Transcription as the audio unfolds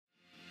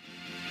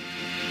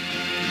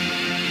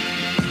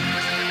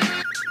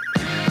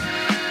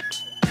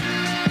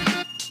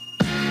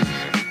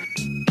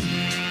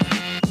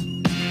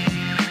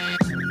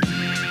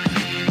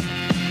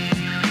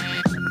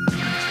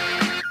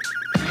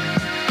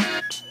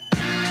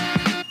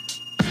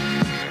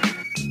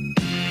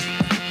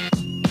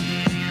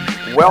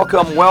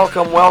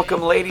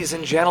Welcome, ladies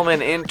and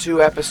gentlemen,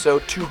 into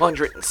episode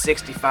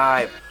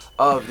 265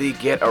 of the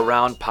Get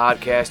Around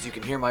podcast. You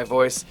can hear my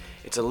voice.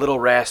 It's a little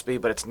raspy,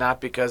 but it's not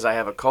because I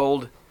have a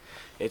cold.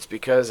 It's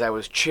because I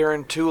was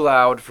cheering too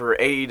loud for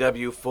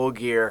AEW Full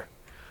Gear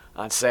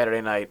on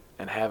Saturday night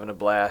and having a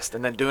blast.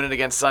 And then doing it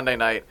again Sunday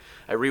night.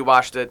 I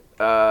rewatched it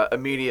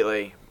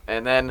immediately.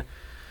 And then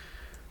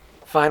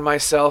find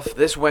myself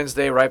this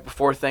Wednesday, right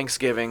before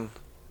Thanksgiving,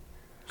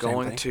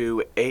 going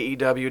to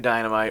AEW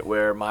Dynamite,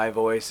 where my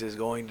voice is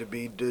going to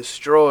be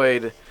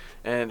destroyed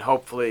and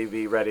hopefully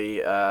be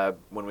ready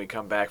when we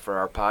come back for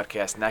our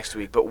podcast next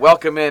week. But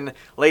welcome in,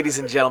 ladies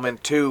and gentlemen,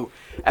 to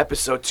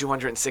episode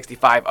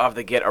 265 of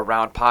the Get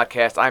Around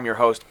podcast. I'm your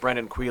host,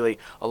 Brendan Quealy.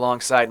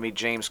 Alongside me,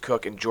 James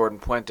Cook and Jordan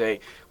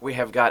Puente. We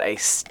have got a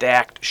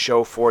stacked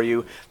show for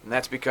you, and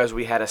that's because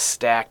we had a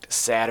stacked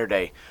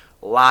Saturday.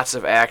 Lots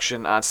of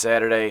action on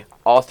Saturday.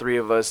 All three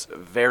of us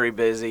very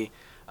busy.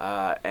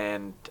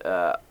 And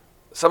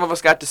some of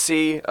us got to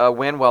see a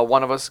win. Well,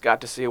 one of us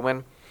got to see a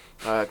win.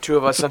 Two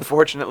of us,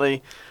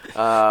 unfortunately,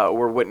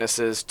 were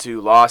witnesses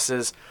to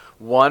losses.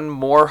 One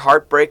more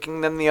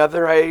heartbreaking than the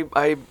other,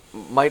 I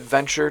might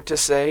venture to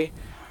say.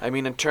 I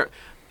mean,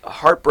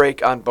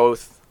 heartbreak on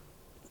both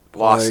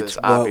losses,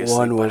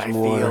 obviously, but I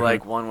feel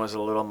like one was a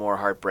little more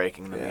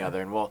heartbreaking than the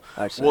other. And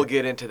we'll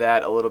get into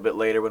that a little bit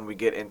later when we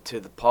get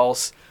into the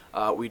Pulse.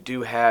 We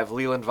do have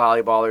Leland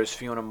volleyballers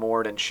Fiona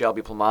and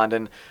Shelby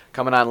Plamondon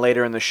coming on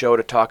later in the show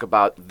to talk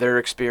about their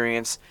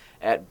experience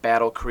at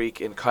Battle Creek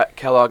in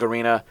Kellogg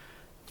Arena,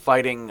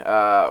 fighting,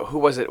 who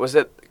was it? Was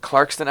it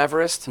Clarkston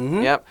Everest?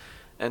 Mm-hmm. Yep.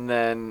 And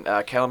then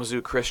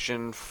Kalamazoo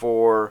Christian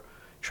for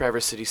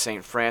Traverse City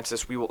St.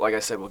 Francis. We will, like I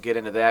said, we'll get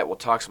into that. We'll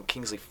talk some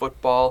Kingsley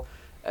football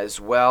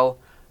as well.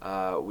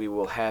 We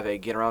will have a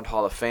Get Around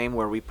Hall of Fame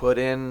where we put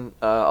in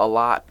a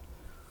lot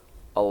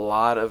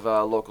of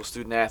local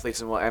student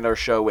athletes, and we'll end our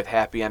show with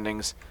happy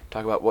endings,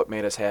 talk about what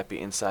made us happy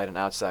inside and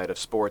outside of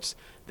sports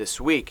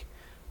this week.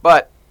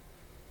 But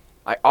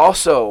I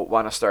also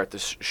want to start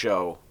this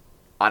show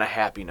on a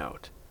happy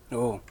note.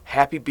 Oh.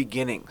 Happy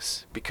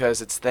beginnings,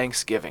 because it's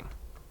Thanksgiving.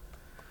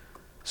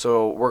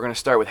 So we're going to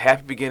start with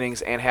happy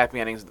beginnings and happy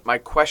endings. My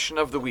question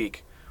of the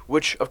week,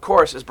 which, of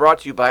course, is brought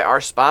to you by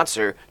our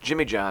sponsor,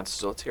 Jimmy John's.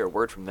 So let's hear a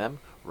word from them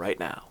right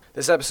now.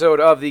 This episode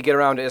of the Get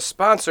Around is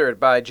sponsored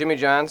by Jimmy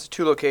John's,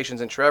 2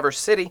 locations in Traverse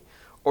City.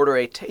 Order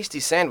a tasty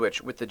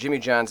sandwich with the Jimmy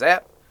John's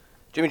app.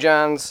 Jimmy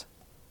John's,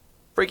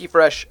 freaky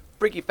fresh,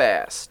 freaky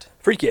fast.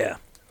 Freak yeah.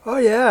 Oh,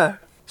 yeah.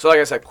 So like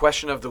I said,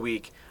 question of the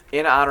week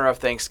in honor of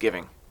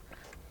Thanksgiving.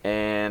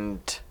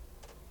 And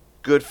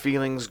good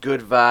feelings,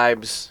 good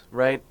vibes,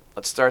 right?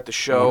 Let's start the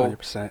show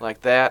 100%. Like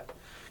that.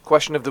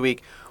 Question of the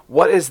week.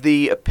 What is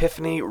the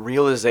epiphany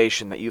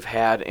realization that you've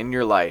had in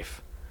your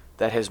life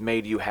that has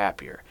made you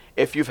happier?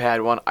 If you've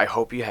had one, I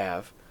hope you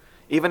have.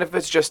 Even if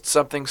it's just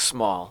something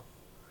small.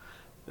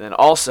 Then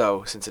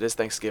also, since it is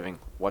Thanksgiving,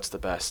 what's the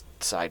best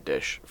side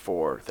dish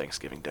for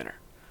Thanksgiving dinner?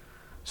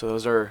 So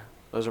those are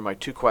my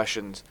two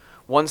questions.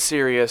 One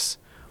serious,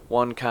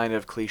 one kind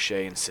of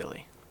cliche and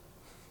silly.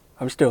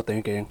 I'm still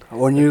thinking.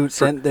 When you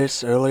sent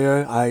this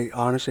earlier, I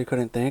honestly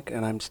couldn't think,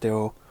 and I'm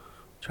still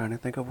trying to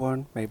think of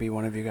one. Maybe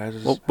one of you guys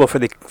is... Well, for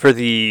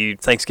the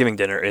Thanksgiving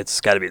dinner,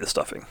 it's got to be the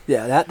stuffing.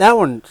 Yeah, that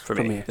one for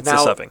me. It's now,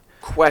 the stuffing.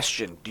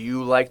 Question, do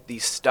you like the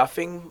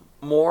stuffing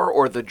more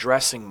or the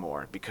dressing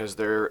more? Because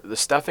the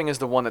stuffing is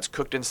the one that's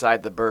cooked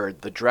inside the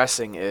bird. The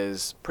dressing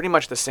is pretty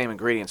much the same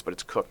ingredients, but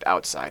it's cooked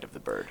outside of the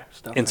bird.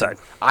 Stuffing. Inside.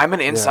 I'm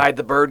an inside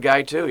the bird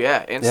guy too,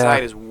 yeah.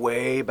 Inside is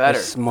way better.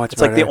 It's much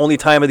It's better. like the only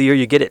time of the year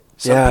you get it.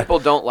 Some people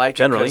don't like it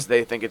Generally. because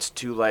they think it's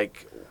too,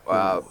 like,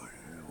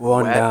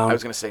 one wet. down. I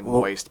was going to say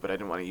moist, but I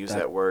didn't want to use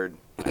that word,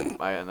 and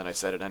then I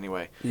said it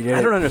anyway.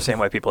 I don't understand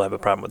why people have a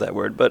problem with that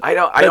word, but I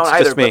don't that's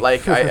either. just me. But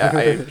like, I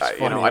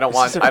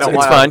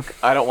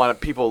don't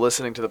want people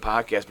listening to the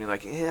podcast being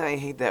like, yeah, I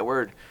hate that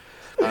word.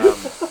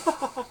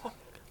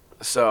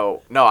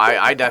 So no,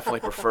 I definitely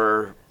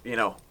prefer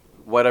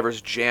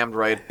whatever's jammed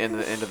right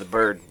into the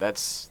bird.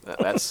 That's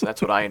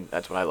what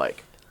I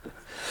like.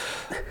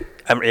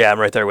 I'm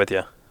right there with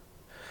you.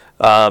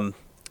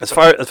 As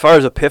far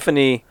as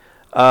epiphany,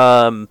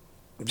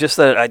 just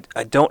that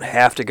I don't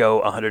have to go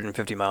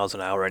 150 miles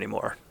an hour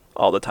anymore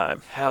all the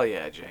time. Hell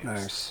yeah, James.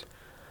 Nice.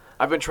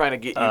 I've been trying to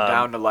get you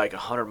down to like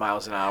 100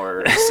 miles an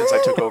hour since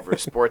I took over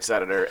as sports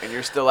editor, and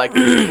you're still like,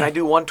 can I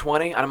do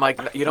 120? And I'm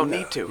like, you don't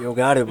need to. You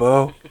got it,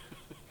 bro.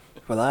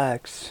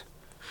 Relax.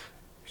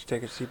 Just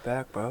take a seat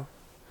back, bro.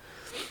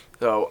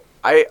 So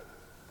I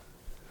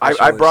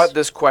brought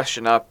this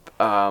question up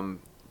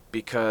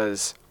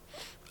because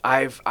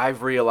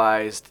I've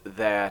realized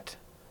that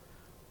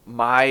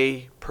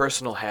my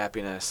personal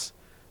happiness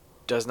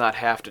does not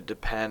have to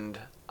depend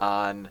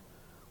on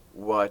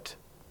what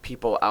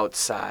people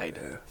outside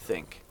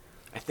think.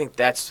 I think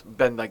that's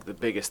been like the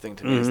biggest thing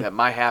to me, is that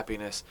my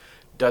happiness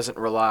doesn't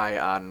rely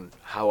on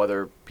how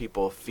other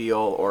people feel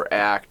or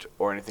act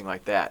or anything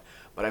like that.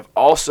 But I've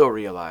also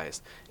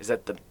realized is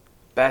that the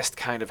best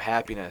kind of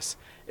happiness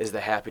is the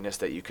happiness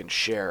that you can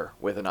share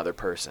with another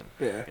person.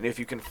 Yeah. And if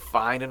you can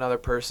find another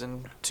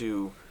person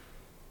to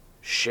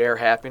share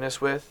happiness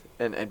with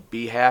and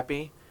be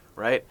happy,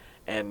 right?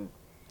 And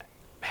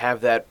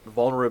have that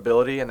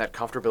vulnerability and that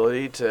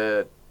comfortability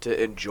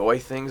to enjoy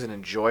things and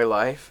enjoy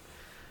life,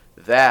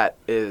 that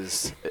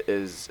is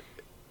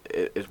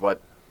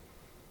what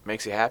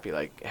makes you happy.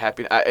 Like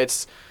happy,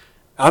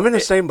 I'm in the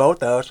same boat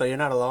though, so you're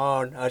not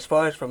alone. As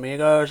far as for me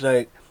goes,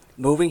 like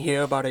moving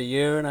here about a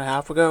year and a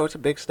half ago, it's a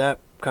big step.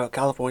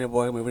 California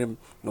boy moving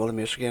to northern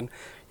Michigan,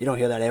 you don't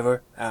hear that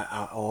ever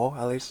at all.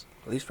 At least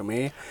for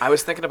me. I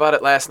was thinking about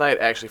it last night.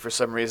 Actually, for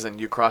some reason,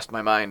 you crossed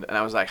my mind, and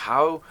I was like,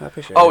 "How?" I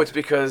appreciate Oh, it. it's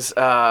because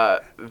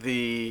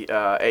the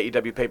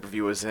AEW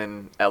pay-per-view was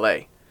in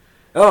L.A.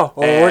 Oh,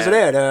 well, where's it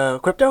And-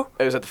 at? Crypto?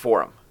 It was at the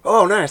Forum.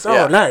 Oh, nice. Oh,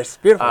 Yeah. nice.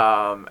 Beautiful.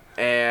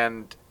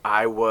 And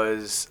I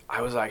was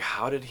like,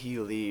 how did he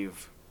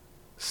leave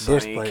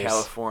sunny place.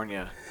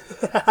 California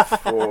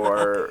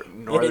for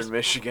northern Yes.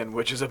 Michigan,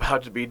 which is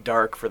about to be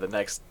dark for the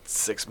next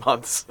 6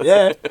 months?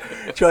 Yeah,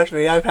 trust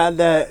me, I've had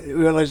that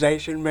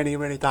realization many,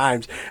 many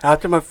times.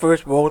 After my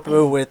first roll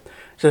through with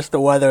just the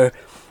weather,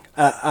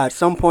 at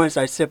some points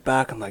I sit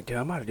back, I'm like, dude,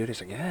 I'm about to do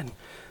this again.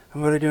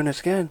 I'm really doing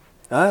this again.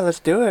 All right, let's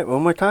do it.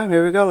 One more time.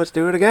 Here we go. Let's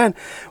do it again.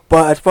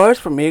 But as far as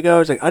for me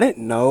goes, like, I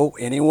didn't know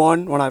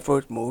anyone when I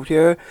first moved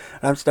here.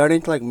 And I'm starting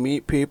to, like,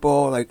 meet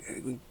people, like,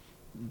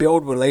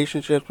 build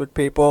relationships with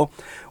people.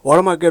 One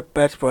of my good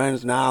best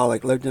friends now,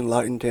 like, lived in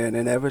Ludington,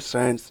 and ever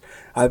since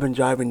I've been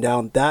driving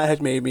down, that has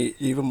made me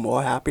even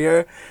more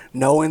happier,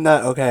 knowing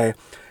that, okay,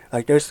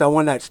 like, there's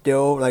someone that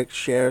still, like,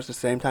 shares the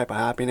same type of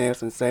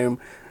happiness and same,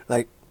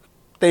 like,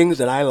 things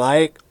that I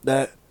like,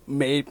 that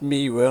made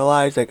me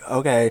realize, like,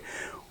 okay,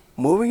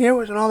 moving here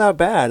wasn't all that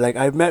bad. Like,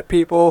 I've met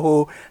people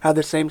who have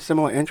the same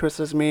similar interests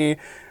as me,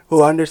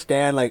 who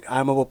understand, like,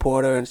 I'm a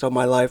reporter, and so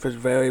my life is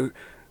very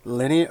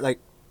linear, like,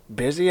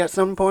 busy at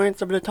some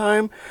points of the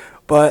time.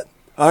 But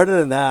other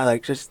than that,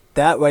 like, just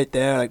that right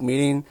there, like,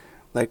 meeting,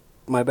 like,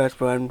 my best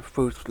friend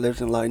who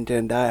lives in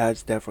Ludington, that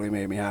has definitely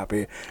made me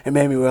happy. It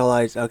made me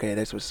realize, okay,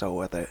 this was so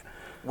worth it.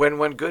 When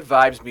good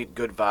vibes meet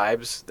good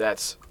vibes,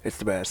 that's It's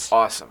the best.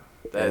 awesome.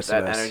 That It's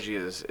the best. energy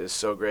is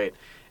so great.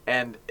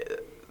 And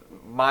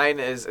mine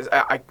is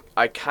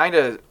I kind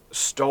of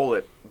stole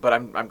it, but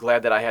I'm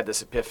glad that I had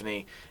this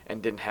epiphany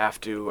and didn't have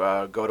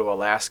to go to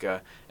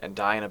Alaska and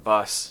die in a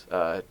bus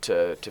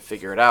to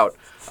figure it out.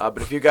 But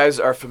if you guys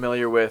are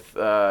familiar with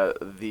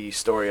the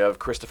story of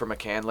Christopher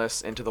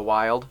McCandless, Into the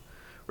Wild,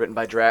 written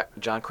by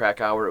John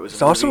Krakauer, it was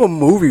It's also a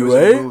movie, it was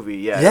right? a movie,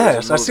 yeah.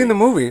 Yes, I've seen the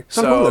movie. It's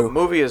on So the Hulu.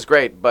 movie is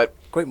great, but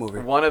Great movie.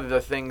 one of the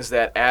things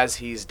that as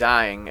he's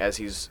dying, as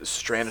he's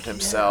stranded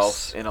himself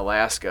Yes. in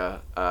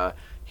Alaska,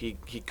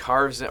 he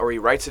carves it, or he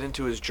writes it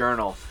into his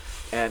journal,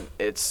 and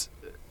it's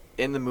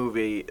in the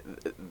movie.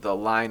 The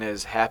line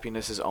is,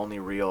 "Happiness is only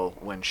real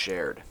when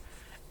shared,"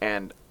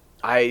 and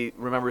I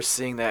remember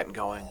seeing that and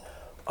going,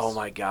 "Oh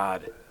my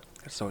God,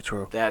 It's so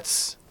true.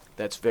 that's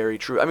very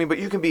true." I mean, but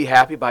you can be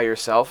happy by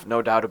yourself,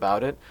 no doubt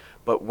about it.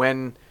 But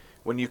when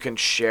you can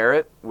share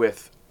it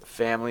with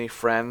family,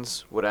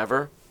 friends,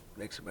 whatever,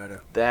 Makes it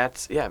better.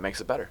 it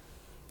makes it better.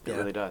 It Yeah.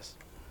 really does.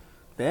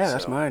 Yeah,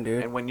 that's So- mine,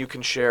 dude. And when you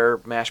can share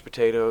mashed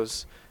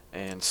potatoes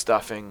and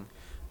stuffing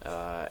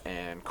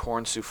and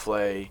corn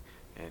souffle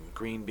and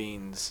green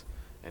beans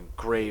and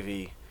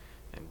gravy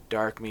and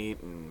dark meat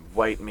and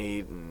white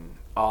meat and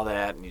all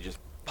that, and you just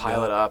pile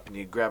Yeah. it up and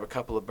you grab a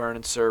couple of burn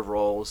and serve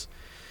rolls.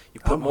 You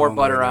put I'm more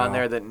hungry butter on now.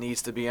 there that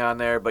needs to be on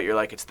there, but you're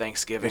like, it's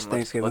Thanksgiving. It's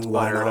Thanksgiving, Let's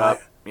why butter it not?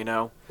 up, you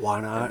know?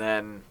 Why not? And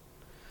then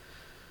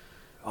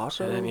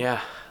Also, and then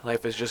yeah,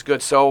 life is just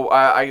good. So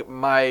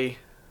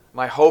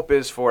my hope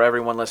is for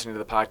everyone listening to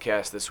the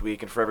podcast this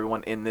week and for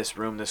everyone in this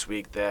room this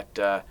week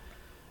that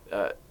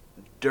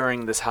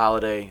during this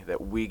holiday that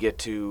we get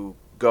to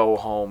go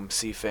home,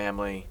 see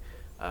family,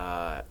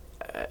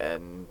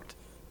 and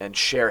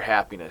share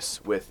happiness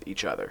with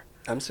each other.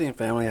 I'm seeing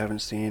family I haven't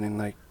seen in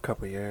like a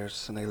couple of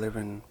years, and they live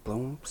in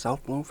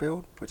South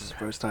Bloomfield, which is the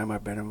first time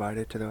I've been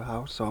invited to their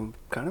house, so I'm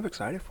kind of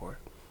excited for it.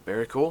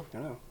 Very cool.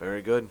 Yeah.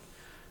 Very good.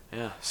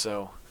 Yeah,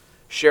 so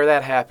share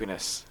that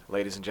happiness,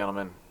 ladies and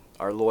gentlemen,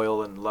 our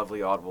loyal and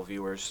lovely Audible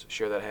viewers.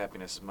 Share that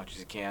happiness as much as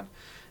you can.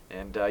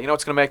 And you know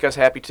what's going to make us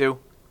happy too?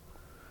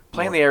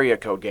 Playing What? the area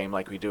code game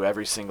like we do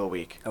every single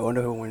week. I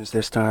wonder who wins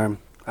this time.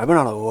 I've been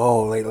on a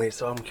roll lately,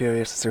 so I'm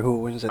curious as to who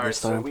wins it All right, this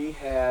so time. we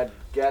had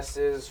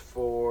guesses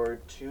for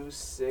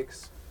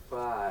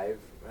 265,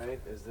 right?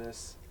 Is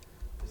this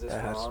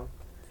That has- wrong?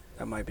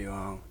 That might be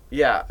wrong.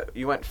 Yeah,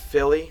 you went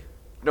Philly.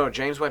 No,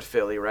 James went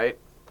Philly, right?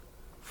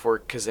 For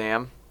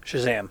Kazam.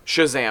 Shazam.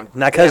 Shazam.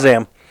 Not Damn it.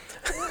 Kazam.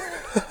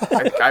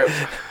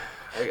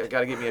 I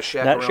got to get me a Not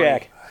Shakaroni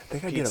Shaq. I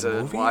think I did pizza a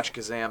and movie. watch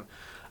Kazam.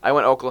 I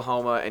went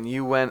Oklahoma, and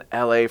you went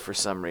L.A. for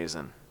some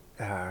reason.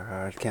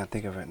 I can't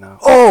think of it now.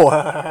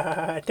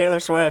 Oh, Taylor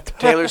Swift.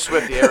 Taylor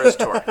Swift, the Eras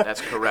Tour. That's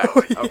correct.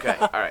 Okay,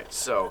 all right.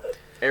 So,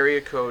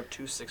 area code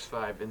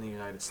 265 in the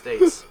United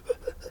States.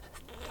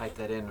 Type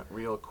that in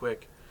real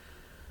quick.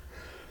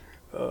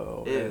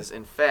 Oh, Is,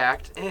 in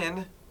fact,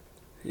 in...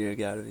 you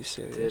gotta be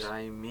serious. Did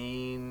I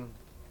mean...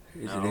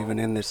 Is No. it even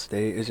in this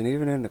state? Is it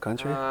even in the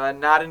country?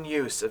 Not in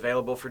use.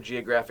 Available for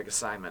geographic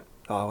assignment.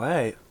 All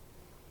right.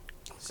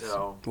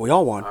 So We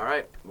all won. all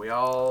right, we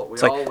all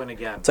like- win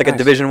again. It's like a Nice.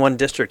 Division I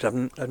district of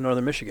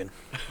Northern Michigan.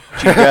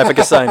 Geographic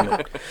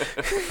assignment.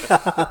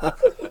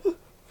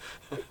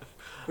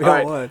 We all all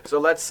right, won. so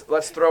let's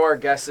throw our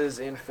guesses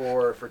in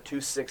for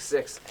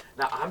 266.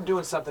 Now I'm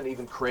doing something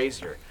even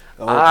crazier.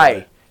 Oh,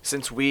 boy.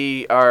 Since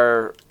we've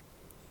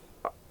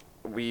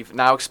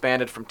now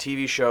expanded from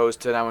TV shows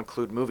to now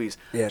include movies.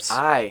 Yes.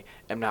 I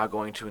am now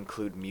going to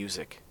include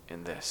music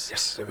in this.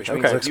 Yes. Which Okay.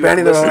 means, if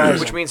Expanding you've the listened, horizon.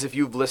 which means if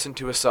you've listened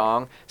to a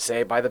song,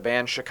 say by the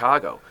band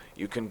Chicago,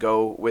 you can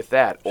go with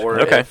that. Or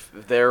Okay. if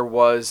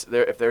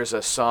there's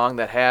a song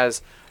that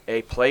has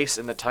a place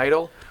in the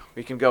title,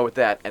 we can go with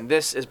that. And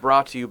this is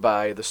brought to you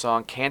by the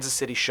song Kansas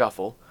City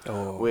Shuffle,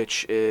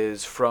 which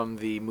is from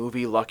the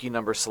movie Lucky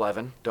Number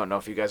 11. Don't know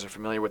if you guys are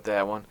familiar with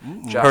that one.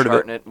 Josh Heard of it.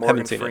 Hartnett, Morgan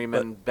Haven't seen it,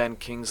 Freeman, Ben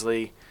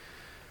Kingsley,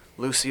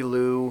 Lucy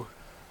Liu,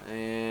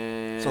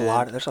 and It's a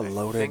lot. That's a I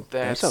loaded. think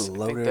That's that's, a I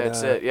loaded. think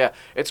that's it. Yeah,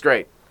 it's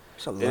great.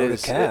 It's a It loaded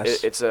is.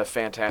 cast. It's a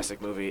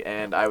fantastic movie,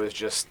 and I was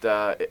just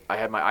I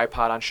had my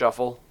iPod on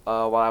shuffle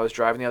while I was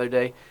driving the other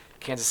day.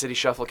 Kansas City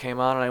Shuffle came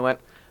on, and I went,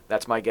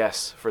 "That's my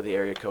guess for the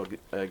area code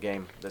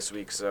game this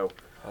week." So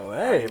Oh,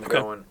 hey.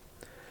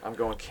 I'm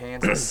going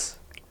Kansas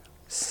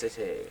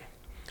City.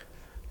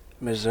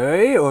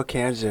 Missouri or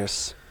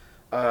Kansas?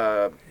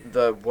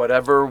 The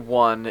whatever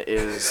one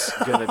is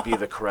gonna be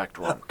the correct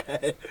one.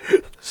 Okay.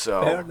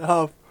 So, Fair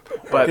enough.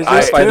 but Because I,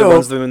 there's By the two.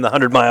 ones in the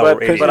 100-mile but,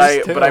 radius. but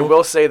I too.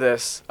 will say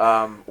this: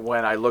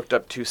 when I looked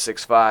up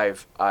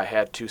 265, I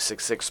had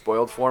 266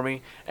 spoiled for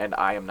me, and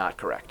I am not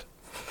correct.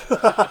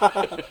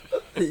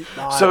 He's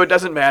not. So it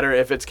doesn't matter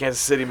if it's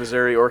Kansas City,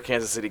 Missouri, or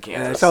Kansas City, Yeah,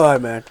 Kansas. it's all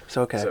right, man. It's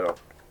okay. So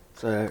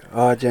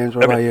So, James,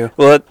 what about you?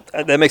 Well,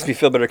 that makes me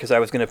feel better because I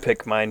was going to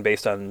pick mine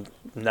based on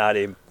not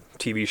a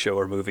TV show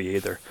or movie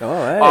either. Oh,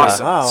 hey.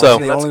 Awesome. Wow, So-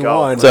 I'm the let's only go.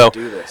 one. Let's So-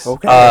 do this.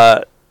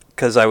 Okay.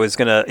 Because I was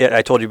going to...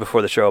 I told you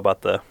before the show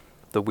about the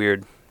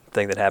weird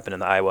thing that happened in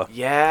the Iowa.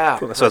 Yeah.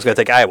 So I was going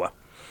to take Iowa.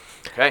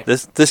 Okay.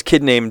 This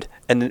kid named...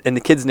 And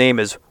the kid's name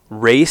is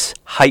Race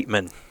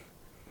Heitman.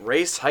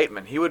 Race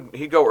Heitman.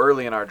 He'd go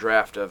early in our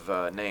draft of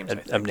names. I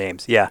think. Of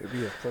names, yeah. It'd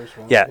be a first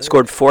round Yeah, pick.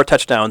 scored 4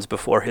 touchdowns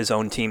before his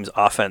own team's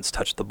offense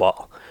touched the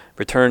ball.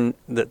 They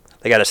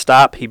got a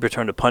stop. He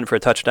returned a punt for a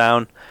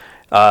touchdown.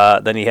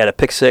 Then he had a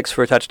pick 6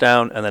 for a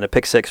touchdown, and then a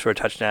pick 6 for a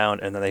touchdown,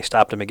 and then they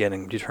stopped him again,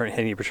 and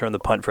he returned the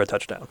punt for a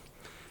touchdown.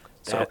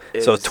 So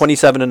That so is-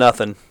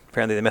 27-0.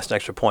 Apparently they missed an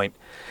extra point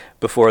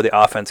before the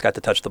offense got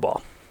to touch the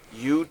ball.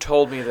 You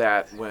told me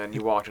that when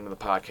you walked into the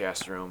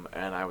podcast room,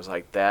 and I was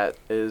like, "That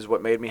is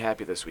what made me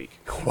happy this week."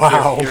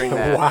 Wow. Hearing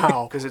that,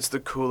 Wow. because it's the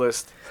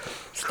coolest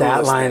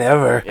Stat line thing.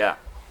 ever. Yeah.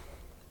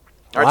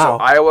 All right, so Wow.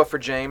 Iowa for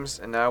James,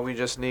 and now we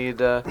just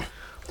need a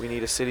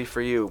city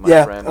for you, my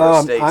Yeah, friend, or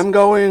a state.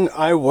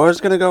 I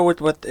was going to go with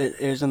what it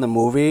is in the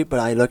movie, but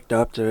I looked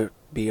up to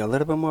be a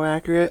little bit more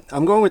accurate.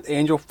 I'm going with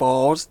Angel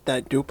Falls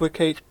that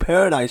duplicates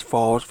Paradise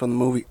Falls from the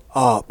movie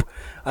Up.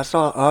 I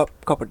saw Up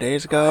a couple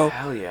days ago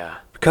Hell yeah.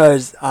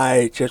 because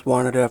I just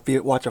wanted to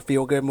watch a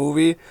feel-good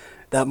movie.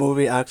 That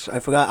movie, actually, I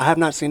forgot, I have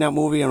not seen that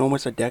movie in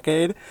almost a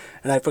decade,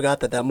 and I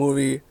forgot that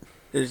movie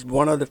is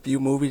one of the few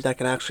movies that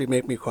can actually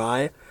make me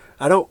cry.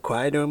 I don't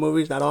cry during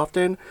movies that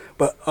often,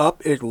 but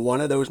Up is one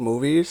of those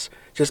movies,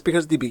 just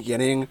because the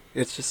beginning,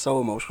 it's just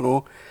so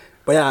emotional.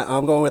 But yeah,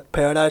 I'm going with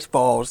Paradise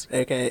Falls,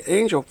 aka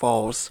Angel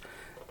Falls,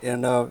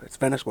 and it's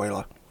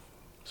Venezuela.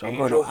 So I'm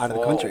going out of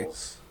the country.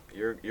 Falls.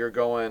 You're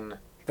going.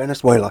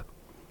 Venezuela.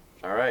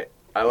 All right.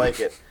 I like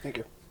it. Thank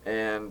you.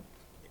 And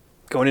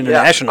Going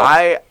international.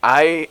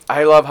 I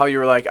love how you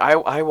were like,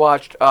 I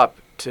watched Up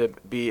to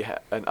be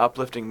an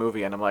uplifting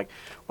movie, and I'm like,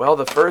 well,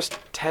 the first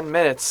 10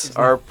 minutes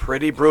are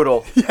pretty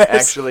brutal. Yes.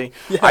 Actually,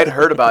 Yes. I'd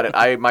heard about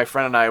it. My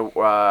friend and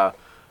I,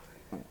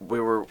 we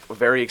were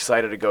very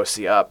excited to go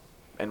see Up,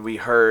 and we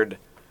heard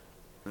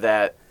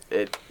that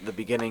the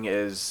beginning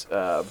is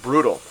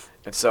brutal.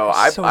 And so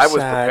I So was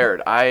sad.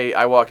 prepared.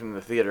 I walked into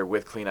the theater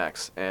with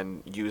Kleenex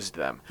and used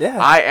them. Yeah.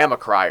 I am a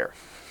crier.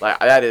 Like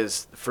that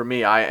is for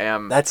me. I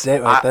am. That's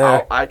it right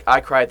there.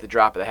 I cried at the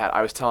drop of the hat.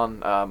 I was telling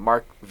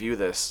Mark View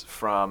this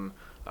from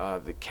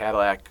the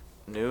Cadillac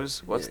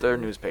News. What's their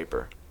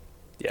newspaper?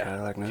 yeah.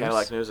 Cadillac News.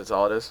 Cadillac News. That's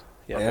all it is.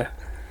 Yeah.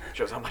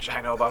 Shows how much I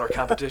know about our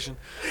competition.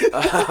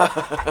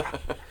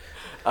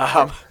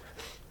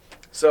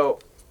 So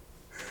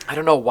I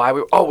don't know why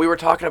we were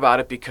talking about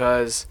it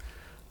because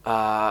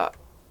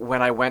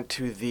when I went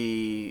to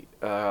the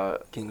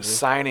Kingsley.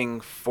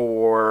 signing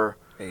for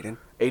Aiden.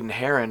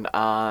 Heron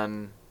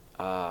on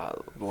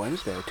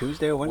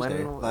Tuesday or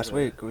Wednesday When was last it?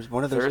 week. It was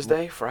one of those.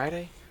 Thursday,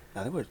 Friday?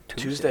 I think it was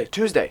Tuesday.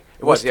 Tuesday.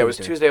 It was. Yeah, it was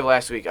Tuesday. Tuesday of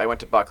last week. I went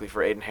to Buckley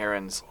for Aiden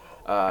Heron's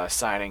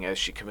signing as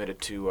she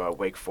committed to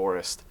Wake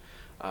Forest,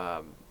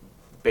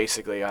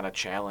 basically on a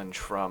challenge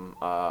from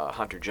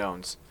Hunter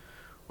Jones,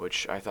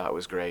 which I thought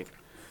was great.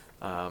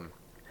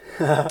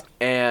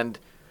 And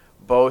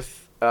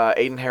both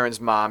Aiden Heron's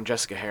mom,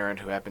 Jessica Heron,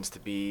 who happens to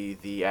be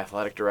the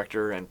athletic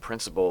director and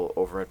principal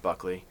over at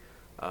Buckley,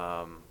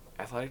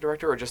 athletic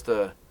director or just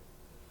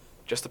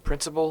just the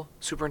principal,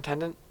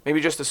 superintendent,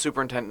 maybe just the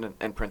superintendent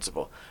and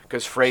principal,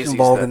 because Frazie's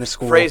involved in the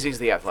school. Frazie's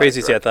the athletic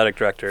Frazie's the director. athletic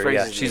director.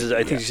 Frazie's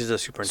I think she's a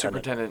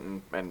superintendent.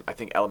 Superintendent and I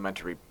think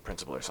elementary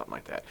principal or something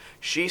like that.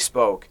 She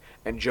spoke,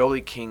 and Jolie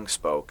King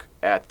spoke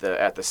at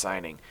the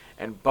signing,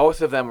 and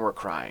both of them were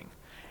crying,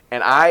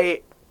 and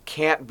I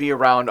can't be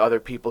around other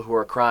people who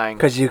are crying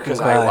because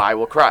I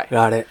will cry.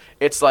 Got it.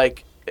 It's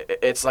like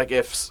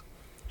if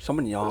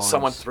someone yawns.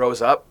 someone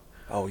throws up.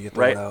 Oh, you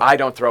throw right? up. I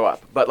don't throw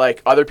up, but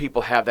like other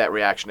people have that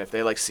reaction. If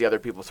they like see other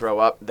people throw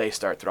up, they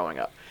start throwing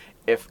up.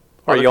 If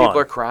Or other yawn. people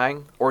are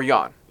crying or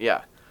yawn,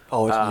 yeah.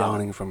 Oh, it's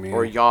yawning from me.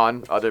 Or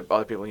yawn, other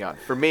people yawn.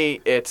 For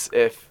me, it's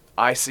if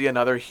I see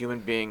another human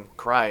being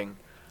crying,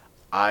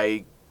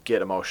 I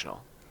get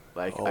emotional.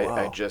 Like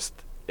wow.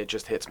 it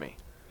just hits me.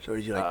 So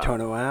did you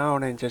turn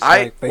around and just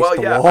face the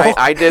yeah, wall?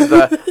 I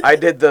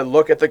did the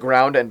look at the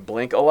ground and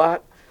blink a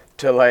lot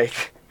to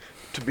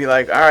be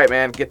like, all right,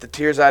 man, get the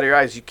tears out of your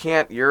eyes. You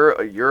can't.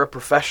 You're a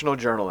professional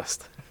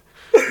journalist.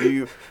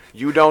 You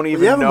don't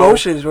even you have know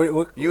emotions.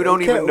 you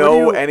don't even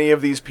know any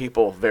of these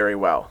people very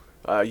well.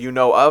 You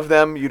know of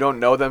them. You don't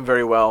know them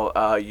very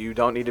well. You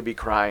don't need to be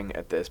crying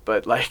at this.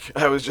 But like,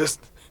 I was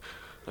just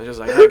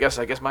like, I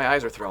guess my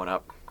eyes are throwing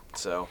up.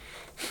 So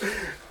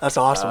that's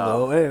awesome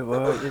though. Hey,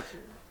 well,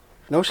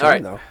 no shame all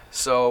right. though.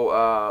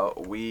 So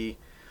we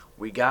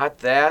got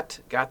that.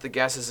 Got the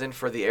guesses in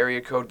for the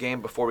area code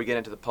game. Before we get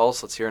into the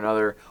pulse, let's hear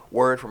another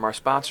word from our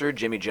sponsor,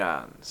 Jimmy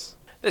John's.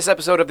 This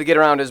episode of The Get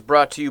Around is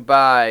brought to you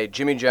by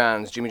Jimmy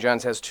John's. Jimmy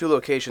John's has 2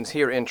 locations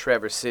here in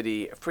Traverse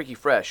City. Freaky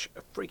fresh,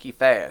 freaky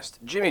fast.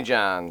 Jimmy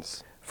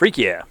John's. Freak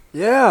yeah.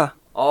 Yeah.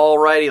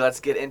 Alrighty, let's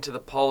get into the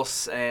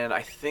pulse, and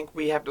I think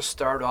we have to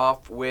start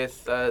off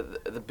with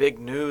the big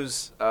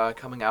news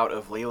coming out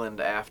of Leland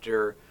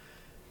after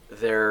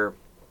their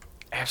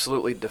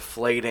absolutely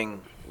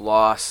deflating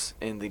loss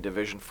in the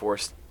Division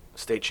IV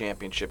state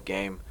championship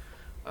game.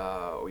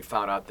 We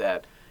found out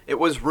that it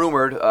was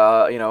rumored.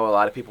 A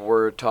lot of people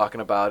were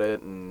talking about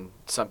it, and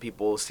some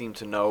people seemed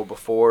to know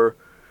before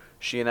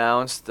she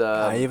announced.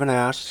 I even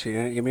asked. She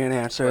didn't give me an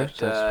answer.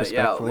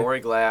 But, Laurie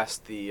Glass,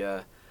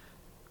 the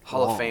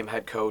Hall of Fame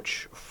head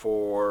coach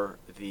for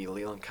the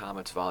Leland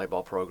Comets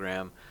volleyball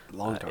program,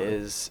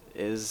 is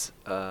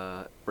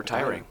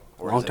retiring,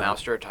 or has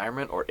announced her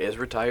retirement, or is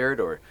retired,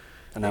 or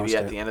maybe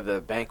at the end of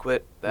the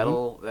banquet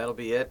that'll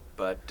be it.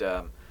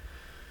 But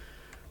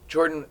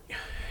Jordan,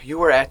 you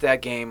were at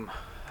that game.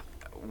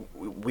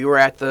 We were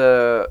at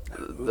the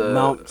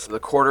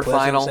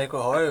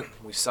quarterfinal.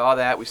 We saw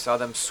that. We saw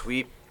them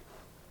sweep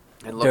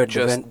and look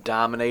just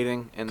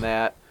dominating in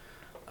that.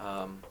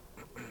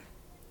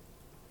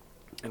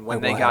 And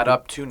when they got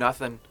up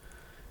 2-0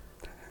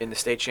 in the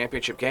state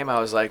championship game, I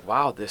was like,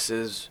 "Wow, this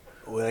is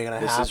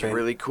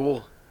really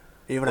cool."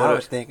 Even I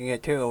was thinking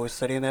it too. I was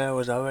sitting there, I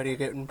was already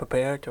getting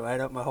prepared to write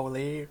up my whole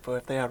lead for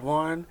if they had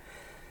won.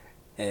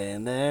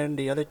 And then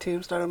the other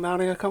team started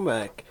mounting a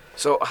comeback.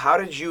 So how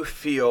did you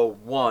feel,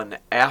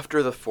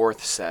 after the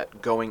 4th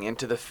set, going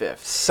into the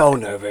 5th? So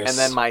nervous. And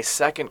then my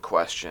second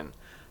question,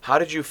 how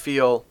did you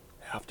feel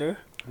after?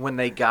 When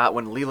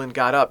Leland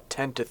got up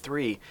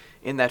 10-3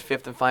 in that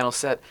 5th and final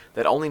set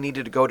that only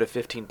needed to go to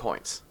 15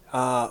 points?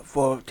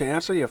 To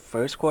answer your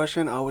first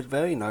question, I was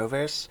very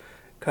nervous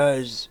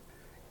because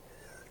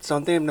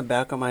something in the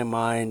back of my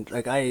mind,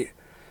 like I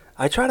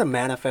try to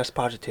manifest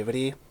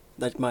positivity.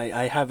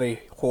 I have a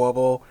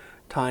horrible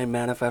time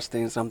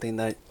manifesting something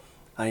that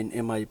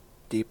in my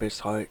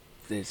deepest heart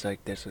is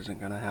like, this isn't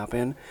gonna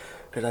happen,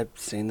 because I've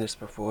seen this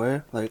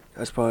before. Like,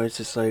 as far as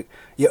just like,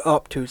 you're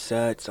up 2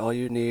 sets, all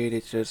you need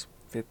is just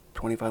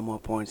 25 more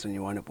points and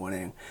you wind up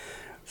winning.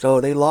 So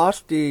they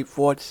lost the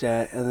 4th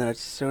set, and then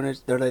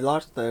they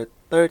lost the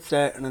 3rd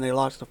set, and then they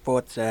lost the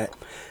 4th set.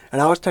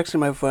 And I was texting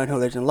my friend who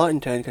lives in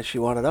Luttonton because she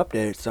wanted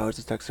updates, so I was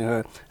just texting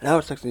her, and I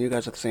was texting you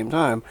guys at the same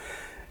time.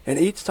 And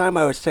each time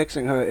I was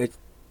texting her,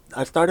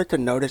 I started to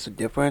notice a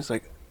difference.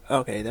 Like,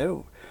 okay,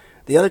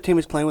 the other team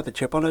is playing with a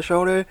chip on their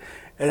shoulder.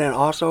 And then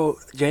also,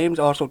 James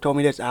also told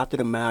me this after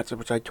the match,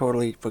 which I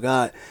totally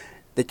forgot.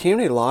 The team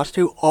they lost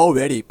to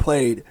already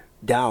played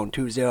down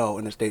 2-0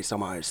 in the state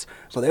semis.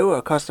 So they were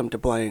accustomed to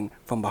playing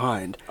from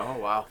behind. Oh,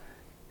 wow.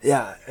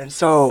 Yeah, and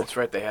so... That's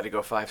right, they had to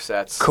go 5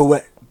 sets.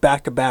 Correct,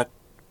 back-to-back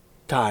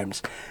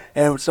times.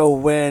 And so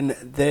when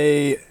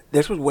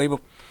this was way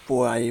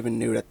before I even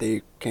knew that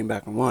they came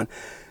back and won.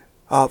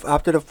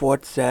 After the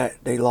 4th set,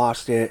 they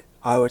lost it.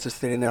 I was just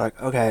sitting there like,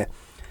 okay,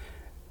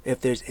 if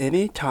there's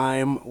any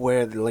time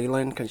where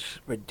Leland can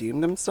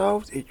redeem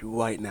themselves, it's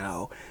right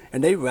now.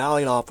 And they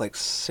rallied off like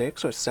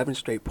 6 or 7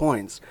 straight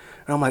points.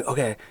 And I'm like,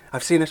 okay,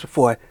 I've seen this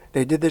before.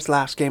 They did this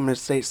last game in the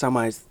state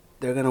semis.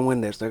 They're going to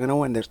win this. They're going to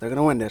win this. They're going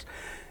to win this.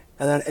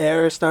 And then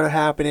errors started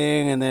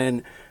happening, and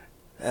then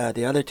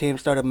the other team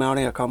started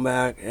mounting a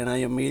comeback, and I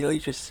immediately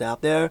just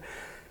sat there.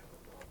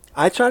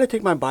 I try to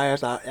take my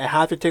bias out. I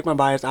have to take my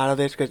bias out of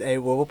this because,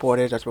 we're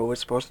reporters. That's what we're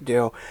supposed to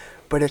do.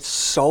 But it's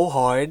so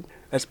hard,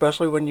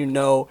 especially when you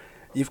know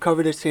you've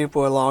covered this team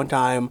for a long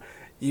time.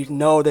 You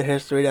know the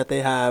history that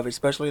they have,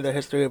 especially the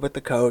history with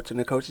the coach, and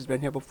the coach has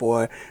been here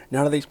before.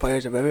 None of these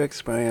players have ever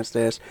experienced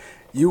this.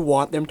 You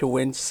want them to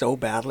win so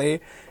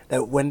badly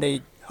that when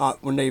they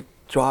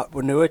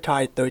were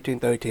tied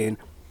 13-13,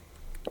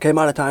 came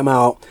out of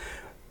timeout,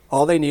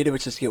 all they needed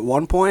was just to get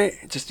 1 point,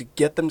 just to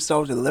get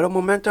themselves a little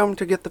momentum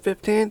to get the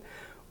 15,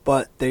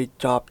 but they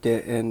dropped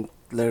it in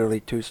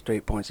literally 2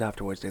 straight points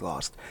afterwards. They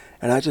lost.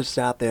 And I just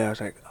sat there, I was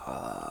like,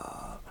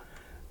 I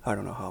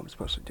don't know how I'm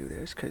supposed to do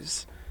this,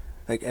 because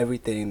like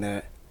everything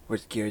that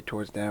was geared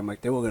towards them,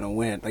 like they were going to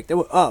win. Like they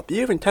were up.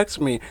 You even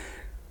texted me,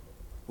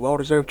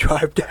 well-deserved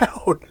drive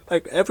down,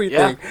 like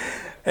everything. Yeah.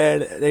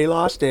 And they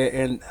lost it,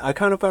 and I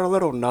kind of felt a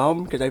little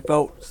numb because I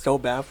felt so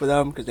bad for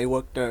them because they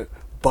worked their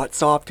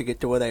butts off to get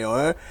to where they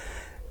are.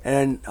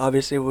 And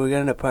obviously we were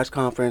getting a press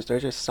conference, they're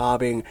just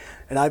sobbing.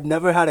 And I've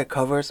never had to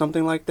cover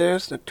something like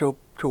this to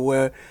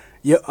where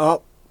you're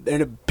up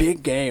in a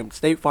big game,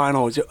 state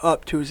finals, you're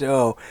up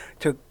 2-0,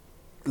 to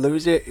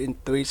lose it in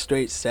 3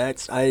 straight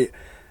sets. I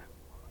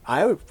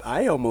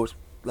almost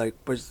like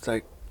was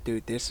like,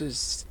 dude, this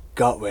is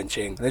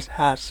gut-wrenching. This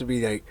has to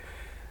be like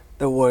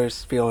the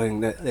worst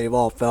feeling that they've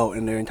all felt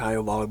in their entire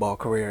volleyball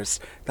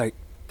careers, like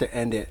to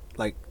end it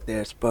like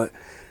this. But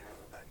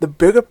the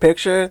bigger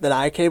picture that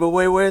I came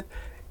away with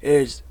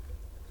is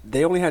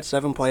they only had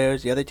 7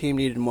 players. The other team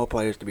needed more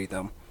players to beat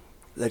them.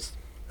 That's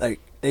like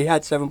they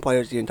had 7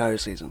 players the entire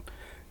season.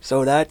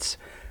 So that's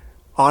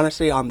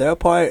honestly on their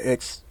part,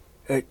 it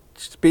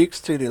speaks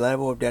to the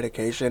level of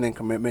dedication and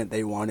commitment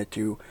they wanted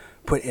to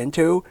put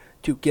into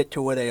to get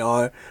to where they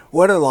are.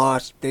 Win or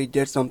loss, they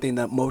did something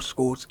that most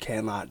schools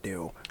cannot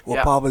do,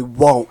 or probably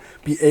won't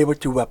be able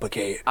to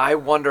replicate. I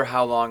wonder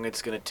how long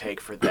it's going to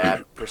take for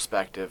that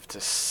perspective to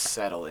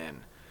settle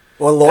in.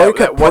 Well, Laurie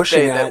kept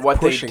pushing it.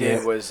 What they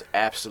did was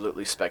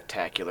absolutely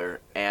spectacular,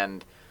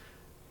 and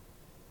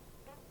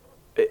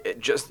it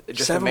just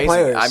 7 amazing.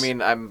 players. I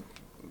mean, I'm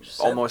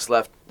almost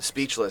left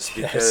speechless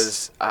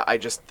because I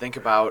just think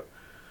about,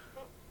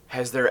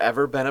 has there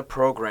ever been a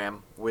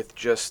program with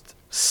just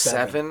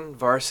 7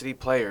 varsity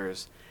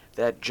players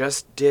that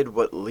just did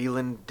what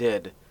Leland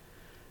did?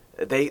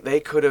 They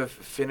could have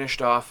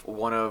finished off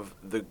one of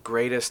the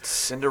greatest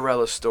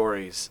Cinderella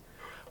stories,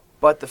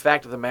 but the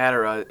fact of the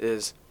matter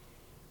is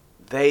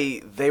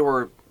they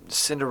were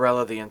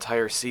Cinderella the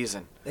entire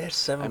season. They had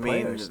 7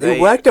 players.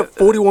 They racked up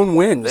 41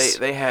 wins.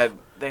 They had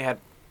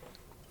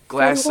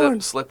glass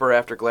slipper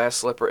after glass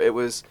slipper. It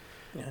was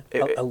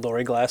a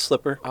Laurie Glass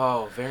slipper.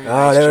 Oh, very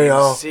nice. Oh, there we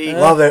go. See,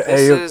 love it.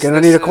 Hey, you're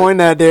gonna need to coin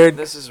that, dude.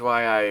 This is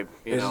why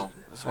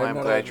that's why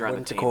I'm glad you're on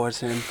the team.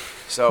 Him.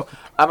 So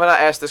I'm gonna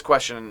ask this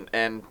question,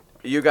 and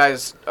you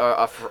guys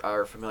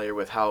are familiar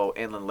with how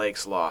Inland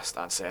Lakes lost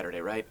on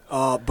Saturday, right?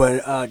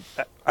 But I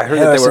heard Harrison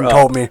that they were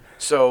told me.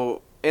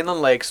 So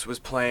Inland Lakes was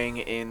playing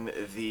in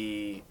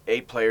the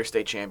 8-player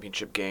state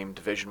championship game,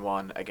 Division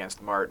I,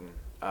 against Martin.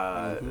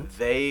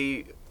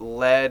 They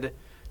led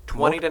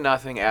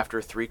 20-0 after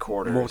 3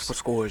 quarters. Multiple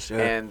scores, yeah.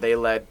 And they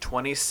led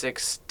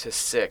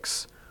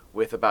 26-6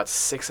 with about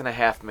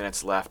 6.5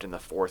 minutes left in the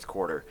 4th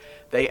quarter.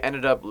 They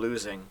ended up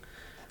losing.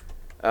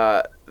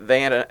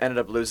 Ended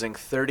up losing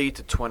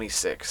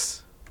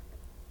 30-26.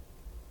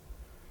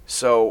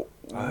 So,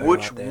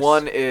 which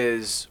one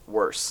is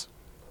worse,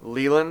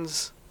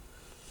 Leland's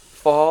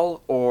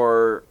fall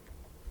or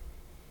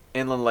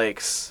Inland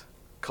Lakes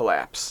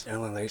collapse?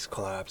 Inland Lakes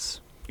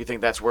collapse. You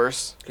think that's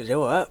worse? Because they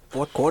were up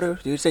 4th quarter.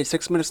 Did you say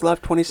 6 minutes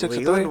left,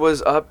 26-3? Leland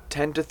was up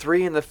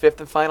 10-3 in the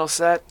 5th and final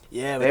set.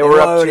 Yeah, but they were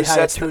up 2 had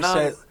sets a to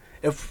none.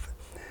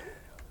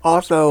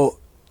 Also,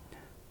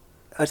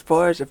 as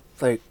far as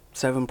like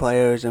 7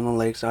 players, Inland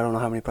Lakes, I don't know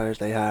how many players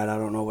they had. I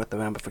don't know what the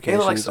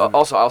ramifications Inland Lakes,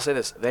 also, I'll say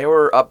this. They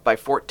were up by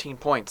 14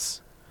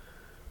 points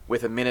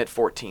with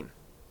 1:14.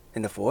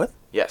 In the 4th?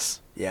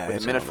 Yes. Yeah, with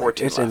it's 1:14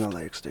 It's left. Inland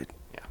Lakes, dude.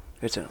 Yeah.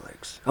 It's Inland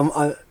Lakes.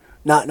 I'm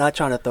not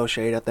trying to throw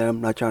shade at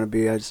them. Not trying to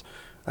be as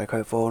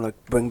hurtful and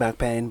bring back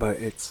pain, but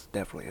it's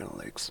definitely Inland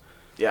Lakes.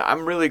 Yeah,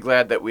 I'm really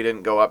glad that we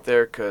didn't go up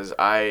there because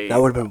that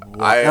would have been.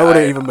 That would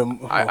have even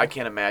been. I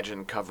can't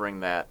imagine covering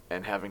that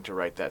and having to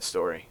write that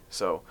story.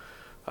 So,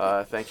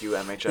 thank you,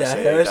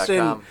 MHSAA.com.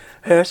 Yeah,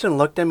 Harrison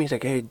looked at me. He's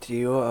like, "Hey, do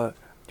you want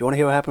to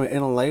hear what happened at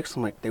Inland Lakes?"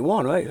 I'm like, "They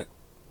won, right?" He's like,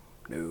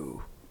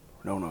 no.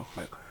 I'm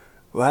like,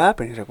 what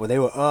happened? He's like, "Well, they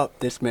were up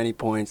this many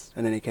points,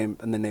 and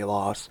then they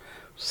lost."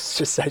 I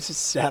just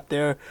sat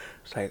there.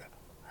 It's like,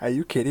 are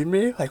you kidding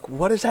me? Like,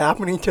 what is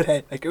happening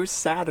today? Like, it was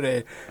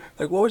Saturday.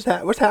 Like, what's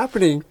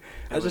happening?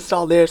 I just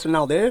saw this and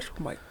now this.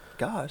 Oh my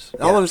gosh,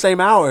 all in the same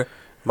hour.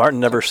 Martin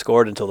never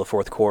scored until the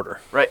 4th quarter.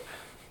 Right.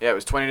 Yeah, it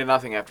was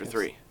 20-0 after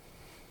 3.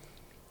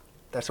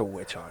 That's a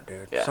witch hunt,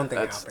 dude. Yeah, Something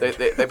happened.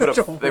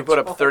 They put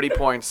up 30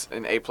 points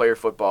in 8-player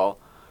football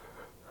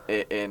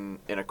in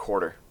a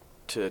quarter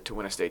to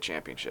win a state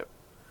championship.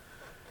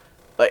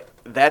 Like,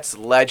 that's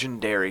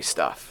legendary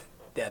stuff.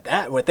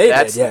 Yeah, what they did,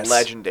 yes. That's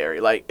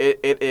legendary. Like, it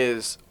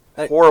is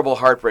horrible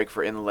heartbreak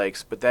for Inland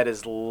Lakes, but that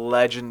is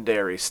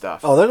legendary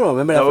stuff. Oh, they're going to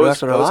remember that for the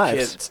rest of their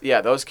lives.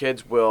 Those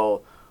kids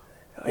will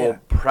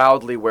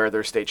proudly wear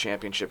their state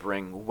championship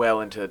ring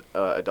well into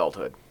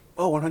adulthood.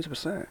 Oh,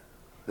 100%.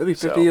 They'll be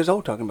 50 years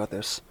old talking about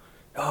this.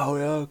 Oh,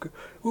 yeah,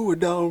 we were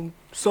down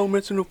so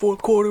much in the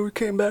fourth quarter. We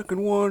came back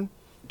and won.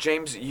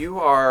 James, you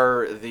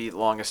are the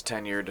longest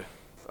tenured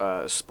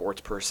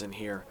sports person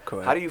here.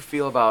 Correct. How do you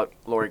feel about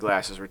Laurie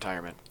Glass's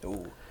retirement?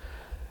 Ooh.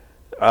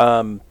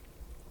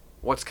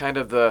 What's kind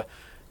of the...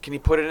 Can you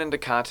put it into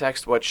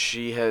context what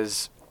she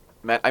has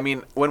meant? I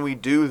mean, when we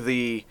do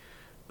the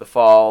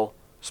fall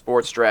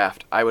sports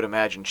draft, I would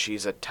imagine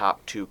she's a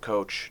top 2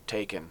 coach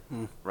taken,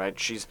 right?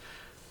 She's...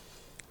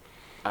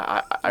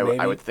 I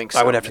would think so.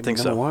 I would have to think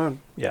so. Number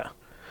one. Yeah.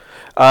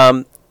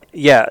 One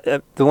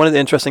of the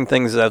interesting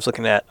things that I was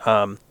looking at,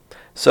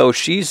 so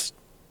she's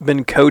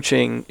been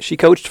coaching, she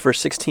coached for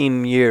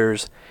 16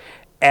 years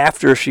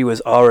after she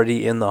was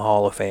already in the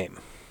Hall of Fame.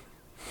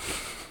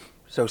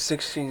 So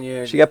 16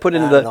 years. She got put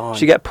into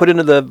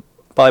the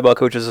Volleyball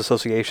Coaches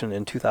Association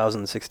in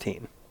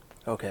 2016.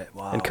 Okay,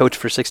 wow. And coached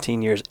for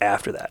 16 years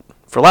after that.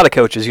 For a lot of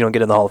coaches, you don't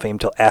get in the Hall of Fame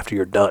until after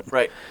you're done.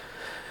 Right.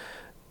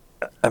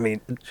 I mean,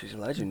 she's a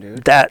legend,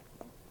 dude. That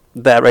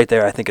right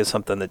there, I think, is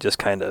something that just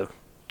kind of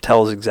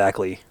tells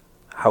exactly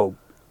how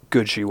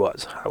good she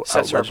was.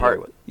 Sets her apart.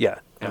 Was. Yeah,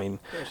 I mean,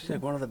 she's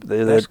like one of the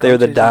they're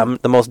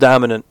the most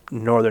dominant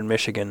Northern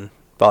Michigan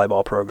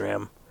volleyball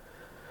program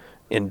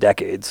in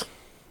decades,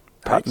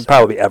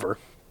 probably ever.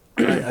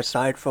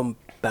 Aside from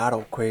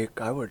Battle Creek,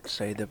 I would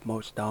say the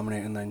most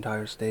dominant in the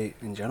entire state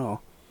in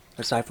general.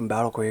 Aside from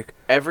Battle Creek,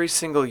 every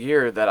single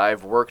year that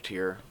I've worked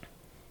here,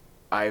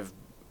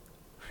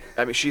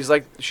 she's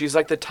like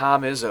the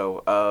Tom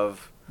Izzo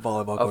of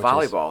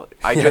volleyball.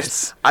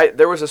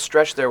 There was a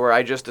stretch there where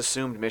I just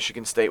assumed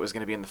Michigan State was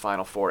going to be in the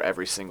Final Four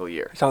every single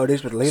year. That's how it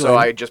is with Leland. So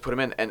I just put them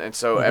in, and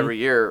so every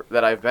year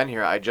that I've been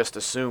here, I just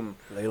assume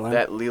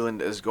that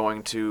Leland is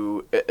going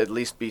to at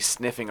least be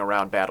sniffing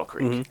around Battle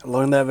Creek. I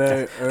learned that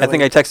very early. I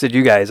think I texted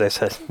you guys. I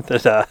said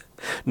that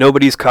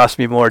nobody's cost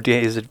me more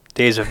days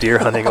of deer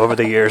hunting over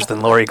the years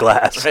than Laurie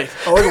Glass. Right.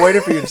 I was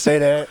waiting for you to say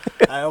that.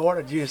 I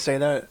wanted you to say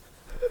that.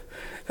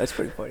 That's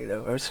pretty funny,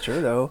 though. That's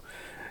true, though.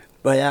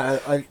 But yeah,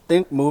 I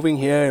think moving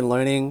here and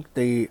learning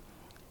the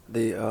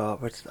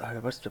what's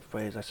the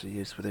phrase I should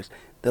use for this?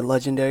 The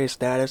legendary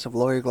status of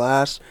Laurie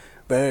Glass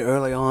very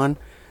early on.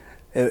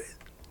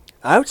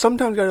 I would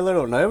sometimes get a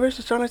little nervous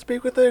just trying to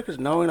speak with her because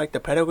knowing like the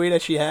pedigree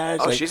that she has.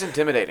 Oh, she's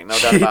intimidating, no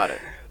doubt about it.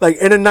 Like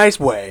in a nice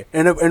way,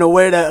 in a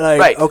way that like,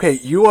 right. Okay,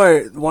 you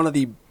are one of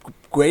the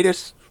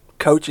greatest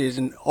coaches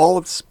in all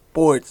of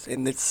sports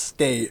in this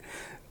state.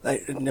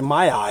 Like, in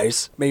my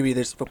eyes, maybe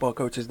there's football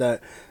coaches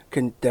that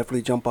can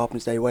definitely jump up and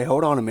say, wait,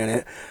 hold on a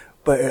minute.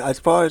 But as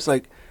far as,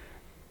 like,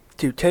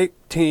 to take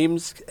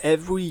teams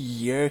every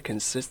year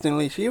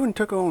consistently, she even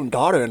took her own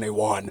daughter and they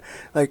won.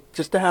 Like,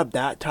 just to have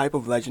that type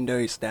of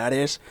legendary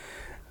status,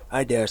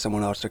 I dare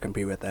someone else to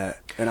compete with that.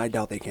 And I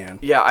doubt they can.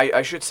 Yeah,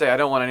 I should say I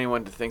don't want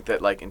anyone to think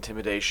that, like,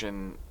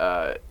 intimidation,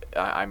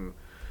 I'm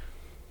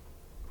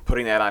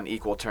putting that on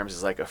equal terms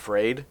as like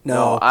afraid.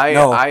 No.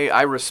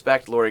 I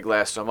respect Laurie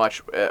Glass so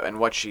much and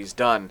what she's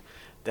done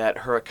that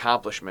her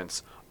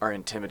accomplishments are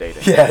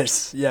intimidating.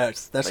 Yes.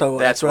 That's like,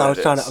 what I was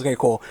trying to. Okay,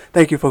 cool.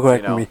 Thank you for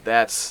correcting me.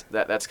 That's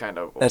kind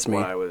of what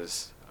I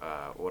was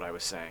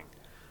saying.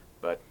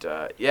 But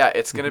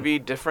it's going to be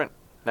different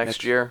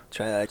next year.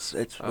 It's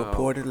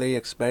reportedly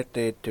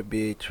expected to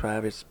be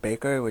Travis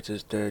Baker, which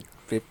is the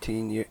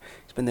 15-year.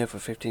 He's been there for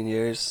 15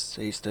 years.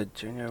 He's the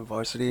junior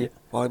varsity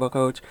volleyball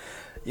coach.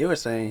 You were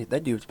saying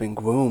that dude's been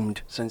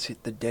groomed since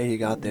the day he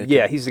got there.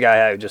 Yeah, he's the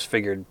guy I just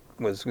figured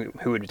was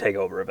who would take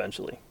over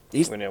eventually.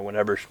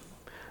 Whenever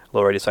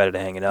Laurie decided to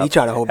hang it up. He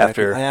tried to hold back.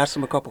 I asked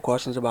him a couple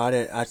questions about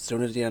it as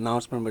soon as the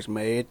announcement was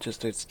made, just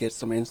to get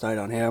some insight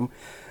on him.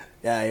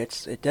 Yeah,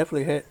 it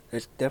definitely hit.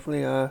 It's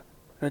definitely going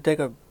to take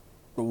a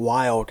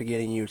while to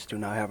getting used to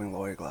not having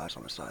Laurie Glass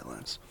on the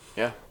sidelines.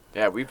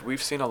 Yeah,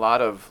 we've seen a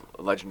lot of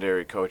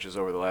legendary coaches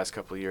over the last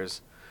couple of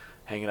years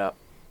hanging up.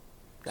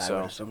 I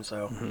would assume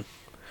so. Mm-hmm.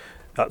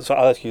 So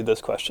I'll ask you this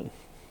question: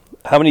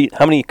 How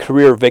many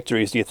career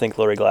victories do you think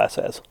Laurie Glass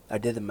has? I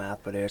did the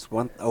math, but it's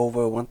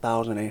over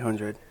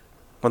 1,800.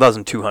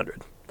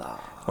 1,200.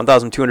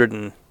 1,200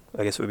 and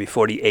I guess it would be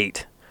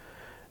 48.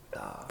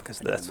 Because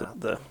that's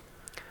the.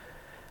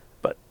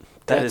 But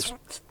that's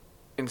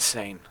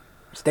insane.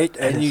 State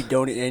and it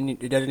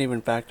doesn't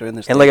even factor in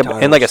the state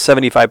and like a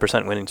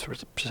 75% winning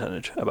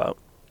percentage about.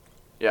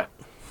 Yeah.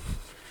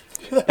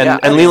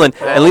 And Leland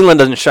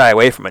doesn't shy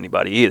away from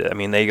anybody either. I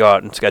mean, they go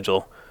out and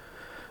schedule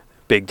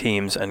big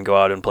teams and go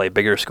out and play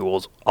bigger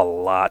schools a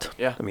lot.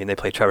 Yeah. I mean, they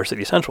play Traverse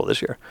City Central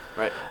this year.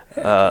 Right.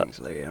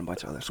 Kingsley and a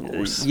bunch of other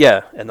schools.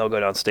 Yeah, and they'll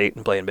go downstate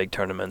and play in big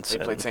tournaments. They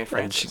played St.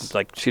 Francis.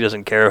 And she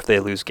doesn't care if they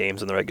lose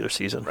games in the regular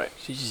season. Right.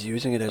 She's just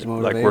using it as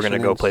motivation. Like, we're going to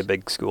go play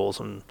big schools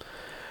and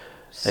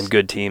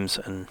good teams,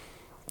 and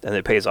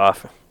it pays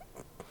off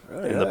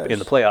in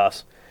the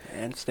playoffs.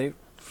 And state.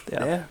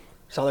 Yeah.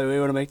 So they really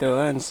want to make their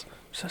runs.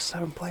 Just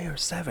 7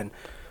 players, 7.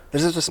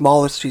 This is the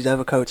smallest she's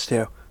ever coached,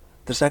 too.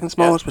 The second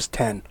smallest was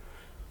 10.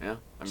 Yeah,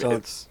 I mean, so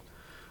it's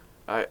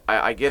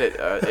I get it.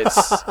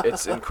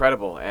 It's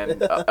incredible,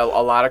 and a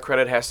lot of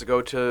credit has to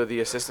go to the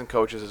assistant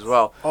coaches as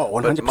well. Oh,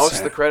 100%. But most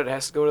of the credit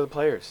has to go to the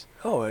players.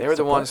 Oh, they were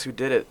the ones who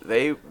did it.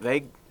 They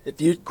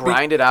If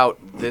grinded out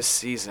this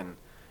season,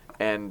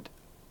 and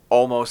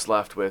almost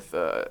left with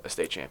a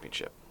state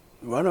championship.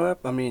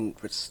 Runner-up, I mean,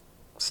 it's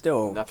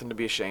still... Nothing to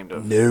be ashamed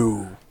of.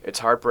 No. It's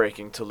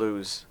heartbreaking to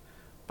lose,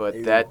 but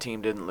Ew. that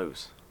team didn't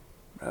lose.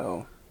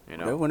 No. You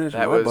know, No winners in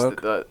that my was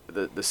book.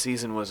 the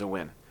season was a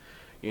win.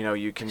 You know,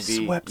 you can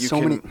be Swept you so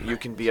can many- you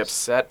can be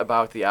upset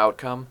about the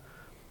outcome,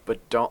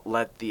 but don't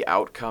let the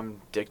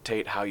outcome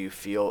dictate how you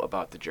feel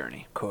about the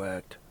journey.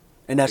 Correct.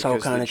 And that's how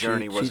Because the kind of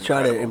journey she was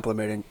tried to incredible.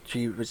 implement it.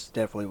 She was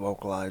definitely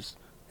vocalized.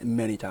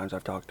 Many times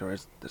I've talked to her.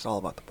 It's all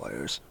about the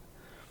players.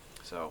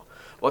 So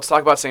let's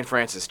talk about St.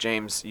 Francis.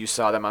 James, you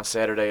saw them on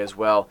Saturday as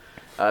well.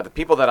 The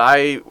people that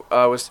I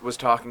was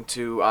talking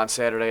to on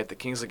Saturday at the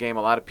Kingsley game,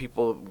 a lot of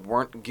people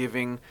weren't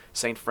giving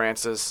St.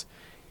 Francis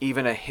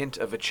even a hint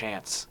of a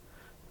chance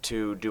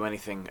to do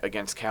anything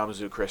against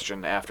Kalamazoo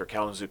Christian after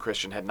Kalamazoo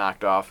Christian had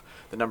knocked off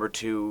the number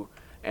 2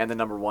 and the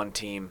number 1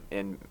 team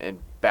in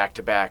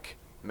back-to-back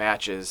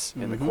matches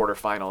in the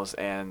quarterfinals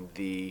and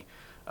the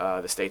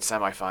state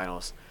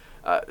semifinals.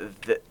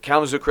 The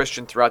Kalamazoo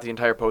Christian throughout the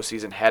entire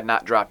postseason had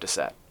not dropped a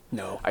set.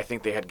 No. I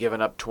think they had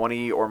given up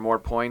 20 or more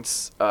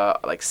points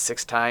like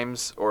 6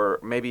 times or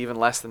maybe even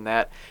less than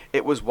that.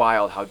 It was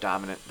wild how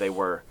dominant they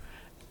were.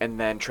 And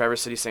then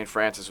Traverse City St.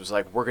 Francis was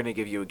like, we're going to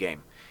give you a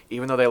game.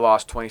 Even though they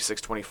lost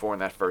 26-24 in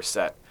that first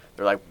set,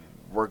 they're like,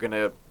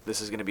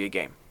 this is going to be a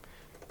game.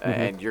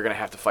 And you're going to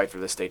have to fight for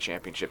the state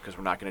championship because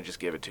we're not going to just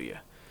give it to you.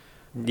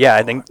 Yeah,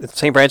 I think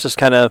St. Francis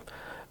kind of,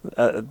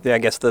 I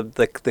guess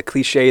the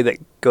cliche that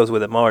goes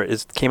with it more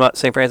is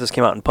St. Francis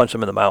came out and punched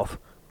them in the mouth.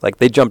 Like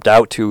they jumped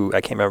out to,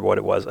 I can't remember what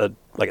it was,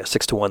 like a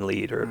 6-1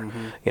 lead or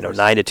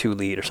 9-2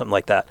 lead or something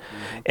like that,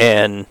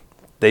 and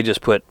they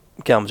just put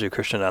Kalamazoo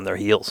Christian on their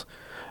heels.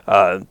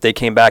 They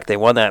came back, they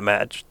won that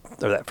match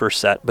or that first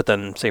set, but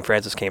then St.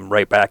 Francis came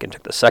right back and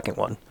took the second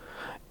one,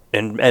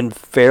 and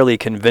fairly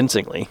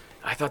convincingly.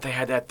 I thought they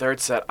had that third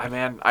set. I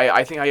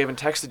think I even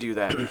texted you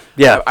that.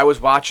 Yeah. I was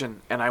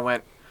watching, and I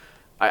went,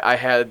 I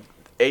had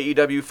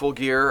AEW Full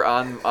Gear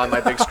on my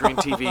big screen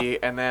TV,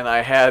 and then I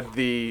had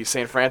the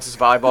St. Francis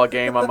volleyball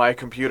game on my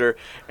computer,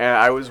 and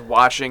I was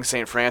watching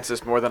St.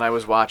 Francis more than I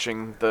was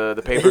watching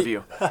the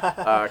pay-per-view,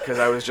 because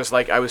I was just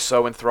like, I was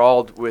so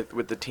enthralled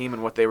with the team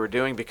and what they were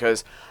doing,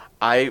 because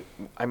I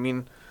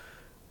mean,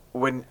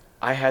 when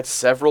I had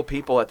several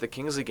people at the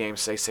Kingsley game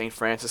say St.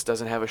 Francis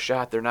doesn't have a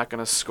shot, they're not going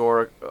to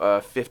score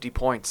 50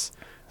 points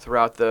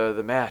throughout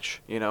the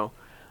match, you know,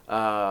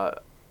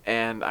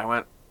 and I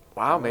went,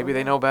 wow, maybe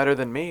they know better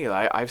than me.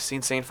 I've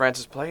seen St.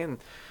 Francis play, and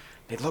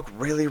they look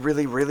really,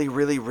 really, really,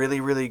 really, really,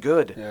 really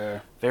good.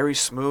 Yeah. Very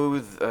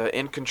smooth,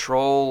 in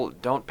control,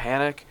 don't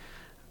panic.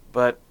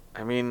 But,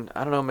 I mean,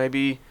 I don't know,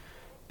 maybe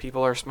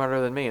people are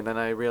smarter than me. And then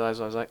I realized,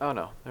 I was like, oh,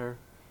 no,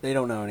 They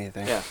don't know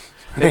anything. yeah.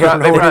 They don't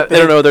know They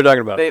don't know what they're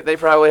talking about. They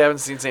probably haven't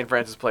seen St.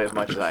 Francis play as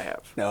much as I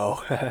have.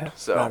 No.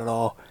 So. Not at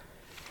all.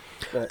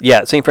 But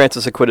Yeah, St.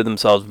 Francis acquitted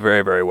themselves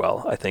very, very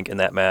well, I think, in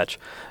that match.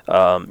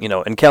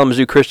 And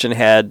Kalamazoo Christian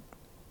had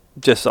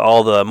just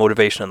all the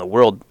motivation in the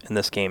world in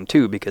this game,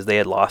 too, because they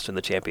had lost in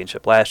the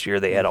championship last year.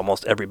 They had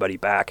almost everybody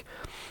back,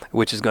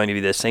 which is going to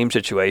be the same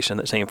situation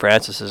that St.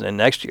 Francis is in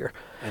next year.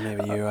 And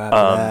maybe the year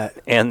after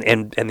that.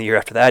 And the year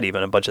after that,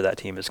 even, a bunch of that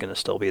team is going to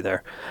still be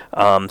there.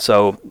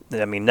 So,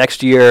 I mean,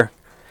 next year...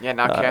 Yeah,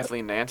 now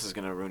Kathleen Nance is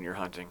going to ruin your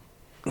hunting.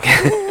 Be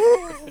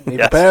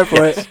Yes. prepared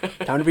for it.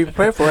 Time to be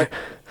prepared for it.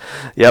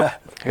 Yep.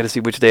 I got to see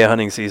which day of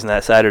hunting season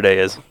that Saturday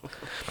is.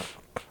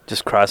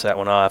 Just cross that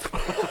one off.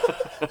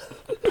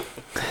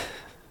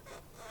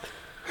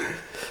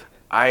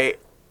 It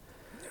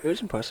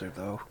was impressive,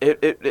 though.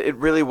 It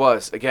really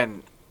was.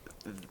 Again,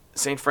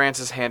 St.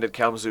 Francis handed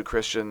Kalamazoo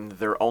Christian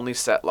their only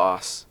set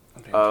loss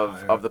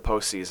of the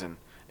postseason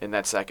in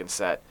that second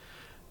set.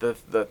 The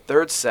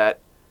third set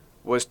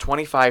was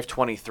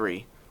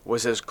 25-23,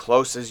 was as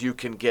close as you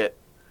can get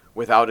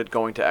without it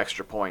going to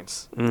extra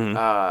points. And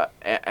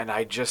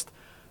I just,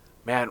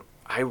 man,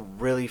 I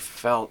really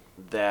felt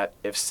that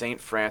if St.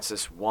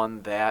 Francis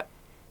won that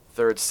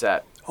third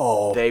set,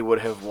 they would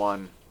have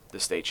won the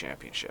state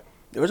championship.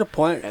 There was a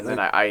point. And then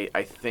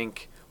I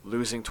think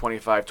losing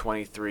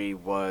 25-23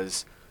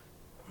 was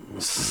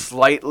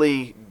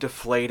slightly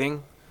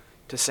deflating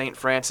to St.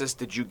 Francis.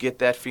 Did you get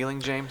that feeling,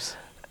 James?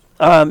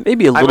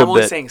 Maybe a little bit. I'm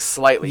only saying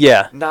slightly.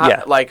 Yeah, Not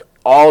yeah. like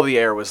all the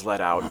air was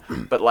let out,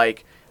 but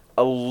like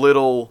a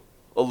little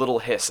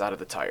hiss out of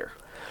the tire.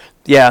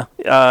 Yeah.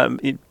 One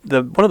of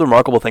the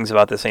remarkable things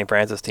about the St.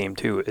 Francis team,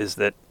 too,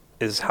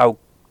 is how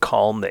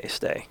calm they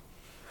stay.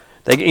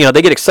 They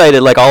get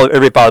excited like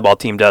every volleyball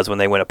team does when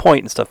they win a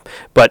point and stuff.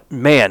 But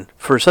man,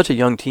 for such a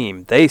young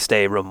team, they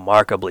stay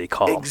remarkably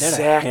calm.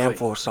 Exactly. They had a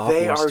handful of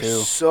sophomores, they are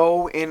too.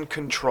 so in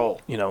control.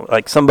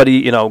 Like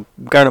somebody,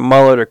 Garnet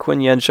Mullet or Quinn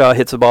Yenshaw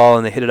hits a ball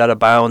and they hit it out of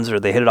bounds or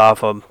they hit it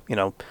off of,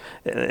 and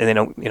they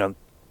don't,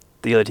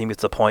 the other team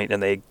gets the point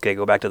and they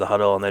go back to the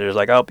huddle and they're just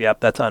like, oh, yep,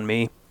 that's on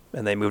me,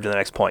 and they move to the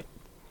next point.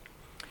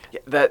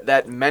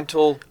 that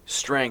mental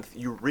strength,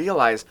 you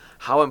realize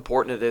how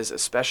important it is,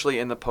 especially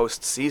in the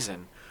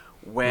postseason,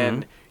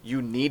 when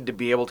you need to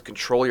be able to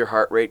control your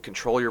heart rate,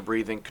 control your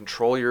breathing,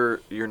 control your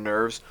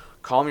nerves,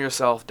 calm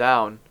yourself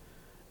down.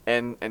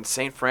 And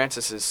St.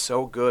 Francis is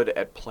so good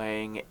at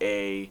playing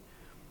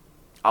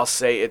I'll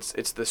say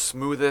it's the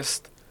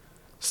smoothest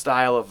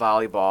style of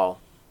volleyball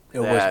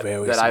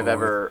that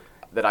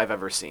I've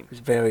ever seen. It's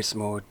very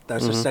smooth.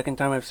 That's the second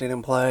time I've seen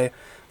him play.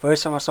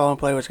 First time I saw him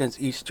play was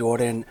against East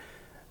Jordan.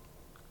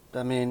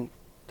 I mean,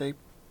 they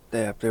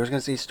was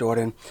against East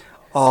Jordan.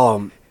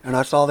 And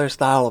I saw their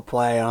style of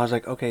play, and I was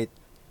like, okay,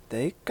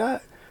 I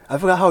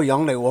forgot how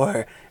young they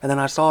were. And then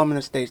I saw them in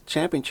the state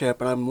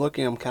championship, and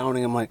I'm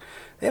counting, I'm like,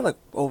 they have like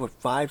over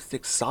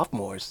 5-6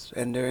 sophomores,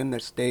 and they're in the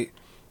state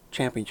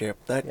championship.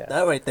 That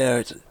right there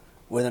is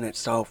within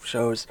itself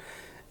shows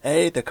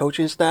the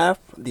coaching staff,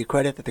 the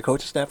credit that the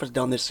coaching staff has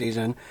done this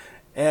season,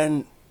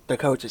 and the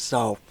coach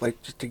itself.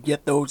 Like, just to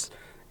get those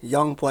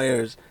young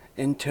players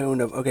in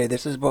tune of, okay,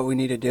 this is what we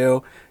need to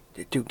do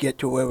to get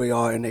to where we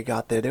are, and they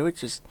got there. They were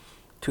just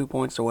 2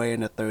 points away in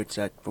the third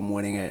set from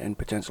winning it and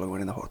potentially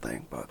winning the whole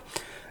thing. But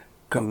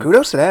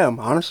kudos to them,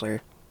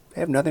 honestly.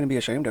 They have nothing to be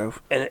ashamed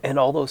of. And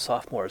all those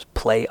sophomores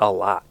play a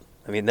lot.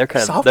 I mean, they're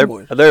kind of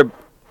Sophomores.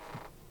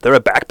 they're a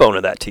backbone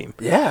of that team.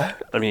 Yeah.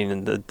 I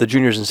mean, the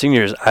juniors and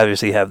seniors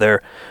obviously have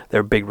their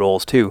big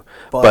roles too.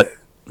 But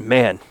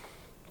man,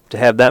 to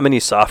have that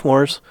many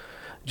sophomores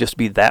just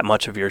be that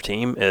much of your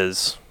team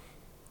is,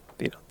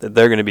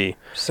 they're going to be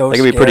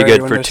pretty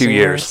good for 2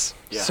 years.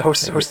 Yeah. So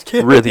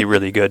scary. Really,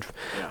 really good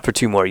for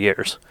 2 more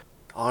years.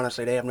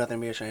 Honestly, they have nothing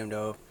to be ashamed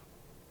of.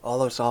 All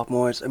those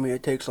sophomores, I mean,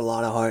 it takes a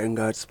lot of heart and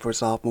guts for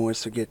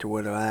sophomores to get to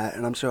where they're at,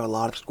 and I'm sure a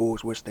lot of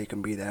schools wish they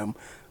can be them.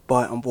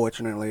 But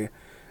unfortunately,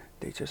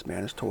 they just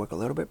managed to work a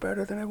little bit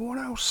better than everyone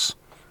else.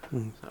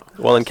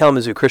 Well, and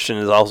Kalamazoo Christian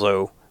is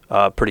also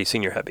pretty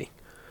senior heavy.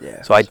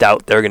 Yeah. So I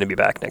doubt they're going to be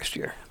back next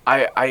year.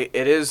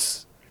 It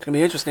is It's going to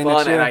be interesting fun,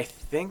 next year. and I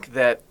think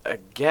that,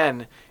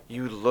 again,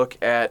 you look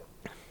at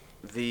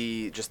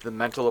the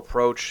mental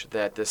approach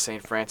that this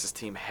St. Francis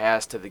team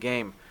has to the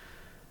game.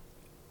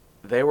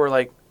 They were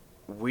like,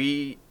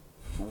 we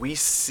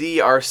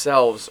see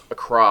ourselves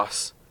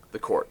across the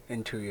court.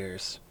 In 2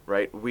 years.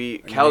 Right?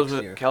 Next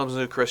year.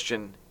 Kalamazoo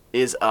Christian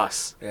is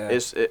us. Yeah.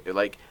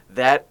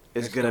 That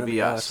is It's going to gonna be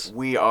be us. us.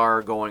 We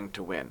are going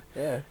to win.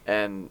 Yeah.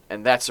 And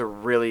that's a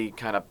really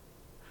kind of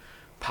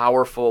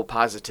powerful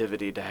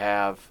positivity to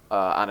have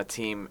on a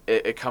team.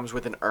 It comes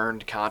with an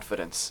earned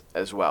confidence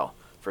as well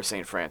for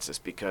St. Francis,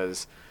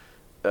 because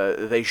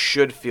they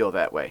should feel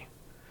that way.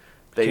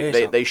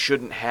 They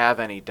shouldn't have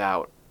any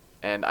doubt.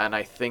 And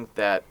I think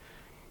that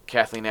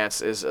Kathleen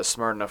Nance is a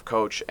smart enough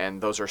coach,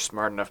 and those are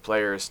smart enough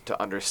players to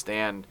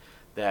understand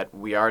that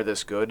we are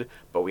this good,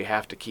 but we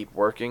have to keep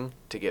working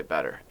to get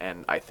better.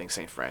 And I think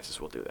St.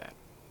 Francis will do that.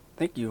 I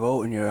think you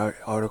wrote in your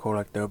article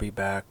like they'll be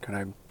back, and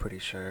I'm pretty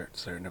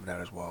certain of that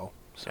as well.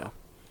 So.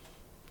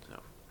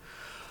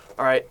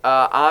 All right,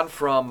 on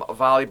from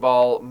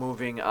volleyball,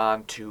 moving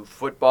on to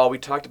football. We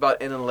talked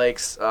about Inland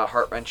Lake's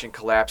heart-wrenching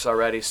collapse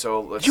already,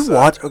 so let's... Did you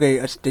watch?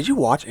 Okay, did you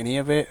watch any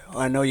of it?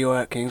 I know you were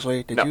at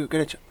Kingsley. Did No. you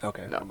get a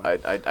Okay. No,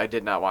 I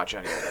did not watch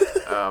any of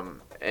it.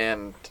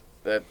 And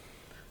that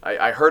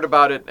I heard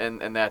about it,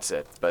 and that's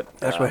it. But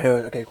That's what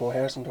Harrison. Okay, cool.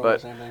 Harrison told me the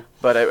same thing.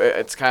 But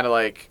it's kind of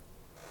like,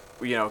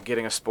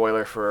 getting a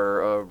spoiler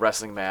for a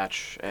wrestling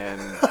match, and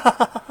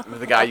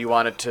the guy you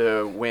wanted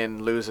to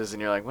win loses,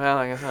 and you're like, well,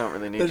 I guess I don't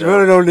really need There's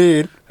really no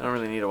need. I don't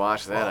really need to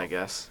watch that, I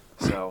guess.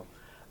 So,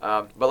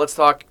 but let's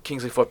talk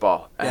Kingsley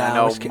football. And Yeah, I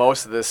know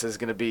most of this is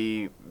going to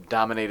be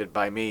dominated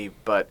by me,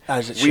 but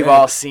As it we've should.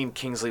 all seen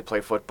Kingsley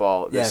play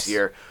football this Yes.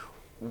 year.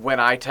 When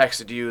I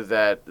texted you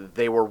that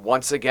they were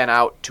once again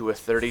out to a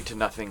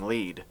 30-0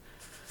 lead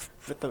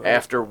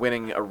after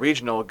winning a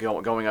regional,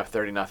 going up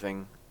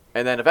 30-0,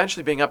 and then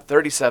eventually being up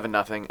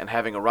 37-0 and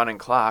having a running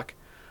clock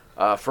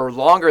for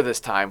longer this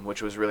time,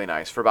 which was really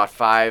nice, for about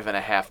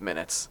 5.5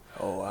 minutes.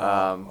 Oh,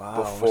 wow. Wow, it was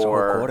a whole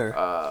Before,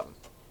 quarter.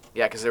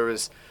 because there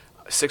was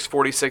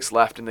 6:46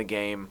 left in the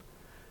game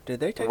Did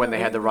they take when out they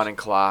any had the of running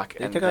clock. Did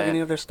they And take out any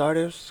then, of their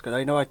starters? Because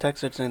I know I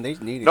texted saying they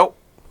needed. nope.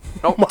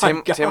 My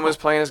Tim God. was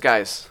playing his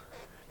guys.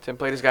 Tim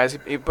played his guys.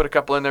 He put a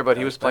couple in there, but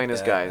he was playing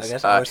his respect that. guys. I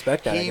guess I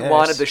respect that, I He guess.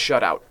 wanted the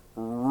shutout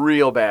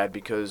real bad,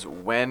 because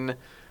when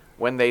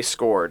they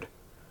scored,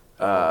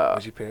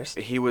 Was he pissed?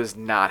 he was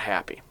not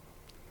happy.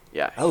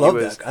 Yeah, I love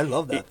that. I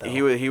love that, though.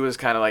 He was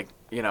kind of like,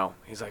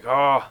 he's like,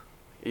 oh,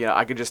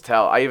 I could just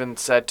tell. I even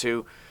said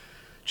to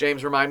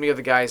James, remind me of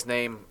the guy's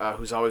name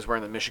who's always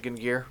wearing the Michigan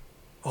gear.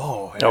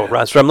 Oh, yeah. Oh,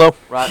 Ron Stremlow?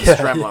 Ron Yeah,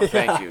 Stremlow, yeah.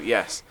 thank you.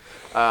 Yes.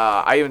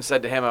 I even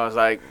said to him, I was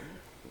like,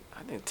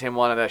 I think Tim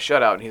wanted that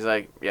shutout. And he's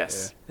like,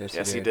 yes. Yeah, yes,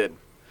 Yes, he he did. did.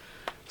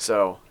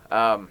 So,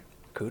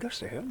 Kudos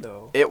to him,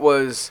 though. it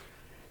was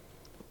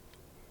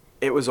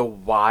a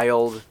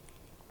wild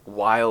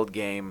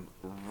game,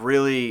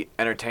 really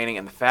entertaining.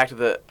 And the fact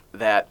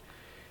that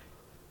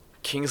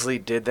Kingsley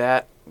did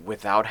that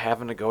without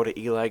having to go to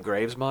Eli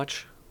Graves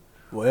much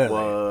Really?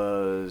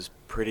 was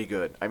pretty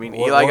good. I mean,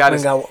 Wo- Eli got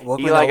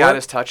Workman got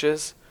his work?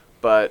 touches,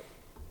 but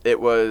It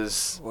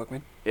was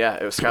Workman? Yeah,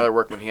 it was Skylar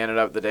Workman. He ended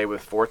up the day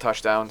with 4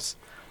 touchdowns.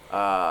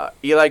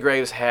 Eli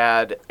Graves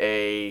had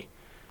a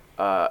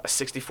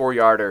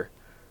 64-yarder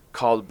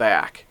called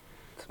back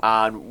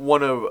on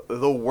one of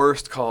the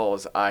worst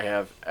calls I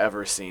have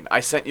ever seen. I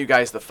sent you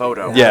guys the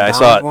photo. Yeah, I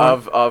saw it.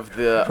 Of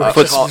the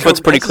Foot's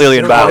pretty clearly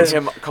in bounds.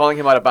 Calling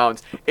him out of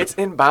bounds. It's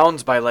in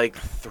bounds by like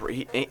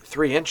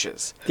 3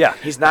 inches. Yeah.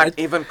 He's not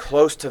even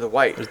close to the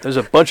white. There's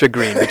a bunch of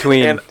green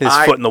between his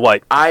foot and the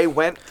white. I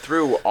went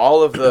through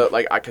all of the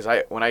because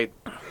when I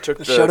took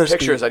the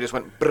pictures, speed. I just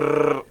went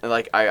brrr, and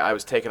I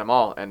was taking them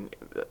all, and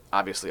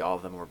obviously all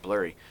of them were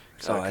blurry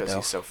because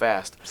he's so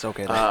fast. So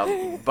good.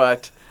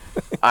 But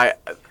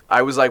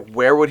I was like,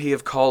 where would he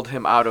have called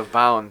him out of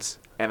bounds?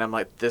 And I'm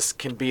like, this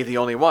can be the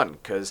only one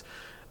because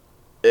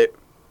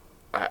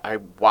I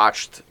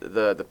watched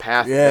the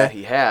path that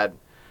he had,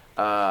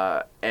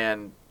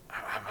 and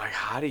I'm like,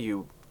 how do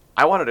you?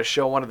 I wanted to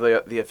show one of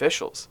the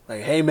officials.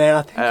 Like, hey man,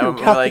 I think And you I'm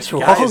got like, this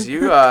wrong. guys,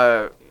 you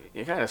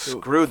kind of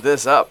screwed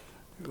this up.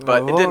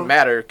 But it didn't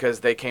matter because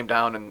they came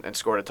down and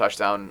scored a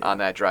touchdown on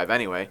that drive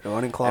anyway. The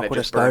running clock And it would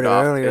have just burned started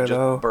off. earlier, It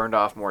though. just burned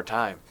off more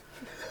time.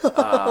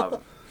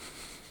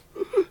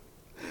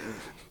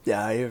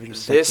 Yeah, I even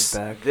sent it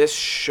back. This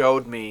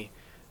showed me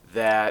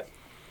that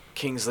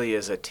Kingsley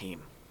is a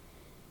team.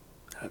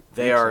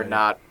 They are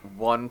not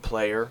one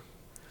player.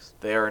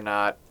 They are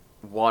not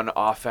one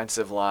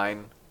offensive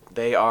line.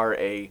 They are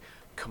a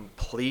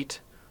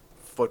complete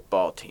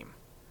football team.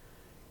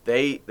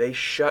 They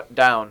shut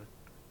down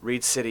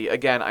Reed City.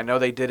 Again, I know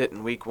they did it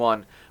in week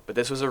 1, but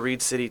this was a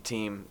Reed City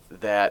team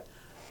that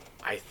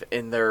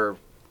in their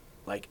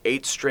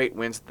 8 straight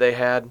wins that they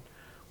had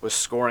was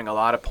scoring a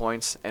lot of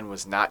points and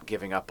was not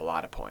giving up a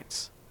lot of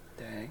points.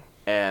 Dang.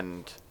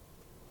 And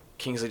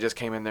Kingsley just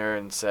came in there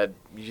and said,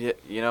 you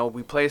know,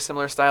 we play a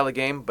similar style of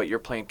game, but you're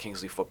playing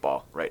Kingsley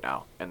football right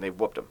now. And they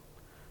whooped them.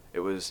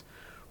 It was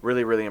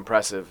really, really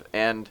impressive.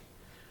 And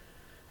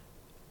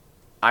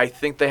I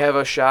think they have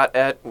a shot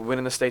at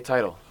winning the state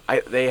title.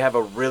 They have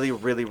a really,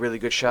 really, really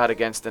good shot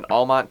against an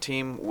Almont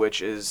team,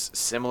 which is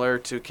similar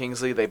to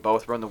Kingsley. They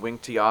both run the wing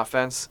tee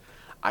offense.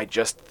 I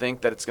just think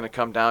that it's going to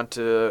come down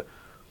to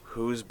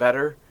who's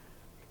better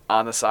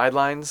on the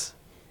sidelines,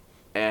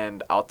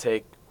 and I'll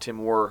take Tim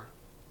Moore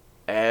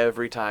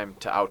every time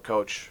to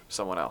outcoach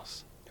someone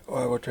else.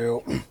 I will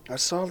too. I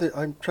saw that.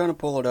 I'm trying to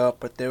pull it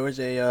up, but there was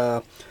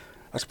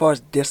as far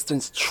as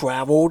distance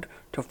traveled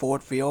to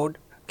Ford Field,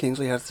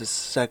 Kingsley has the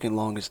second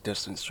longest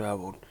distance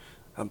traveled,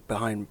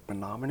 behind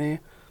Menominee,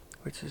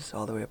 which is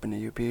all the way up in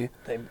the UP.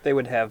 They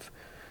would have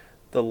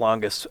the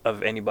longest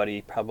of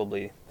anybody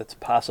probably that's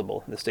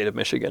possible in the state of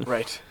Michigan.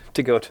 Right.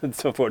 To go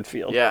to Ford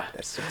Field. Yeah.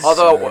 That's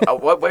Although,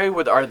 what way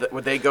would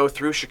they go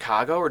through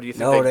Chicago, or do you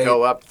think they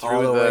go up through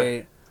all the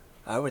way?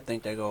 I would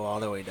think they go all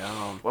the way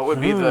down. What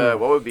would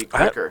be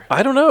quicker?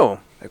 I don't know.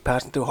 Like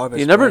passing through Harvest.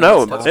 You never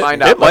Springs. know. Let's It-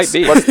 find it out. might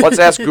be. Let's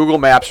ask Google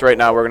Maps right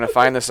now. We're gonna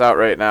find this out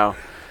right now.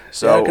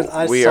 So 'cause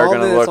I we are saw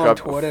gonna this look on up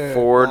Twitter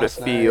Ford last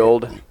night.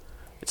 Field.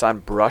 It's on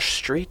Brush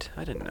Street.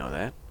 I didn't know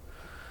that.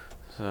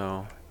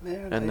 So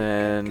Man, and I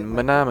then get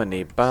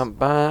Menominee.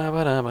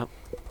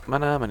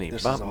 Menominee.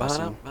 This is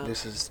awesome.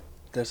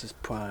 This is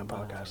prime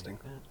podcasting.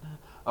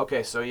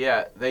 Okay, so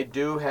yeah, they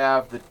do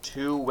have the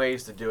 2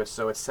 ways to do it.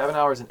 So it's 7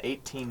 hours and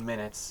 18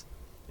 minutes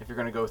if you're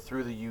going to go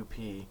through the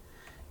UP.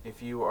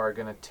 If you are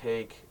going to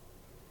take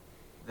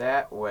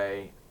that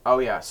way, oh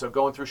yeah, so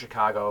going through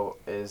Chicago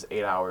is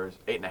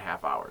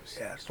 8.5 hours.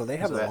 Yeah, so they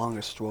have So the that-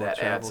 longest road That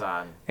adds travel.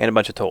 on And a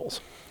bunch of tolls.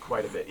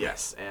 quite a bit,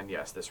 yes. And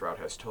yes, this route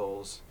has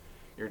tolls.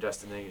 Your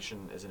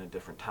destination is in a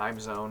different time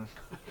zone.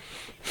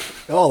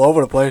 They're all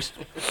over the place.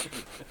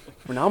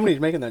 Menominee's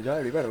making that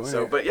drive. You better win.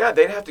 So, it. but yeah,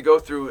 they'd have to go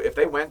through, if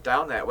they went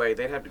down that way,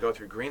 they'd have to go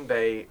through Green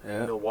Bay,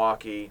 Yeah.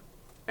 Milwaukee,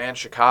 and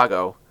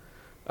Chicago,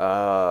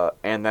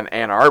 and then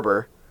Ann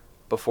Arbor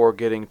before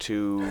getting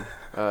to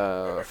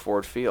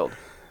Ford Field.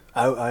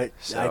 I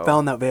So-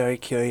 found that very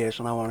curious,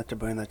 and I wanted to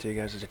bring that to you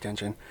guys'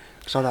 attention.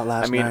 I saw that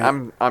last I mean,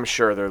 night. I'm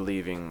sure they're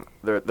leaving.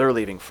 They're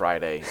leaving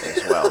Friday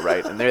as well,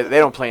 right? And they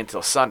don't play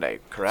until Sunday,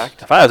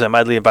 correct? If I was them,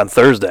 I'd leave on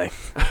Thursday.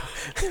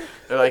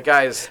 They're like,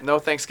 guys, no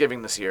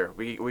Thanksgiving this year.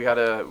 We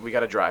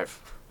gotta drive.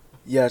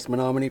 Yes,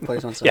 Menominee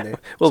plays on Sunday. Yeah,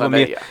 we'll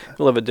Sunday,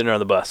 have a dinner on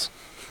the bus.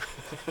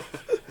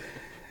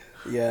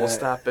 Yeah. We'll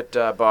stop at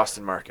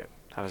Boston Market.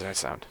 How does that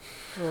sound?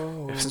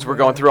 Oh, Since we're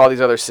going through all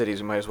these other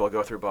cities, we might as well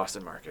go through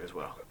Boston Market as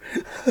well.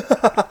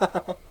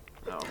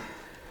 No.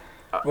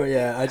 But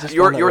yeah, I just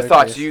Your found that very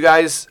thoughts? curious. You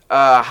guys,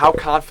 how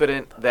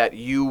confident that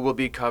you will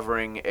be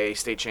covering a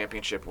state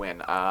championship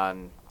win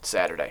on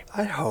Saturday?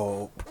 I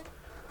hope.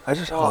 I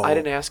just Well, hope. I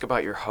didn't ask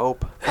about your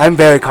hope. I'm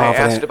very I asked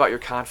confident. about your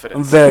I'm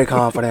confidence. very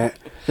confident.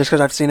 Just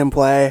because I've seen him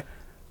play,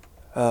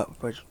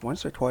 but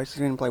once or twice. I've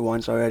seen him play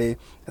once already,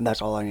 and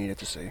that's all I needed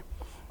to see.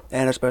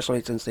 And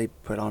especially since they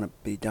put on a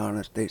beat down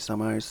at state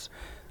semis,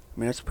 I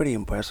mean, it's pretty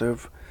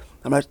impressive.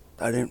 I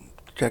didn't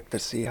check to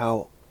see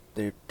how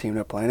the team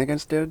they're playing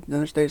against did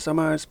in the state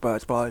semis, but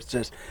as far as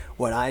just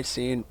what I've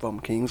seen from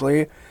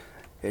Kingsley,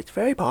 it's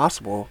very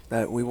possible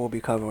that we will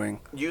be covering.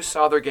 You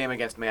saw their game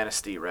against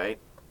Manistee, right?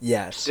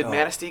 Yes. Did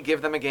Manistee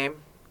give them a game?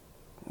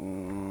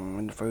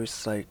 In the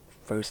first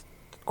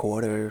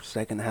quarter,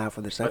 second half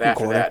of the But second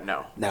after quarter. that,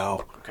 no.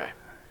 No. Okay.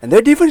 And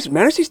their defense,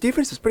 Manistee's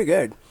defense is pretty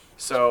good.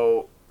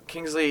 So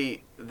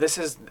Kingsley, this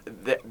is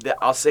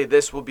I'll say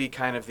this will be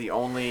kind of the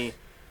only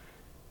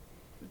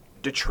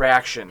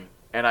detraction,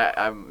 and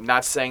I'm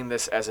not saying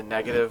this as a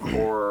negative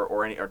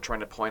or trying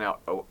to point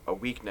out a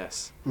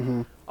weakness.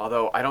 Mm-hmm.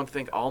 Although I don't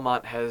think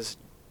Almont has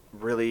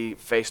really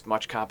faced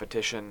much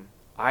competition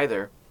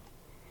either.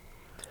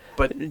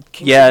 But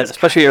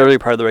especially early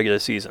part of the regular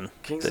season.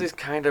 Kingsley's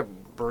kind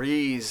of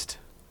breezed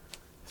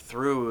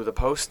through the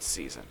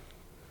postseason.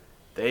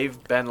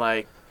 They've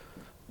been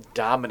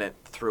dominant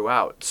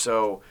throughout.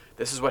 So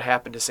this is what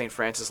happened to St.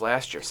 Francis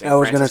last year. St.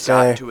 Francis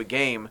got to a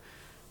game,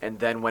 and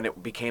then when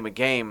it became a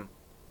game,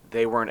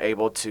 they weren't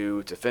able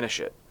to finish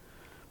it.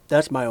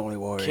 That's my only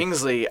worry.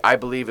 Kingsley, I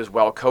believe, is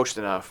well coached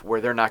enough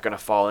where they're not going to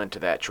fall into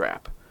that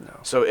trap. No.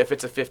 So if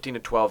it's a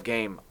 15-12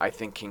 game, I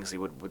think Kingsley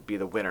would be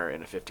the winner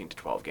in a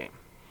 15-12 game.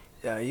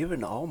 Yeah,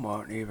 even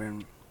Almont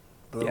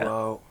blew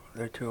out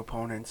their two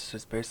opponents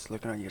just basically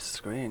looking on your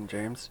screen,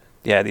 James.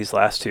 Yeah, these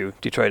last two,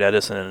 Detroit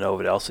Edison and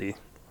Ovid Elsie,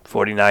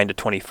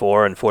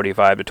 49-24 and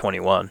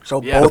 45-21.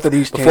 So both of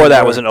these teams. Before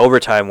that was an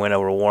overtime win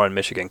over Warren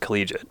Michigan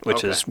Collegiate,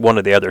 which is one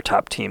of the other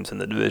top teams in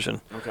the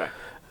division. Okay.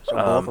 So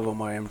both of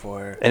them are in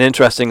for it. And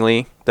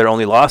interestingly, their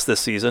only loss this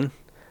season,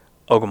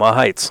 Ogama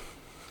Heights.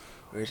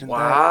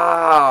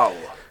 Wow.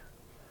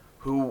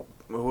 Who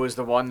was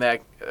the one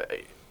that...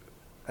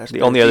 That's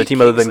the only other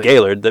team other than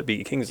Gaylord that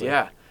beat Kingsley.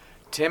 Yeah.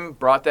 Tim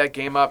brought that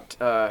game up,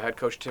 head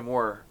coach Tim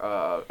Moore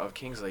of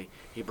Kingsley.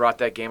 He brought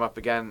that game up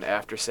again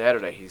after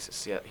Saturday. He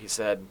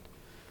said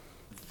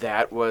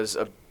that was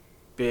a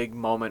big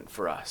moment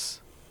for us.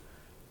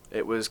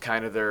 It was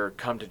kind of their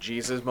come to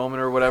Jesus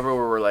moment or whatever,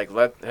 where we're like,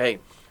 hey,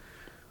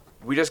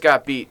 we just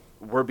got beat.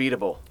 We're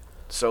beatable.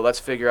 So let's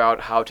figure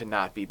out how to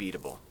not be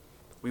beatable.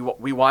 We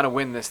want to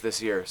win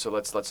this year, so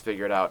let's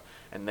figure it out.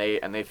 And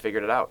they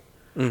figured it out.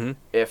 Mm-hmm.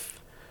 If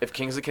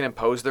Kingsley can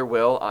impose their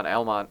will on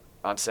Almont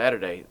on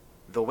Saturday,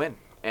 they'll win.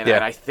 And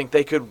I think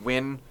they could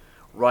win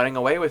running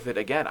away with it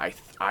again.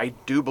 I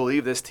do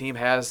believe this team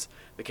has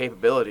the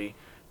capability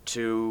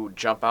to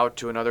jump out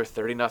to another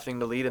 30-0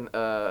 to lead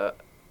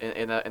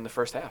in the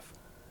first half.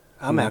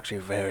 I'm actually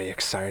very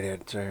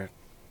excited to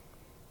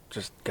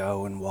just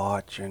go and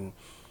watch and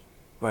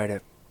write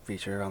a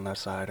feature on that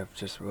side of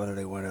just whether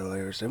they win or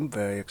lose. I'm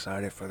very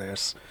excited for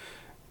this.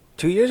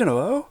 2 years in a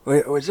row?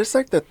 Wait, was this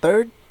the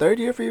third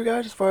year for you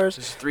guys as far as...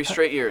 This is 3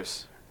 straight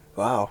years.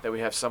 Wow. That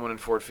we have someone in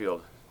Ford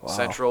Field. Wow.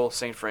 Central,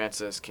 St.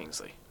 Francis,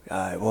 Kingsley. All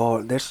right,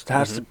 well, this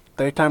has to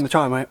third time the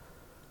charm, right?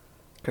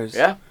 Cause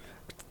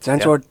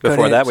Central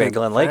before that, we had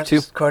Glen Lake,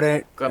 too.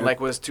 Glen Lake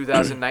was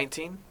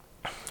 2019?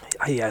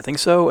 Yeah, I think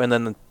so. And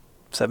then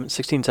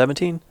 16,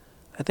 17?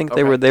 I think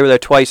they were there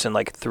twice in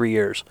 3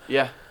 years.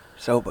 Yeah.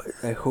 So, but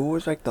who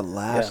was the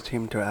last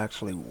team to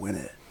actually win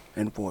it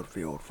in Ford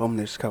Field from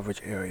this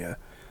coverage area?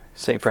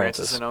 St.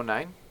 Francis. in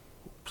 09?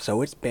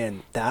 So it's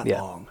been that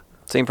long.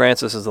 St.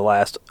 Francis is the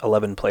last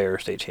 11-player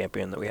state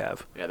champion that we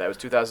have. Yeah, that was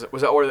 2000.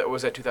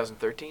 Was that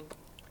 2013?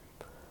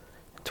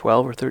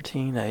 12 or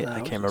 13?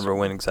 I can't remember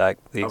when the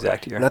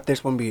exact year. Let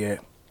this one be it.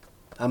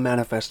 I'm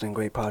manifesting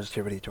great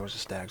positivity towards the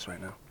Stags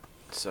right now.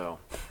 So,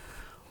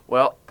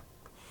 well,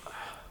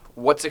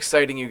 what's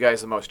exciting you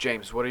guys the most,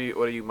 James? What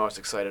are you most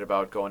excited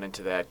about going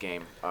into that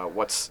game?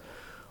 What's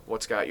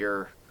got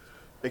your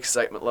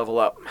excitement level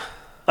up?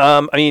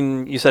 I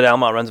mean, you said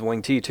Almont runs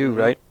wing T too,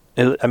 right?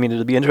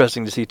 It'll be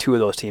interesting to see two of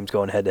those teams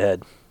going head to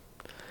head.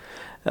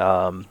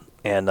 And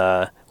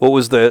what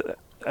was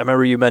I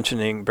remember you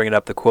bringing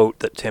up the quote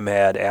that Tim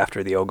had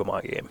after the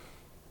Ogama game.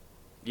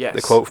 Yes.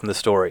 The quote from the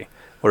story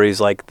where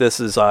he's like, "This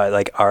is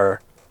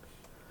our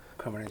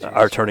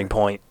turning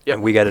point,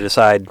 and we got to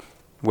decide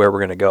where we're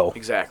going to go."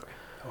 Exactly.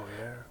 Oh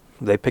yeah.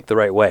 They picked the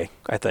right way,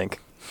 I think.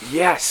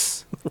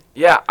 Yes.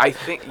 Yeah, I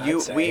think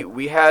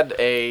we had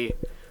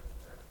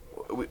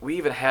we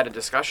even had a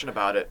discussion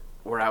about it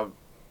where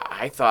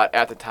I thought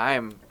at the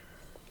time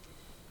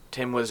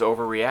Tim was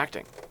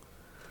overreacting.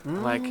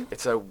 Like,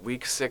 it's a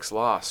week 6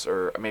 loss,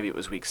 or maybe it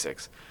was week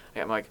 6.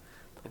 I'm like,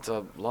 it's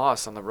a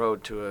loss on the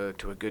road to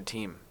a good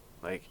team.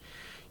 Like,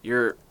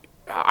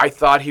 I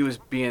thought he was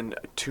being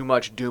too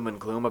much doom and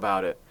gloom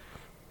about it,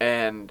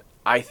 and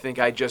I think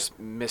I just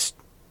mistook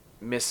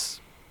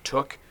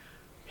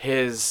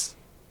his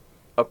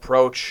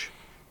approach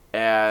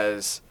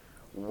as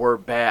we're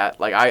bad.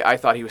 Like, I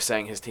thought he was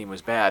saying his team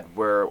was bad,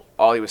 where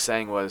all he was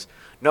saying was,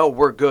 no,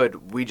 we're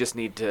good. We just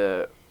need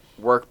to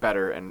work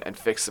better and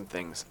fix some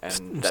things.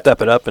 And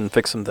step it up and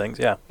fix some things,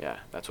 yeah. Yeah,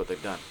 that's what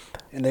they've done.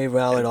 And they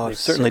rallied off. They've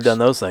certainly done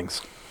those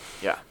things.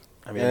 Yeah.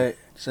 I mean,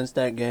 since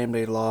that game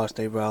they lost,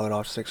 they rallied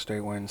off 6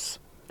 straight wins.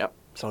 Yep.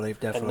 So they've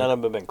definitely... And none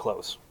of them have been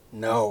close.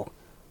 No,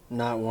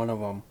 not one of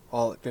them.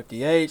 All at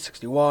 58,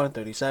 61,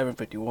 37,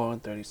 51,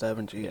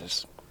 37,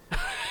 Jesus.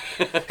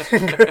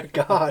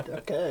 God,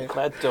 okay.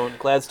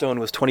 Gladstone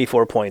was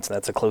 24 points, and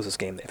that's the closest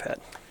game they've had.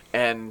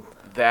 And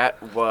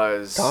That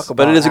was.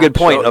 But it is a good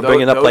point of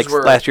bringing up those like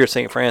were- last year's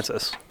St.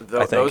 Francis. I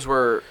think. Those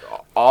were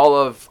all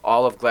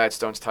of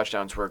Gladstone's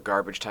touchdowns were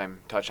garbage time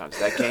touchdowns.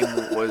 That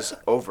game was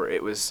over.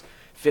 It was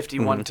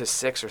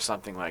 51-6 or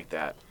something like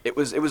that. It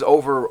was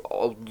over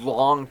a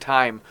long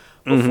time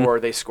before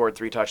they scored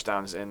 3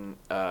 touchdowns in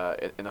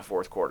the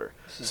fourth quarter.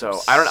 So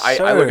I don't.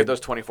 I look at those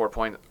 24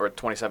 points or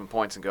 27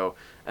 points and go,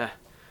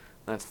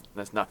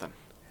 that's nothing.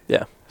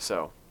 Yeah.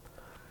 So.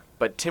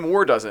 But Tim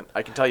Moore doesn't,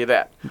 I can tell you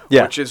that.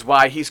 Yeah. Which is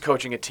why he's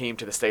coaching a team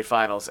to the state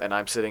finals, and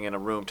I'm sitting in a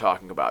room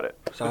talking about it.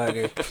 Sorry,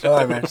 dude.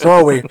 Sorry, man. So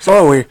are we.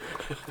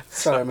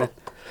 Sorry, man.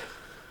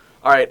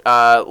 All right,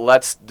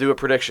 let's do a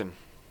prediction.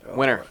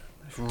 Winner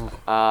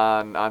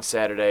on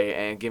Saturday,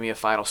 and give me a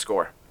final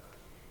score.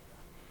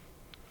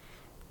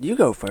 You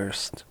go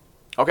first.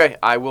 Okay,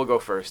 I will go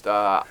first.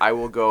 I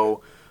will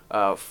go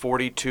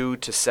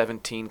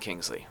 42-17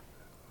 Kingsley.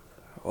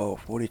 Oh,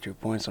 42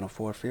 points on a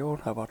 4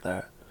 field? How about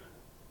that?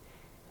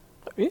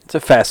 It's a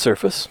fast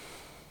surface.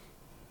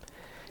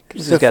 It's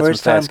He's the got some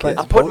first time fast play-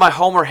 kids. I'm putting my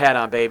homer hat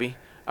on, baby.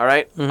 All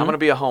right? I'm Mhm. going to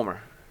be a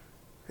homer.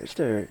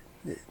 I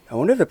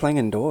wonder if they're playing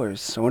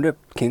indoors. I wonder if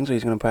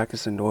Kingsley's going to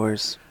practice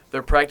indoors.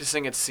 They're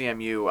practicing at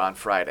CMU on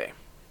Friday.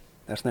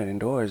 That's not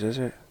indoors, is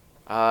it?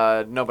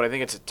 No, but I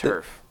think it's a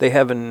turf. I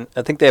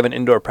think they have an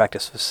indoor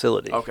practice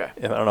facility. Okay.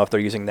 I don't know if they're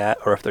using that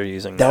or if they're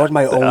using That was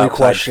my the only outside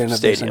question of this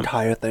stadium.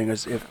 entire thing,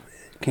 is if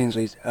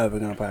Kingsley's ever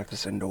going to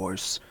practice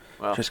indoors.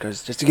 Well, Just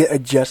to get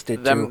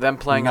adjusted to them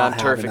playing not on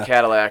turf having at a-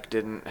 Cadillac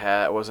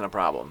wasn't a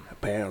problem.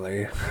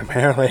 Apparently.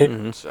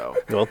 Mhm. So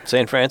Well,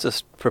 St.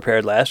 Francis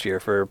prepared last year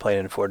for playing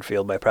in Ford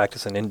Field by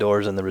practicing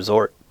indoors in the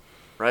resort.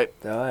 right.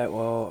 All right,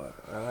 well,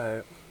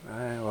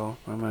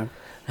 never mind.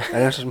 That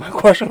answers my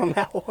question on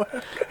that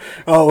one.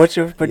 Oh, what's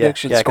your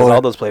prediction Yeah, because score?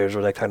 all those players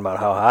were like talking about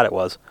how hot it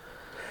was.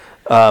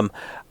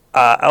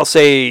 I'll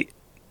say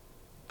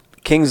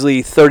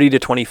Kingsley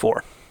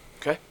 30-24.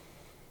 Okay.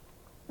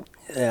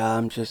 Yeah,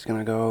 I'm just going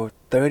to go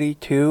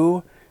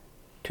 32-21.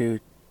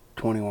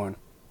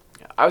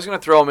 I was gonna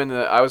throw them in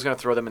the. I was gonna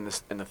throw them in the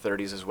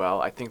 30s as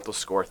well. I think they'll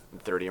score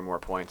 30 or more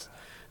points.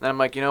 And then I'm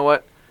like, you know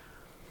what?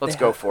 Let's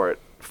go for it.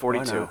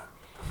 42.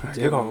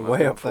 You're going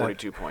way up there.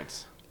 42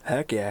 points.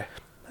 Heck yeah.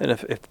 And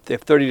if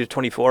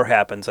 30-24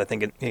 happens, I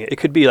think it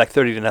could be like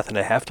 30-0 at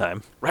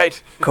halftime.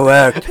 Right.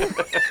 Correct.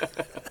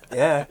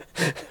 Yeah.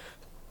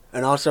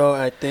 And also,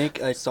 I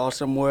think I saw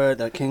somewhere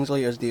that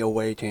Kingsley is the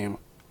away team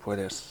for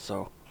this.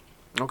 So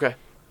Okay.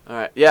 All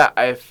right. Yeah.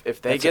 If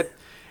they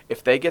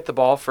That's get the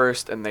ball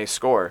first and they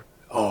score,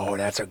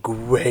 that's a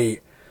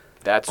great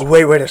that's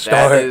way to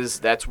start.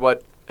 That's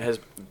what has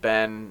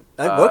been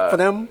That worked for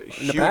them in the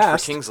huge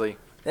past. for Kingsley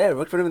Yeah, it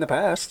worked for them in the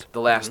past. the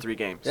last 3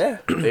 games. Yeah.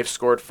 They've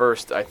scored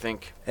first, I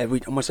think.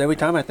 Almost every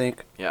time, I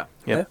think. Yeah.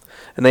 Yep. Yeah.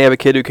 And they have a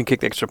kid who can kick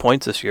the extra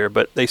points this year,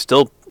 but they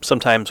still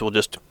sometimes will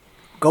just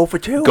Go for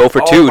 2. go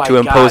for Oh 2 my to God,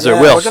 impose Yeah, their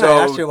I will. was going to So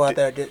ask you about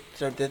that. Did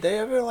they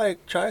ever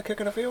try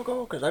kicking a field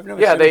goal? Because I've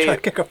never Yeah, seen them they. try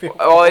to kick a field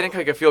goal. Well, they didn't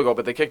kick a field goal,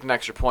 but they kicked an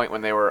extra point when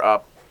they were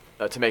up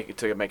to make it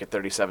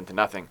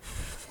 37-0.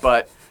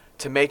 But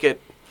to make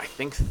it, I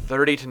think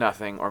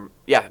 30-0,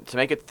 to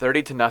make it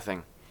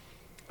 30-0.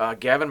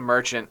 Gavin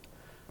Merchant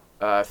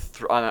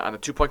on a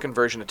 2-point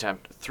conversion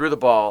attempt threw the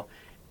ball.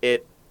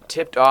 It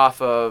tipped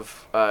off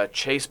of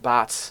Chase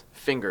Bott's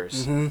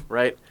fingers,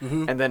 right?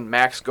 Mhm. And then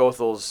Max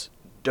Goethals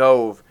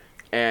dove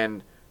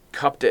and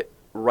cupped it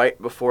right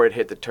before it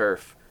hit the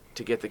turf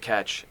to get the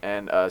catch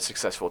and a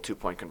successful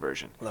 2-point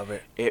conversion. Love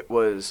it. It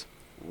was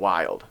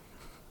wild.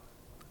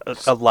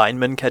 A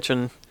lineman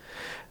catching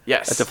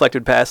Yes. a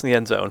deflected pass in the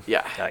end zone.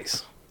 Yeah.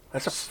 Nice.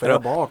 That's a fair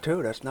ball,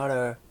 too. That's not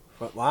a...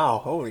 Wow,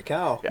 holy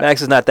cow. Yeah.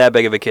 Max is not that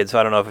big of a kid, so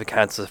I don't know if it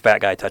counts as a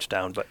fat guy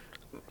touchdown, but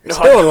No,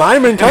 Still a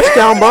lineman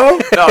touchdown, bro.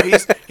 no,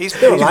 he's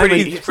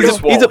pretty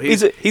swole.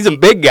 he's a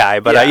big guy,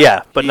 but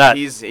but not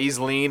He's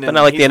lean. but And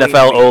not like the he's lean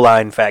NFL and mean.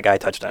 O-line fat guy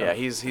touchdown. Yeah,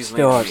 he's lean.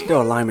 Still, and mean.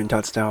 still a lineman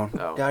touchdown.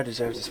 Oh. Guy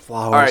deserves his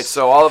flowers. All right,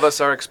 so all of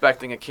us are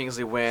expecting a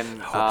Kingsley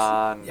win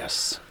on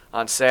Yes.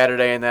 on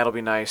Saturday, and that'll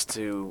be nice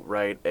to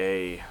write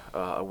a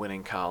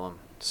winning column.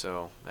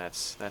 So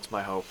that's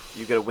my hope.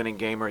 You get a winning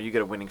gamer, you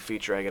get a winning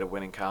feature, I get a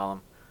winning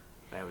column.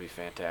 That would be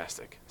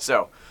fantastic.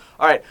 So,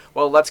 all right,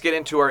 well, let's get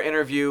into our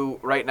interview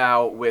right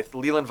now with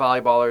Leland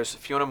volleyballers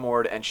Fiona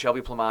Moore and Shelby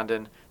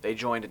Plamondon. They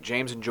joined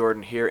James and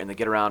Jordan here in the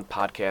Get Around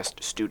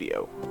podcast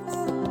studio.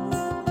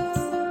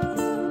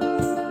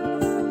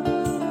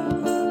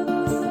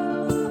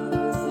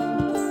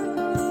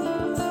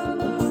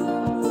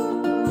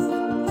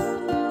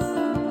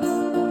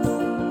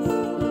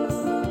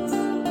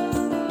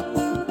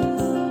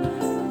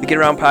 The Get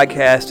Around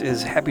podcast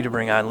is happy to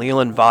bring on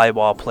Leland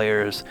volleyball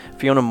players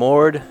Fiona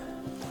Moore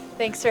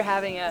Thanks for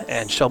having us.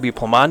 and Shelby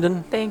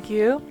Plamondon. Thank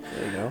you.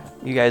 There you go.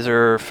 You guys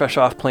are fresh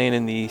off playing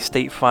in the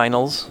state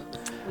finals.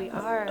 We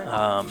are.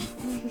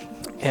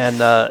 And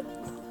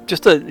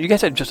you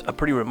guys had just a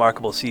pretty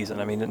remarkable season.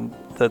 I mean, and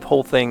the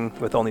whole thing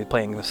with only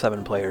playing with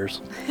 7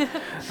 players.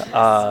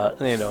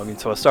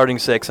 So a starting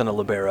 6 and a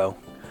libero.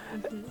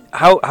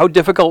 How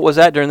difficult was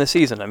that during the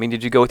season? I mean,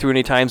 did you go through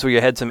any times where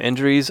you had some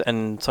injuries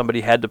and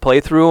somebody had to play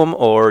through them,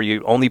 or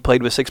you only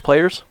played with 6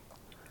 players?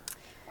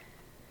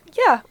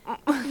 Yeah.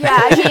 Yeah,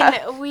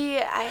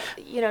 I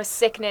mean,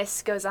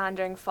 sickness goes on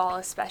during fall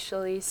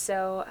especially,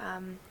 so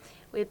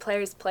we had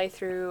players play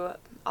through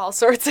all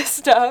sorts of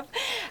stuff,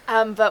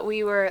 but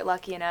we were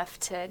lucky enough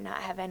to not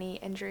have any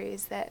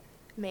injuries that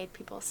made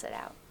people sit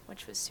out,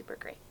 which was super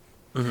great.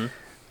 Mm-hmm.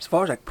 As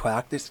far as like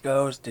practice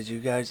goes, did you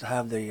guys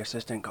have the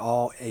assistant,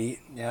 all 8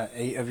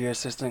 of your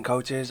assistant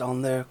coaches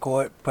on the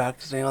court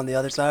practicing on the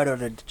other side, or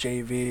did the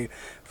JV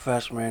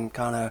freshmen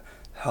kind of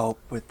help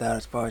with that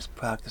as far as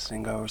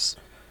practicing goes?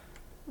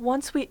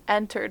 Once we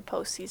entered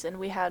postseason,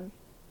 we had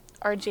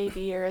our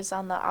JVers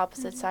on the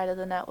opposite side of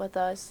the net with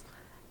us,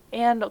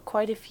 and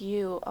quite a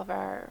few of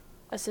our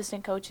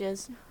assistant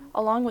coaches,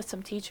 along with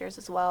some teachers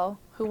as well,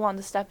 who wanted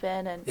to step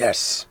in and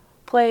Yes.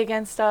 play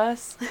against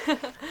us.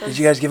 Did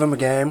you guys give them a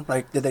game?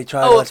 Like, did they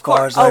try Oh, as of far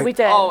course. as like? Oh, we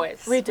did.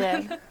 Always. We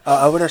did.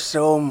 I would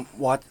assume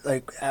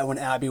when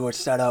Abby was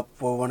set up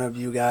for one of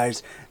you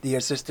guys, the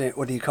assistant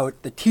or the coach,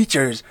 the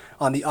teachers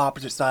on the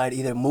opposite side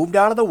either moved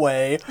out of the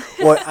way,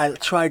 or I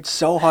tried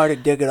so hard to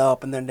dig it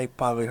up, and then they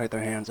probably hurt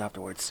their hands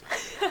afterwards.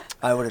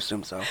 I would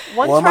assume so.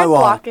 One or am I tried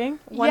wrong? blocking.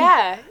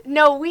 Yeah.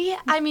 No, we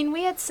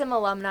had some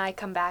alumni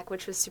come back,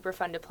 which was super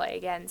fun to play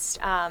against,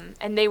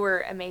 and they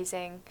were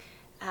amazing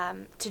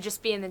to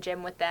just be in the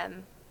gym with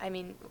them. I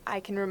mean, I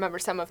can remember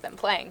some of them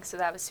playing, so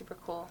that was super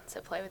cool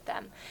to play with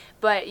them.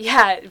 But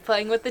yeah,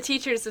 playing with the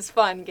teachers is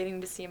fun,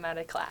 getting to see them out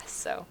of class,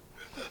 so.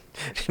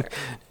 Sure.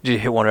 Did you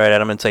hit one right at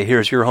them and say,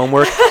 "Here's your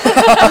homework"?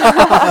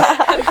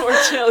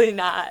 Unfortunately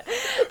not,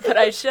 but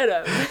I should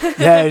have.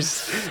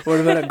 Yes, would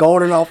have been a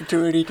golden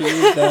opportunity to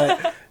use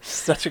that.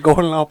 Such a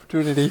golden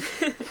opportunity.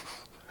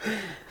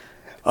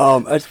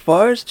 As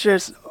far as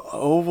just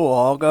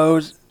overall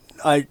goes,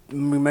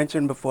 we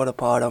mentioned before the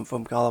pod I'm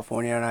from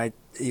California, and I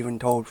even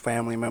told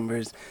family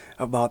members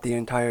about the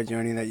entire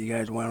journey that you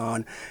guys went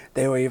on.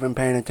 They were even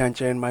paying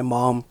attention. My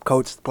mom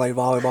played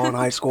volleyball in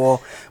high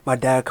school. My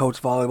dad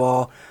coached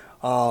volleyball.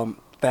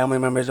 Family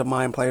members of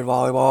mine played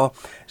volleyball.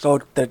 So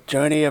the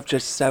journey of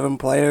just 7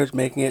 players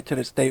making it to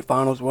the state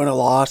finals, win or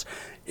loss,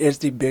 is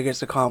the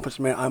biggest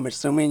accomplishment. I'm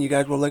assuming you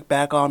guys will look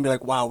back on and be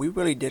like, wow, we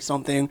really did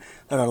something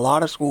that a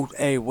lot of schools,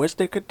 A, wish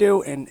they could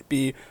do, and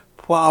B,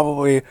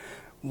 probably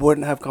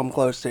wouldn't have come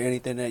close to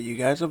anything that you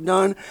guys have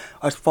done.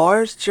 As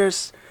far as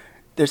just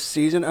the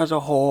season as a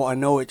whole, I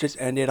know it just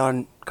ended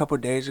on a couple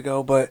of days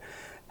ago, but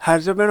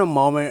has there been a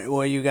moment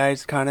where you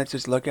guys kind of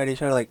just look at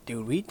each other like,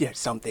 dude, we did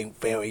something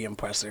very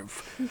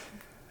impressive?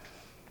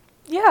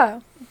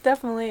 Yeah,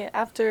 definitely.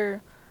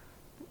 After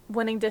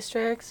winning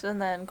districts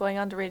and then going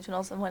on to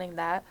regionals and winning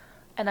that,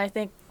 and I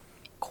think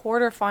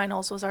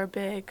quarterfinals was our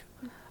big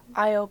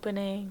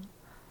eye-opening,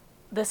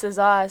 this is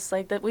us,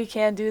 like that we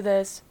can do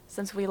this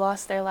since we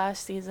lost there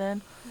last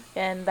season,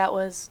 and that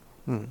was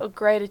a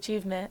great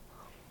achievement.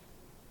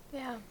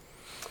 Yeah.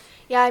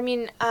 Yeah, I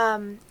mean,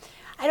 I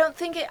don't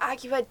think it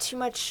occupied too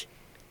much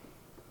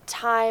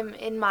time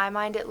in my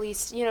mind, at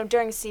least,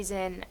 during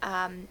season,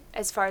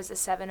 as far as the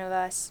 7 of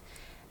us.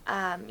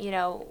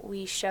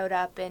 We showed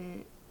up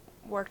and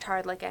worked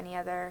hard like any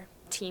other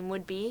team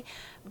would be.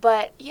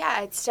 But,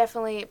 yeah, it's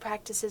definitely,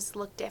 practices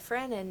look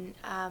different,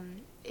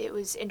 and it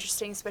was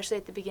interesting, especially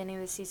at the beginning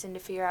of the season, to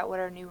figure out what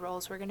our new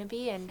roles were going to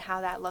be and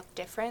how that looked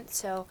different.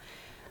 So,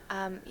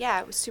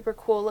 it was super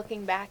cool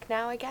looking back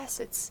now, I guess.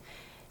 It's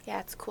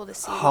cool to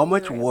see. How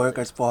much work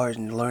as far as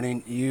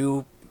learning?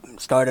 You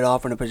started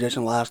off in a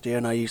position last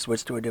year, now you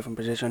switched to a different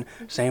position.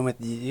 Same with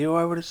you,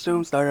 I would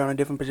assume. Started on a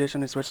different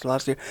position and switched to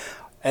last year.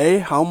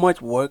 How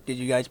much work did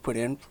you guys put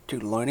into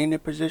learning the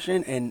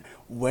position, and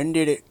when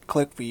did it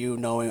click for you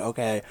knowing,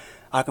 okay,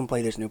 I can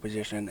play this new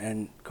position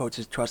and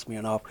coaches trust me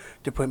enough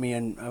to put me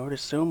in? I would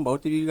assume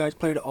both of you guys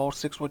played all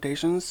 6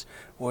 rotations,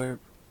 or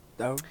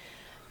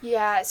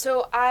Yeah,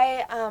 so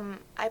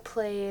I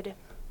played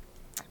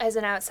as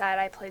an outside.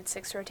 I played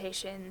 6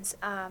 rotations,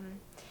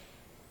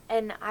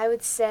 and I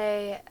would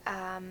say,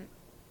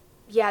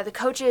 the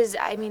coaches,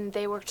 I mean,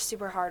 they worked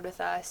super hard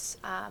with us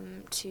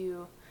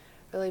to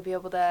really be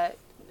able to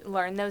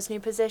learn those new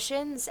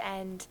positions,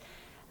 and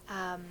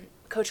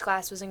Coach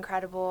Glass was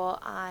incredible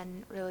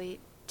on really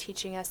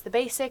teaching us the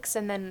basics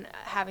and then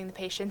having the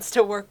patience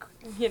to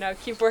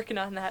keep working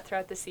on that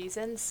throughout the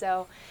season.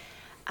 So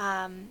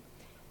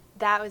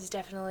that was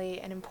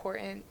definitely an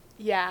important,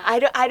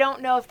 I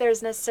don't know if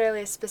there's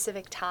necessarily a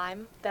specific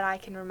time that I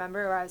can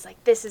remember where I was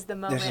like, this is the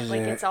moment,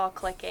 it's all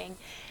clicking.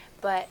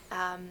 But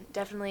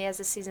definitely as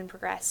the season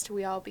progressed,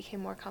 we all became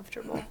more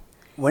comfortable.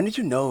 When did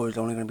you know it was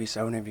only going to be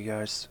 7 of you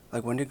guys?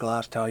 Like, when did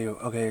Glass tell you,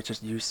 okay, it's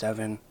just you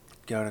 7,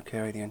 gotta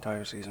carry the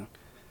entire season?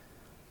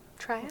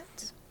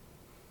 Tryouts?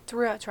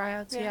 Throughout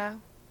tryouts, yeah.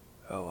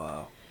 Oh,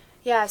 wow.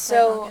 Yeah,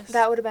 so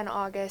that would have been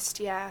August,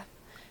 yeah.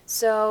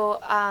 So,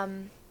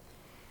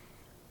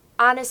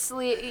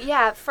 honestly,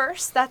 at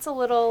first, that's a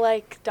little,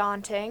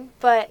 daunting,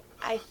 but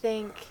I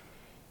think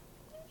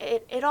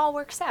it all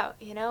works out,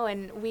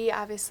 and we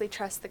obviously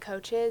trust the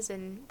coaches,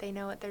 and they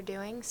know what they're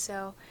doing,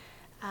 so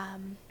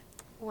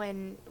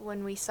when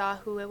we saw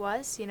who it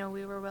was,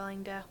 we were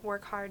willing to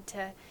work hard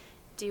to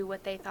do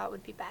what they thought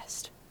would be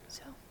best.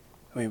 So.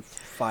 I mean,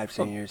 5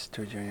 seniors,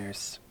 2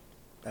 juniors.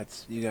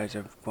 You guys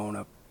have grown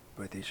up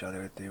with each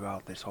other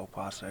throughout this whole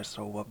process.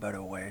 So what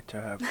better way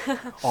to have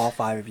all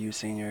 5 of you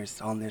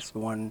seniors on this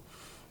one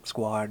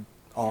squad,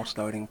 all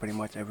starting pretty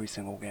much every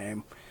single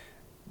game,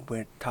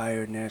 with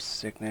tiredness,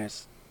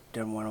 sickness,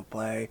 didn't want to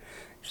play,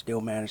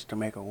 still managed to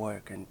make it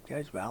work. And you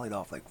guys rallied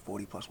off like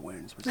 40-plus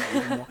wins.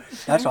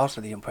 That's also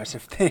the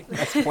impressive thing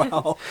as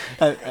well.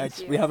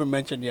 We haven't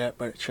mentioned yet,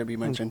 but it should be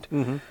mentioned.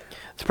 Mm-hmm.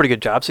 It's pretty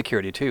good job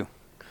security, too.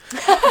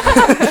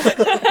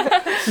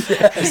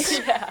 Yes.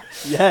 Yeah.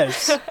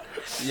 Yes.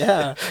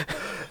 Yeah.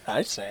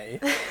 I say.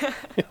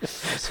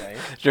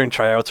 During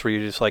tryouts where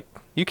you're just like,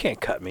 you can't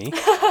cut me.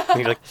 And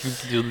you're like,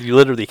 you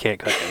literally can't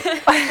cut me.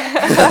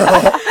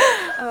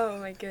 Oh,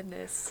 my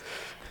goodness.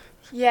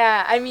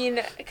 Yeah, I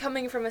mean,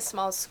 coming from a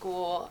small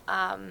school,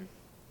 that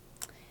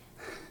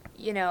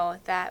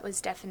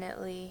was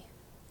definitely,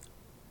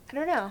 I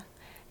don't know.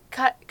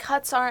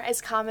 Cuts aren't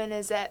as common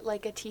as at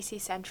like a TC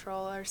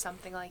Central or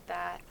something like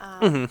that.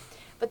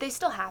 But they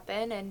still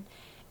happen, and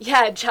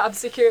yeah, job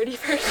security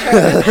for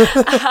sure.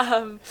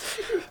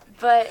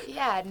 But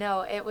yeah,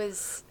 no, it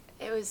was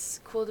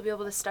cool to be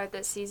able to start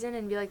this season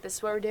and be like, this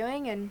is what we're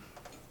doing, and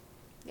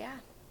yeah.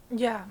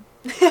 Yeah.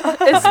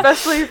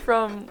 Especially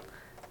from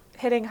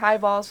hitting high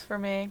balls for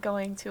me,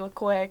 going to a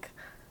quick,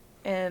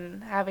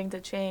 and having to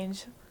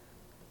change.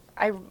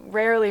 I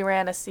rarely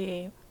ran a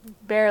C,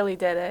 barely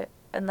did it,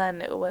 and then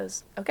it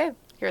was, okay,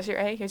 here's your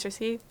A, here's your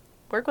C,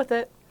 work with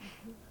it.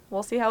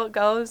 We'll see how it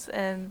goes,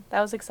 and that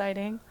was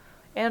exciting.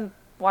 And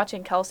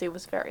watching Kelsey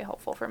was very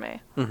helpful for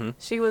me. Mm-hmm.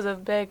 She was a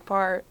big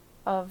part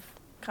of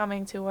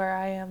coming to where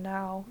I am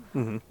now,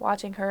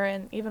 watching her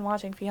and even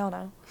watching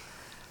Fiona.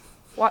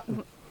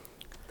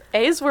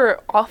 A's were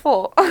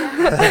awful.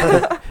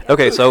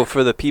 Okay, so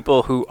for the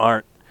people who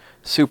aren't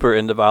super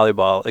into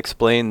volleyball,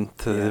 explain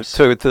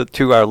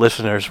to our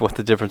listeners what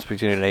the difference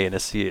between an A and a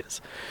C is.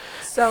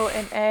 So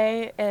an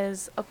A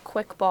is a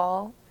quick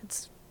ball.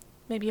 It's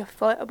maybe a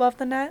foot above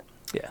the net.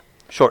 Yeah,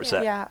 short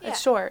set. Yeah,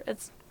 it's short.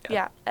 It's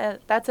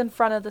that's in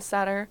front of the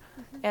setter.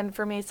 And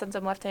for me, since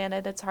I'm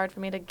left-handed, it's hard for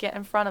me to get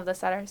in front of the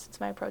setter since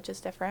my approach is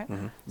different.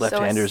 Mm-hmm.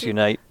 Left-handers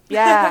unite.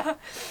 Yeah.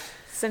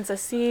 Since a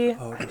C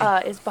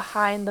is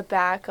behind the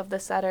back of the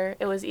setter,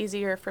 it was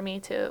easier for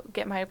me to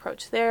get my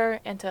approach there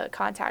and to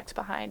contact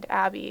behind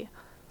Abby.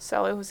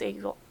 So it was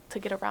able to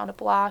get around a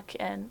block,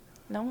 and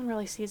no one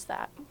really sees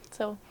that.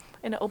 So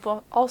and it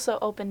also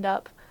opened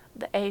up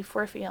the A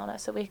for Fiona,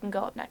 so we can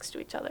go up next to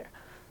each other.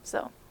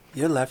 So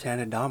You're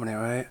left-handed dominant,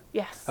 right?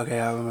 yes.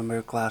 Okay, I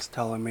remember class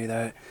telling me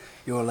that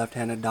you were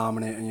left-handed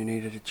dominant and you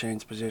needed to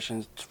change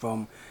positions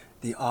from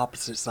the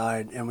opposite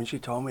side. And when she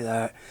told me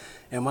that,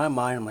 in my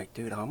mind, I'm like,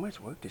 dude, how much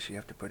work did she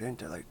have to put in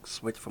to like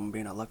switch from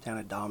being a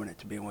left-handed dominant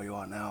to being where you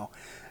are now?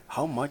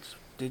 How much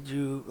did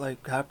you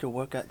like have to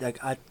work at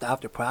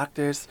after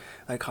practice?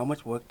 Like, how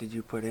much work did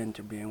you put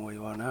into being where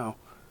you are now?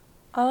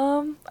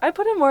 I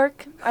put in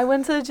work. I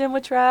went to the gym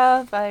with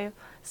Trav. I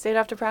stayed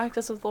after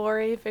practice with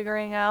Laurie,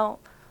 figuring out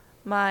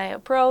my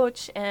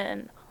approach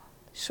and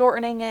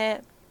shortening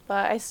it.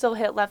 But I still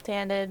hit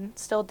left-handed,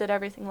 still did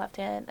everything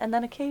left-handed, and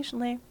then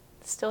occasionally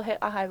still hit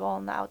a high ball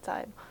on the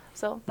outside.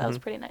 So that was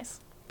pretty nice.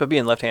 But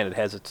being left-handed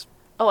has its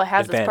it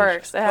has its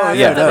perks. It has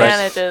yeah, its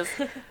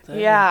advantages.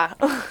 Yeah.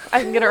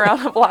 I can get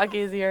around a block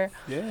easier.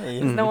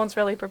 Yeah. No one's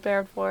really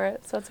prepared for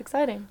it, so it's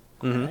exciting.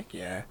 Mm-hmm. Heck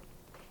yeah.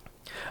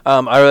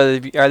 Are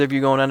either of you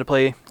going on to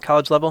play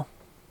college level?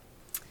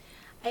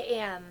 I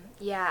am.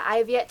 Yeah, I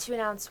have yet to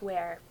announce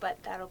where,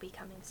 but that'll be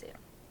coming soon.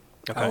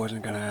 Okay. I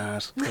wasn't going to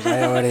ask because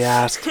I already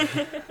asked.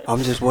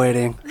 I'm just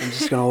waiting. I'm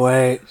just going to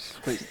wait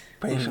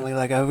patiently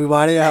like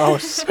everybody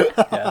else.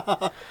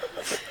 Yeah.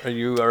 Are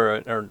you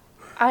or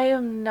I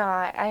am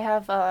not. I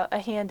have a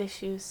hand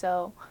issue,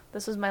 so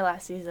this was my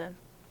last season.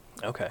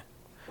 okay?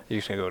 You're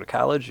just gonna go to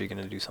college? Are you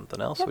gonna do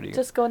something else? Yep, What do you?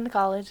 just going to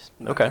college.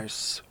 Okay.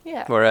 Nice.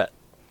 Yeah. Where at?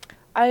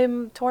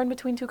 I'm torn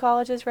between 2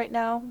 colleges right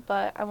now,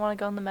 but I want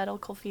to go in the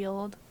medical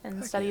field and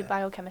Heck study yeah.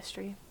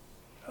 biochemistry.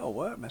 Oh,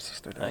 what? My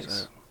sister does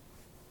Nice.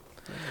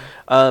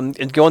 that.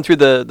 And going through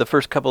the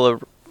first couple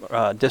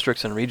of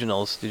districts and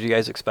regionals, did you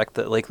guys expect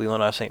that Lake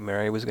Leland St.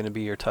 Mary was going to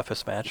be your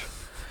toughest match?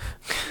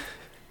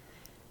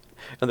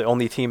 And the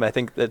only team I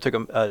think that took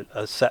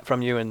a set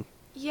from you in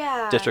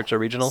districts or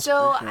regionals.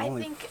 So Actually, I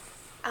only think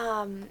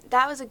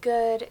that was a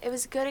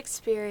good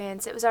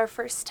experience. It was our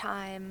first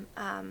time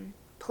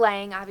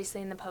playing,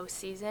 obviously, in the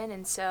postseason,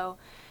 and so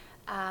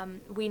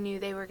we knew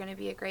they were going to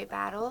be a great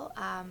battle.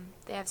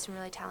 They have some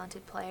really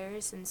talented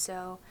players, and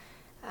so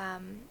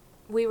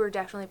we were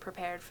definitely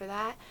prepared for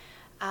that.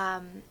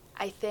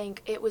 I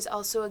think it was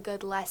also a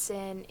good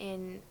lesson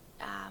in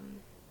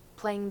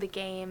playing the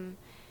game.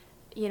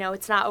 You know,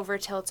 it's not over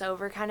till it's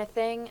over kind of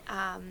thing.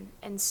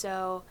 And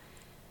so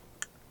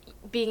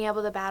being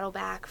able to battle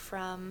back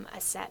from a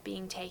set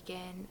being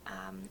taken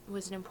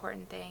was an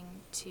important thing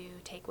to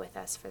take with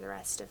us for the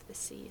rest of the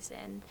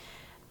season.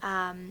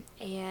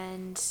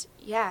 And,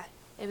 yeah,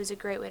 it was a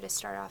great way to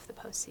start off the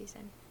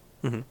postseason.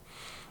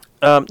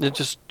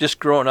 Just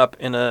growing up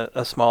in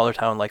a smaller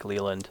town like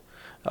Leland,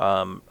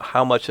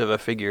 how much of a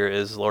figure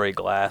is Laurie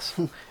Glass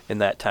in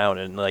that town?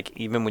 And like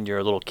even when you're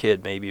a little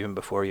kid, maybe even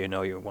before you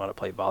know you want to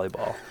play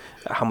volleyball,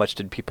 how much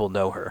did people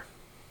know her?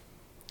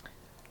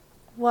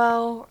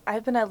 Well,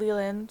 I've been at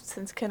Leland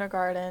since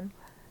kindergarten,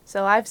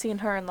 so I've seen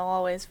her in the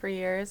hallways for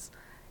years,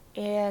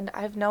 and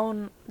I've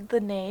known the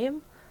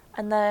name,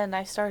 and then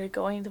I started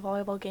going to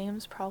volleyball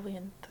games probably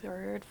in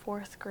 3rd,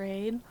 4th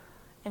grade,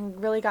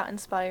 and really got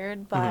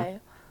inspired by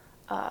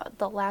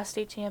the last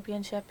state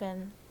championship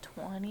in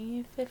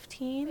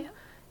 2015,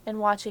 and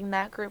watching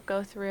that group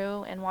go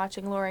through, and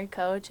watching Laurie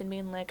coach, and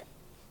being like,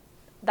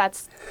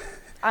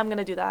 I'm going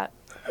to do that.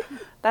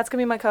 That's going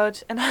to be my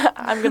coach, and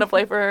I'm going to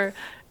play for her,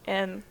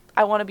 and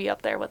I want to be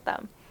up there with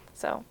them.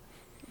 So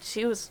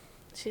she's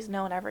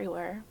known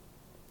everywhere.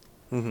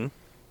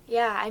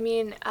 Yeah, I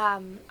mean,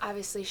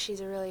 obviously she's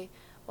a really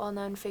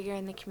well-known figure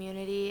in the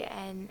community,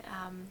 and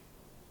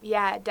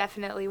yeah,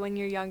 definitely when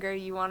you're younger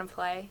you want to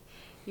play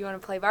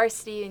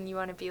varsity, and you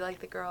want to be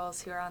like the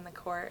girls who are on the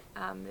court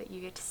that you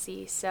get to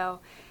see. So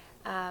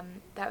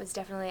that was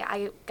definitely,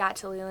 I got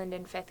to Leland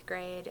in 5th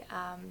grade,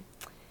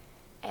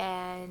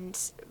 and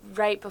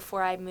right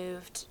before I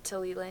moved to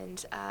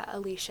Leland,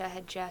 Alicia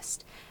had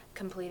just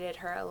completed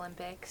her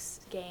Olympics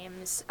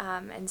games,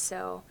 and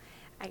so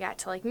I got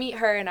to like meet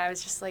her, and I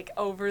was just like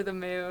over the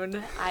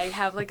moon. I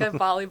have like a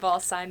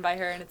volleyball signed by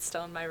her, and it's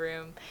still in my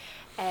room,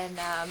 and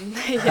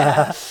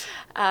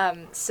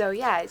so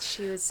yeah,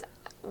 she was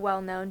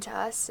well known to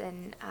us,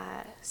 and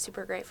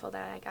super grateful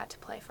that I got to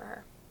play for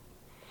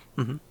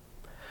her.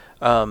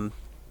 And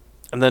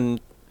then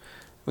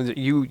was it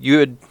you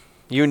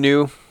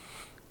knew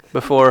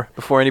before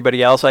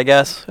anybody else, I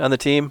guess, on the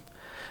team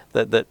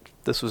that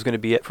this was going to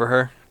be it for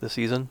her this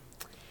season?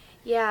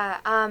 Yeah,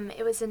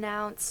 it was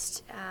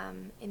announced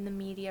in the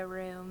media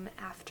room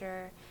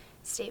after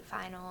state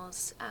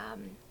finals.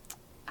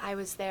 I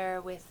was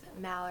there with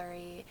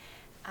Mallory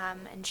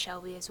and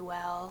Shelby as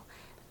well,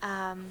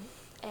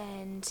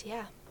 and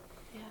yeah.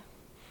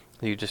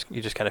 You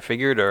just kind of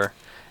figured, or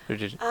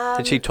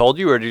did she told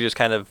you, or did you just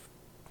kind of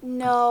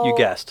you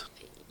guessed?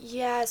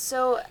 Yeah,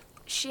 so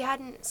she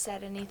hadn't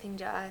said anything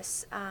to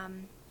us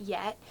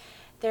yet.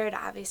 There had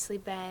obviously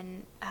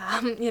been,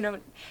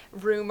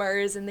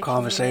 rumors in the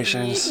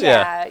conversations.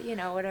 Community.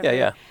 Yeah, whatever.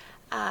 Yeah.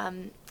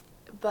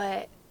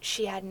 But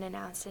she hadn't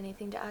announced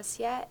anything to us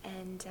yet,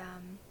 and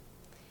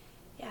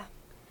yeah.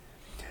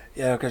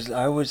 Yeah, because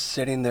I was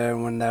sitting there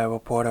when the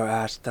reporter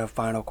asked the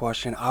final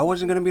question. I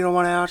wasn't going to be the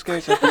one to ask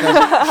it, just because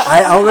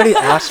I already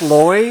asked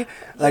Laurie,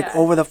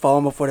 over the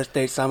phone before the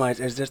state semis,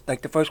 is this,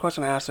 the first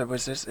question I asked her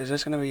was, is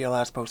this going to be your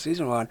last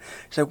postseason run?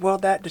 She said, well,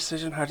 that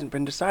decision hasn't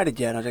been decided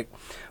yet. And I was like,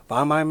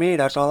 fine by me,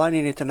 that's all I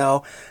needed to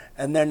know.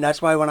 And then that's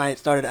why when I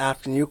started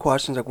asking you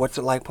questions, like, what's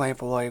it like playing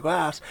for Laurie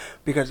Glass?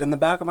 Because in the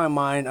back of my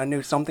mind, I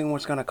knew something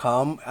was going to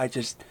come. I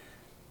just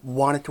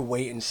wanted to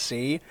wait and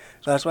see.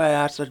 So that's why I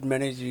asked as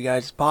many of you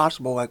guys as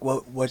possible, like,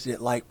 what was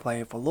it like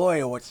playing for Laurie,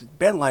 or what's it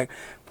been like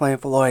playing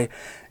for Laurie?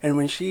 And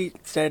when she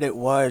said it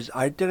was,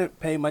 I didn't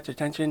pay much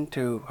attention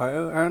to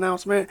her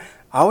announcement.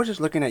 I was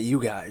just looking at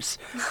you guys,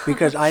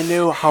 because I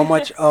knew how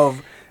much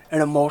of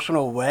an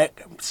emotional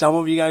wreck some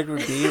of you guys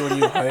would be when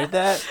you heard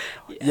that.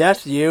 Yeah.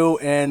 Yes, you,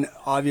 and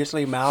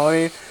obviously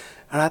Mallory.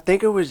 And I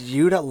think it was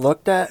you that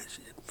looked at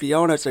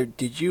Fiona, so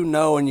did you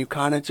know? And you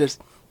kind of just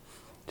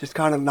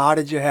kind of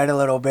nodded your head a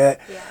little bit.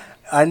 Yeah.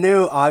 I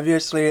knew,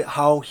 obviously,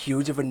 how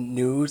huge of a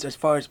news, as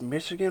far as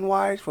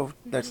Michigan-wise, for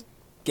this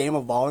game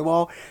of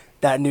volleyball,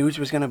 that news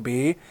was going to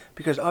be.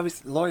 Because,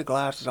 obviously, Laurie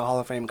Glass is a Hall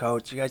of Fame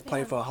coach. You guys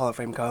play for a Hall of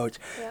Fame coach.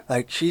 Yeah.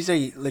 Like, she's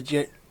a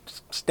legit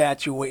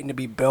statue waiting to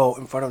be built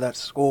in front of that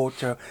school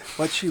to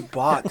what she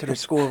brought to the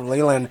school of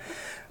Leland.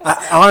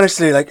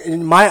 Honestly, like,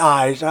 in my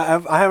eyes, I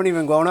haven't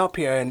even grown up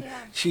here, and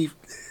she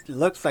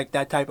looks like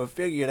that type of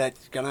figure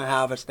that's going to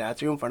have a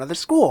statue in front of the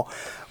school.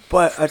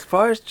 But as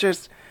far as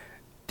just,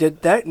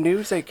 did that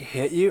news,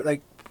 hit you?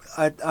 Like,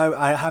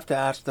 I have to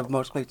ask the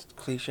most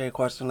cliche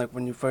question, like,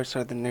 when you first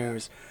heard the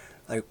news,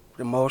 like,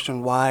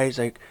 emotion-wise,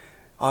 like,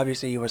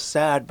 obviously you were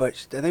sad,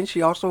 but then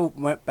she also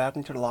went back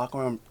into the locker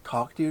room and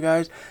talked to you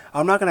guys.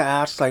 I'm not going to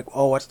ask, like,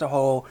 oh, what's the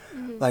whole,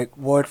 like,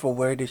 word for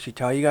word did she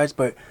tell you guys,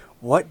 but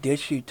what did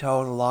she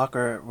tell the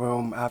locker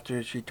room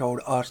after she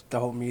told us, the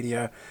whole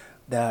media,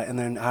 that, and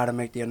then how to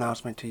make the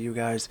announcement to you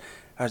guys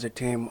as a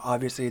team?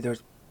 Obviously,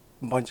 there's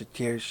a bunch of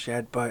tears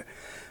shed, but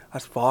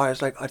as far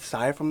as, like,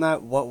 aside from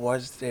that, what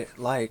was it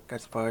like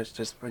as far as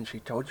just when she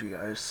told you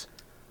guys?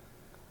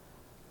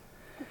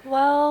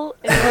 Well,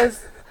 it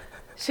was,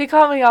 she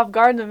caught me off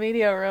guard in the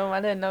media room. I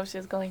didn't know she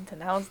was going to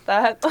announce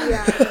that.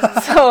 Yeah.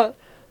 So,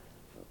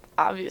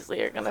 obviously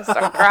you're going to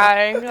start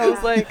crying. I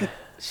was, like,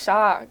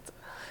 shocked.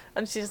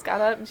 And she just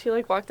got up and she,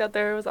 like, walked out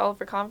there with all of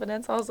her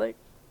confidence. I was like,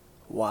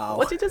 wow.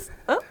 What you just,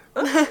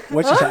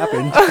 what just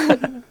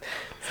happened?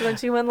 So then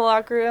she went in the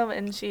locker room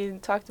and she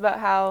talked about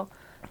how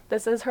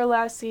this is her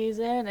last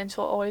season and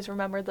she'll always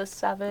remember the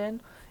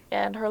 7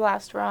 and her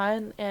last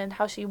run, and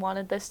how she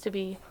wanted this to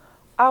be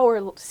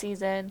our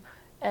season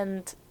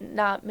and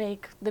not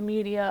make the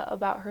media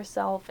about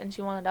herself, and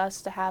she wanted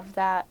us to have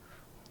that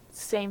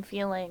same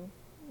feeling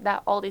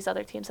that all these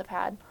other teams have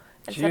had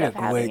She instead did of a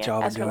having great it job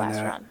of as her doing last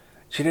that. run.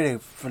 She did a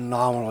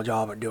phenomenal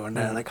job of doing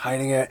that, Mhm. like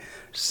hiding it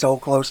so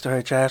close to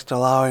her chest,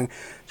 allowing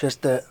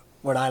just the,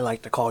 what I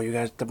like to call you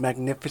guys, the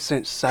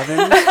magnificent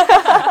sevens.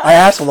 I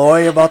asked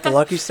Laurie about the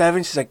lucky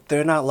sevens. She's like,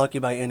 they're not lucky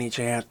by any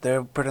chance.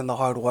 They're putting in the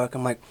hard work.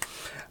 I'm like,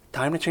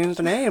 time to change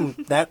the name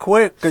that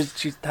quick, because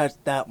she has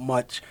that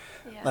much,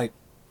 Yeah. like,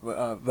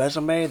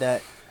 resume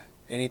that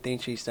anything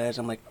she says,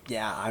 I'm like,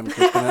 yeah, I'm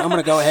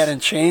gonna go ahead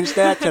and change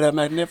that to the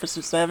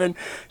Magnificent Seven.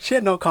 She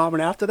had no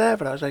comment after that,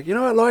 but I was like, you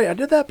know what, Laurie, I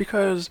did that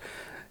because,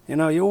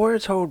 your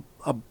words hold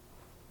a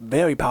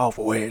very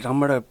powerful weight. I'm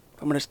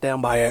gonna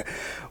stand by it.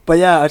 But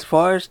yeah, as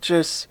far as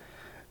just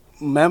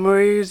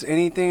memories,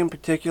 anything in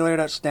particular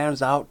that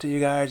stands out to you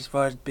guys as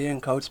far as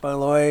being coached by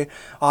Laurie?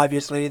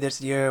 Obviously,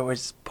 this year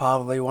was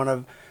probably one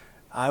of,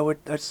 I would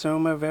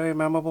assume, a very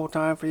memorable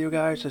time for you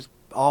guys. Just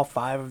all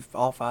five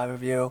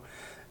of you,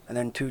 and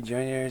then 2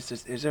 juniors.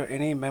 Is there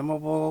any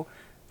memorable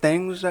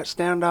things that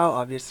stand out?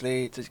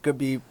 Obviously, it could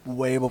be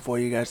way before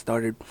you guys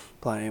started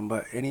playing,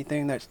 but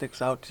anything that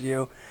sticks out to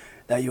you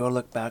that you will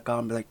look back on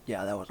and be like,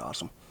 yeah, that was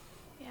awesome.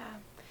 Yeah.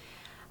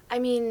 I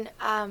mean,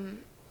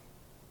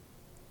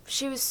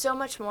 she was so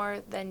much more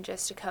than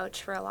just a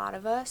coach for a lot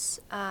of us.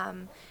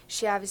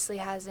 She obviously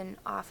has an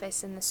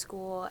office in the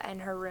school,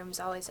 and her room's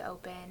always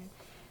open.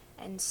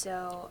 And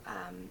so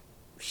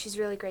she's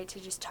really great to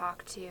just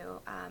talk to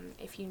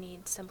if you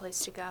need someplace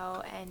to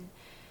go. And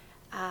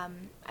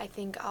I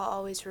think I'll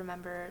always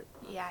remember,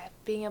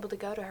 being able to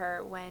go to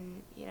her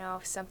when,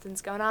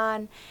 something's going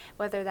on,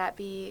 whether that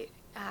be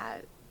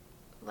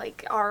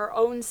like our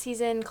own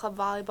season, club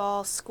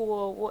volleyball,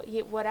 school,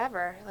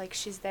 whatever. Like,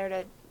 she's there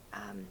to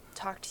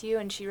talk to you,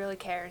 and she really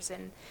cares,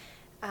 and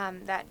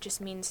that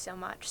just means so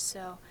much.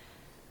 So,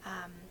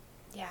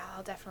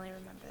 I'll definitely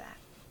remember that.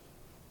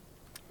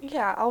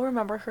 Yeah, I'll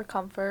remember her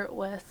comfort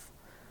with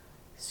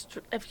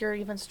if you're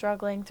even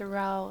struggling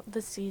throughout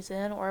the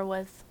season or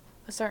with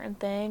a certain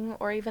thing,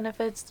 or even if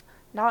it's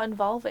not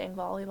involving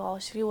volleyball.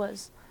 She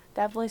was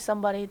definitely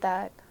somebody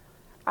that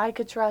I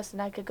could trust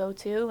and I could go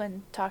to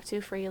and talk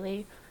to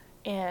freely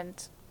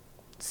and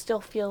still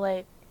feel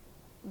like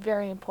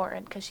very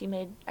important, because she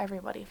made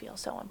everybody feel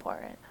so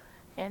important.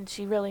 And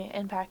she really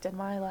impacted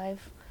my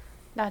life,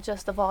 not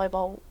just the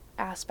volleyball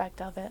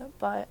aspect of it,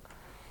 but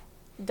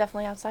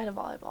definitely outside of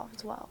volleyball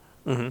as well.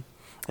 Mm-hmm.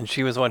 And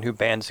she was the one who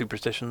banned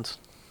superstitions?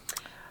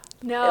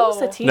 No. It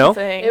was a team No?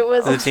 thing. It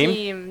was The a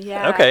team?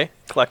 yeah. Okay,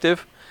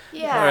 collective.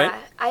 Yeah, All right.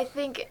 I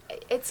think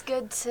it's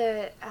good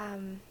to,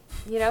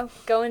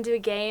 go into a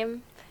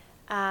game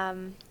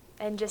and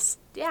just,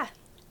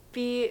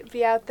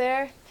 be out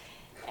there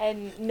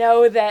and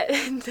know that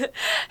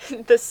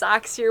the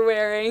socks you're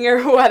wearing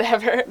or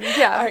whatever aren't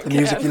The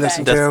music gonna you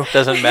listen affect- to.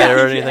 Doesn't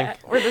matter or anything? Yeah.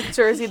 Or the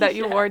jersey that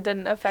you wore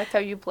didn't affect how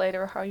you played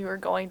or how you were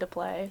going to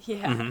play.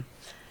 Yeah, Mm-hmm.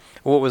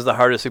 What was the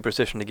hardest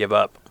superstition to give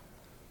up?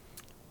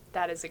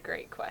 that is a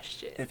great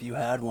question. If you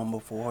had one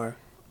before.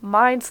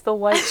 Mine's the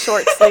white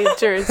short sleeve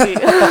jersey.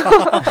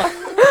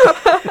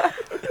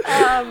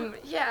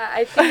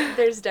 I think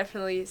there's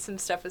definitely some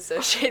stuff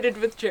associated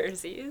with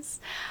jerseys,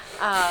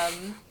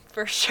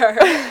 for sure.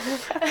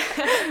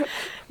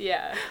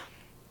 Yeah.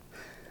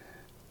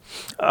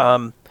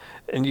 And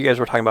you guys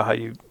were talking about how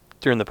you,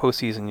 during the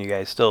postseason, you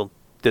guys still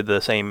did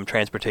the same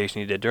transportation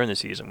you did during the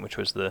season, which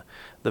was the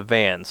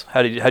vans.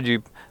 How'd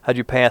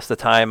you pass the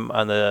time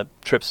on the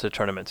trips to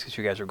tournaments? Because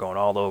you guys were going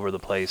all over the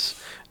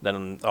place,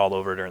 then all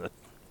over during the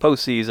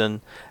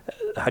postseason.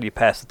 How do you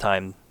pass the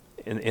time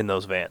in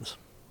those vans?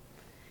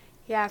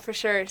 Yeah, for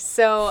sure.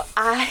 So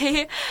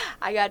I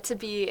got to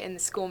be in the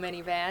school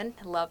minivan.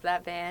 I love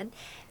that van.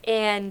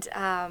 And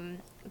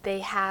they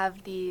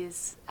have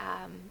these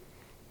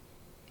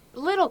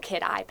little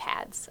kid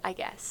iPads, I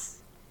guess.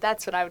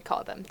 That's what I would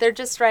call them. They're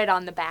just right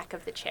on the back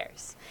of the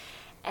chairs.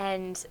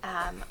 And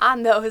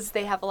on those,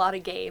 they have a lot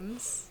of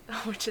games,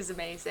 which is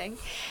amazing.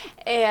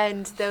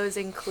 And those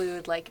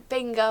include, like,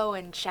 bingo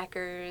and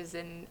checkers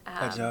and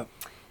Heads up.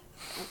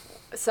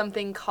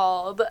 something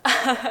called,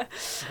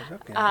 Heads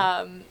up,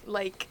 Gabriel.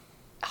 like,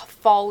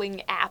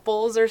 falling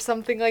apples or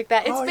something like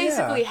that. It's Oh,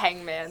 basically yeah.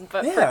 Hangman,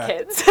 but Yeah. for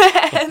kids.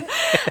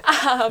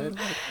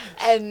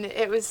 And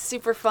it was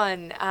super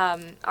fun.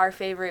 Our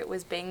favorite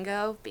was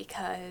bingo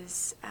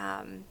because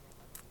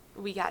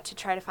we got to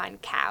try to find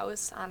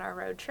cows on our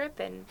road trip,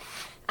 and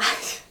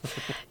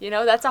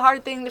that's a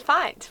hard thing to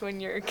find when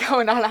you're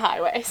going on a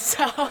highway.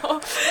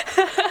 So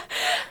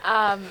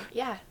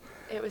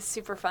it was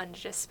super fun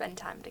to just spend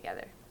time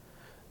together.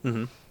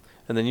 Mm-hmm.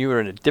 And then you were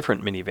in a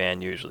different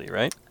minivan usually,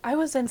 right? I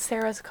was in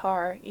Sarah's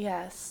car,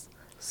 yes.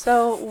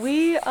 So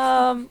we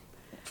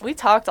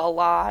talked a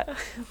lot.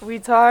 We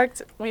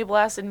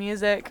blasted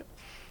music.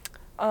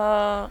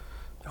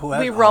 Who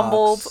has we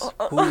rumbled.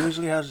 aux? Who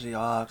usually has the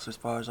aux as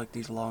far as like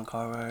these long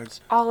car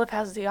rides? Olive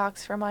has the aux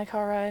for my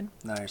car ride.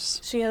 Nice.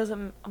 She has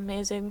an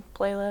amazing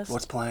playlist.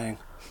 What's playing?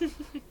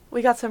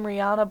 We got some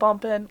Rihanna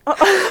bumping.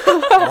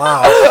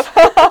 Wow.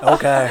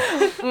 Okay.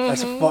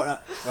 That's fun. Wow.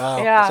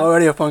 Yeah. It's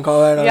already a fun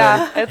call right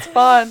Yeah, it's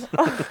fun.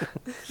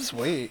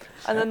 Sweet.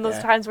 And then those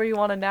Yeah. times where you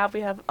want to nap,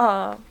 we have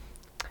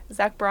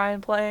Zach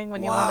Bryan playing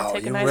when you want Wow, to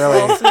take a you nice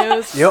really- little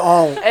snooze. You're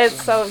all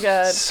It's so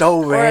good. so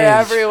We're range.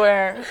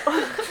 everywhere.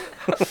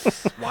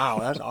 Wow,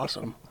 that's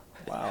awesome.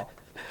 Wow.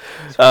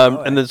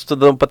 And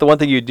then, but the one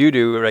thing you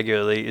do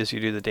regularly is you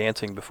do the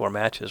dancing before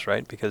matches,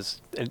 right? Because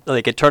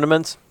like at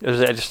tournaments, or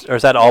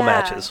is that all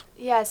matches?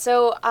 Yeah.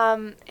 So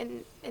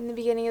in the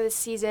beginning of the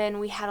season,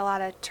 we had a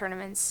lot of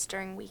tournaments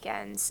during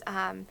weekends,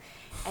 and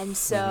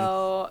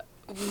so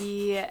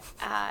we,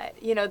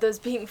 those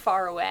being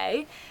far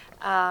away,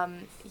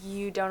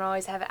 you don't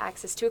always have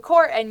access to a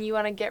court, and you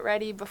want to get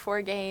ready before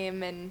a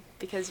game, and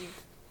because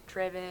you've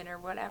driven or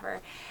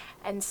whatever,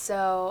 and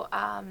so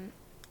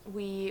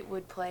we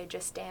would play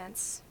Just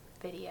Dance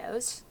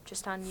videos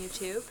just on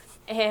YouTube,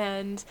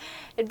 and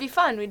it'd be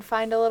fun. We'd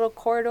find a little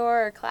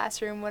corridor or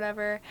classroom,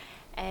 whatever,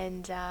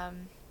 and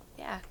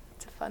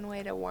it's a fun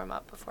way to warm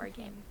up before a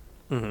game.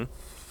 Mm-hmm.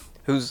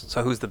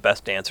 Who's the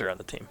best dancer on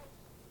the team?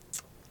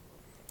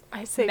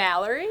 I say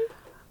Mallory,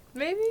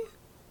 maybe?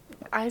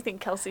 I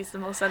think Kelsey's the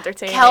most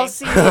entertaining.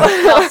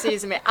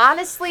 Kelsey's amazing.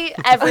 Honestly,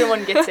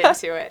 everyone gets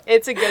into it.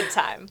 It's a good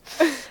time.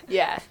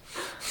 Yeah,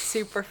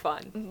 super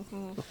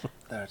fun.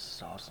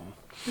 That's awesome.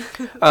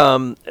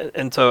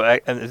 And so I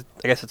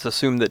guess it's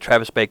assumed that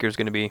Travis Baker is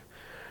going to be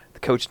the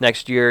coach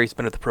next year. He's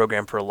been with the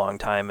program for a long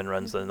time and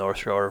runs the North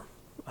Shore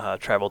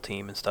travel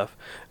team and stuff.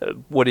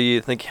 What do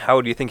you think? How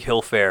do you think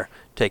he'll fare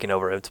taking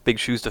over? It's big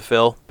shoes to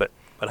fill, but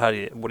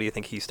what do you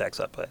think he stacks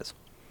up as?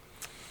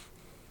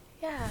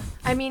 Yeah,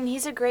 I mean,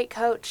 he's a great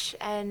coach,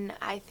 and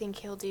I think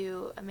he'll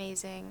do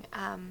amazing.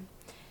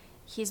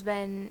 He's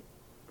been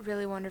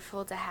really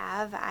wonderful to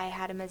have. I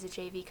had him as a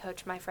JV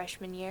coach my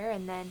freshman year,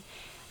 and then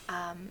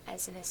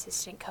as an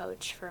assistant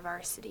coach for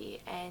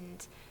varsity,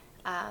 and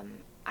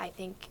I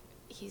think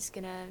he's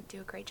going to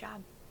do a great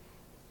job.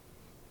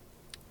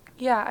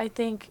 Yeah, I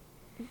think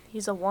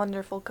he's a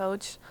wonderful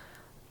coach.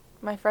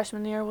 My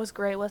freshman year was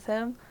great with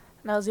him,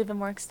 and I was even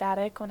more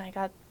ecstatic when I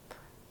got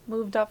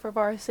moved up for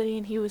varsity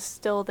and he was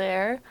still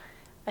there.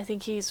 I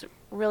think he's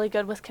really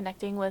good with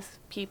connecting with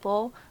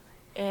people,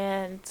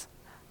 and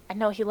I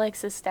know he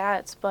likes his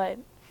stats, but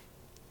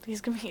he's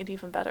going to be an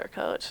even better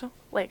coach,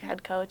 like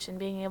head coach, and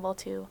being able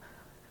to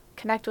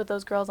connect with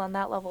those girls on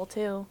that level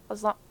too,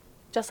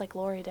 just like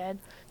Laurie did.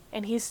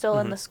 And he's still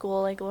in the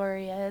school like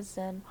Laurie is,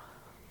 and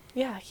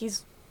yeah,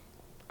 he's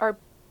our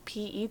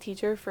PE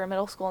teacher for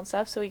middle school and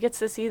stuff, so he gets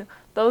to see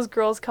those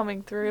girls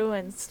coming through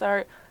and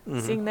start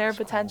seeing their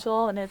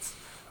potential, and it's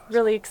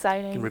really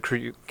exciting. Can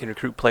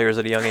recruit players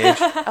at a young age.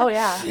 Oh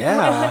yeah.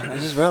 Yeah, I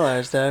just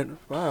realized that.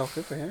 Wow,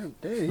 good for him.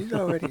 Dude, he's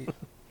already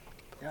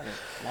got it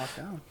locked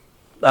down.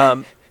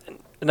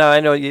 Now I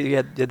know you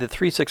had the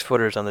 3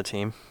 6-footers on the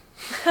team,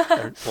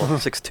 or,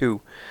 6'2",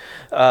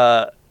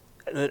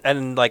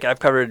 and like I've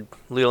covered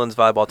Leland's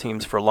volleyball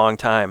teams for a long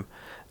time,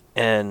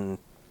 and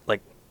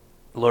like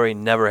Laurie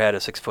never had a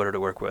 6-footer to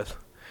work with,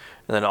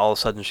 and then all of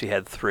a sudden she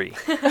had 3.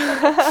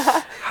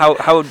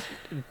 How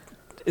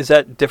is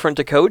that different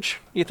to coach,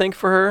 you think,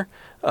 for her?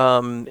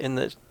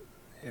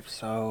 If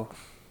so,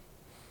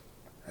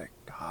 like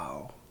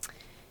how?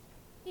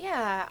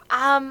 Yeah,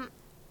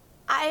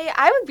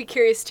 I would be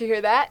curious to hear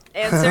that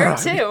answer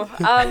too.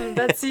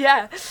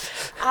 I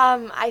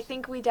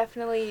think we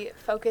definitely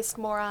focused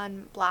more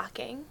on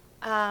blocking.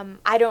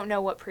 I don't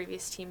know what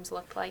previous teams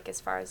looked like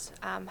as far as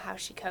how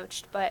she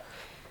coached, but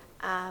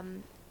I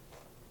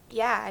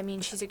mean,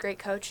 she's a great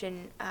coach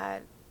and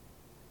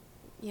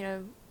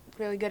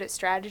really good at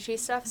strategy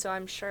stuff. So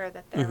I'm sure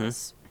that there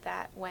was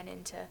that went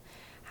into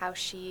how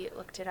she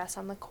looked at us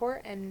on the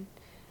court and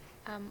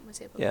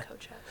was able to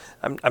coach us.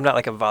 I'm not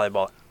like a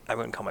volleyball. I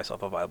wouldn't call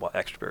myself a volleyball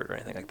expert or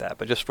anything like that.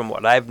 But just from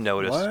what I've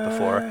noticed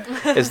before,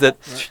 is that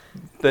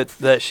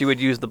she would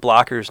use the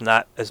blockers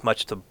not as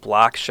much to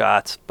block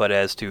shots, but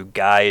as to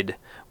guide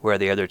where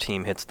the other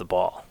team hits the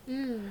ball.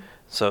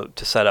 So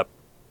to set up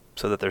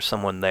so that there's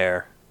someone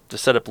there, to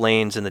set up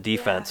lanes in the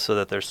defense so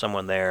that there's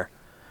someone there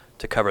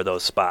to cover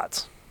those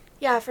spots.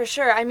 Yeah, for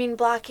sure. I mean,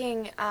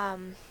 blocking,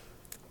 I'm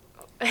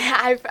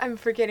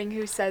forgetting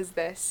who says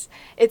this.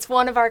 It's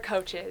one of our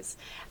coaches.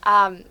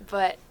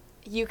 But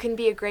you can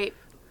be a great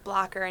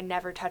blocker and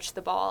never touch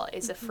the ball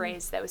is a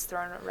phrase that was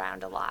thrown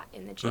around a lot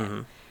in the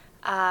gym.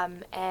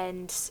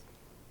 And,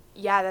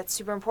 yeah, that's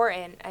super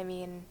important. I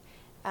mean,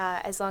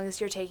 as long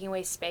as you're taking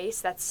away space,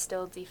 that's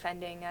still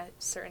defending a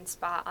certain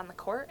spot on the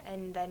court,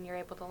 and then you're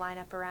able to line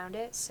up around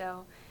it.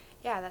 So,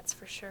 yeah, that's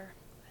for sure.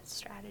 That's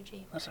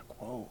strategy. That's a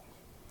quote.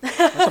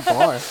 That's a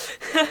bar.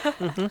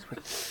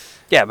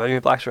 Yeah, but I mean,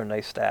 blocks are a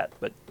nice stat,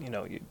 but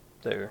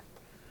they're.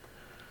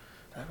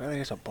 That really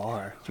is a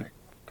bar. It's like,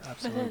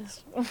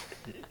 absolutely.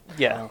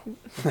 Yeah.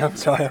 I'm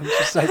sorry, I'm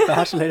just like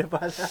fascinated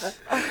by that.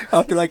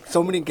 After like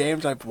so many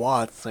games I've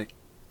watched, it's like,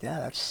 yeah,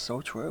 that's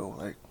so true.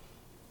 Like,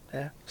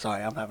 yeah.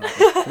 Sorry, I'm having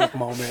a quick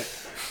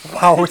moment.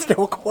 Wow, we're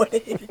still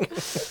quitting.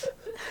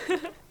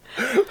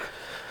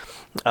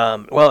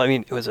 Well, I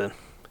mean, it was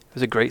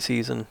was a great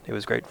season. It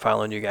was great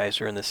following you guys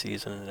during the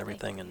season and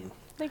everything, and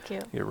Thank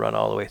you. you run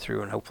all the way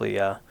through, and hopefully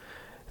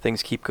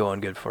things keep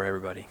going good for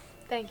everybody.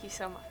 Thank you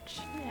so much.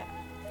 Yeah.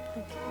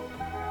 Thank you.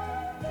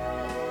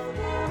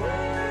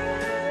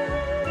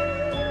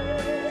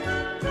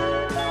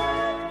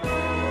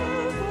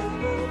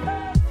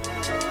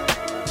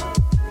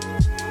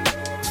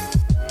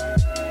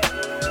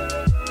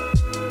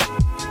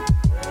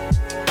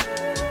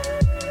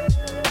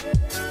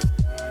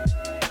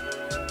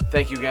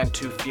 Thank you again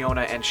to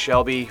Fiona and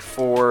Shelby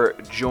for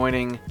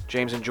joining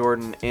James and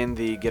Jordan in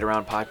the Get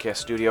Around podcast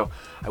studio.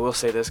 I will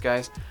say this,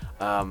 guys.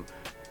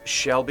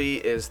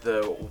 Shelby is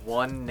the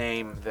one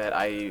name that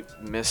I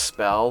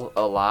misspell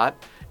a lot,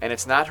 and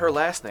it's not her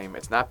last name.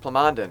 It's not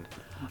Plamondon.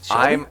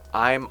 Shelby?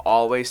 I'm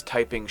always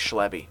typing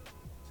Shelby.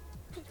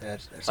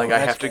 That's Like I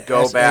have to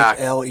go back.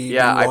 S-H-L-E-B-Y.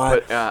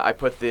 Yeah,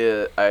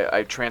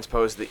 I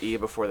transpose the E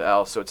before the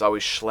L, so it's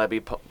always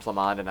Shelby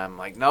Plamondon. I'm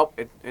like, nope,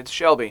 it's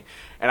Shelby,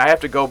 and I have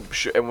to go.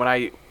 And when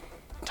I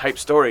type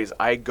stories,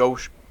 I go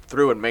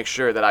through and make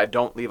sure that I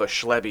don't leave a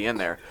Shelby in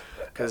there,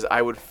 because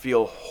I would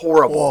feel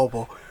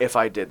horrible if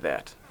I did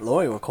that.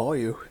 Laurie will call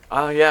you.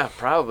 Yeah,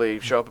 probably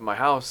show up at my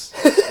house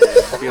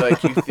and be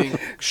like, you think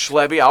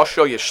Shelby? I'll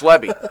show you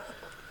Shelby.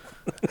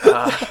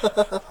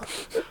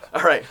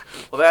 All right.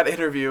 Well, that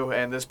interview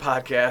and this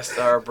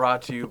podcast are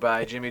brought to you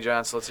by Jimmy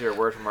John's. So let's hear a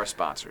word from our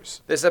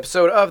sponsors. This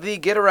episode of the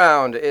Get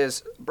Around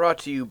is brought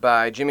to you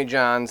by Jimmy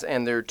John's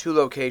and their 2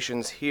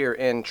 locations here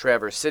in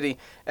Traverse City.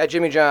 At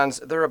Jimmy John's,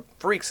 they're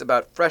freaks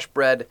about fresh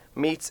bread,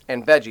 meats,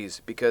 and veggies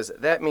because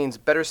that means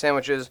better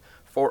sandwiches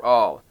for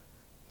all.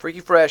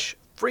 Freaky fresh,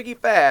 freaky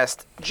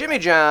fast, Jimmy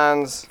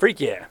John's. Freak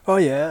yeah. Oh,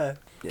 yeah.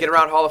 Get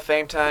Around Hall of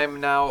Fame time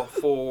now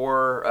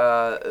for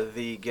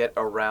the Get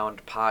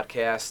Around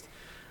podcast.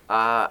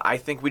 I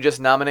think we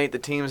just nominate the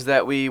teams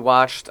that we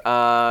watched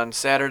on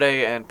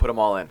Saturday and put them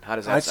all in. How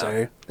does that I'd sound?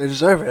 say they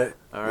deserve it.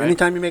 All right.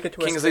 Anytime you make it to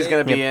Kingsley's a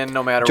going state, to be in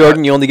no matter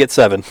Jordan, what. you only get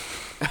 7.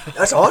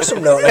 That's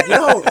awesome, though. Like, you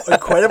know how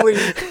incredibly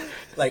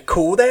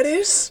cool that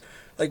is?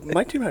 Like,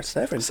 my team had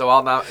 7. So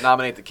I'll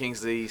nominate the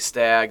Kingsley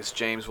Stags.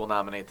 James will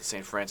nominate the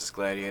St. Francis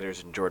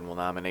Gladiators, and Jordan will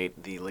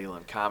nominate the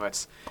Leland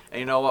Comets. And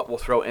you know what? We'll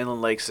throw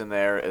Inland Lakes in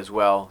there as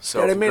well.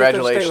 So Yeah, they made it to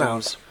the state congratulations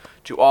rounds.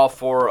 to all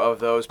 4 of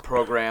those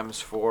programs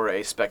for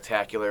a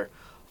spectacular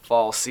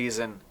fall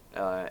season,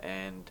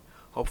 and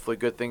hopefully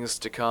good things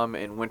to come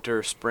in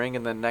winter, spring,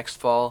 and then next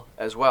fall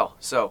as well.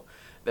 So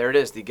there it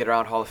is, the Get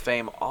Around Hall of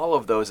Fame. All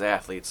of those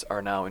athletes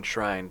are now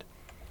enshrined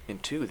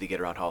into the Get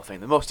Around Hall of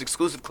Fame, the most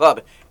exclusive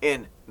club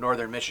in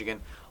Northern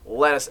Michigan.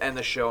 Let us end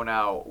the show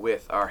now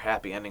with our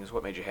happy endings.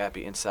 What made you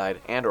happy inside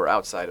and or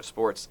outside of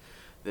sports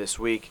this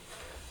week?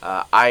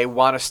 I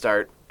want to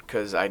start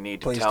because I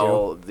need to Please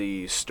tell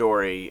the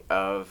story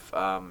of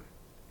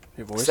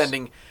Your voice?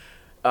 sending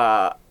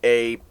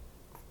a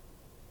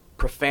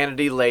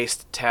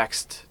profanity-laced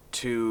text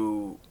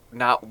to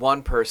not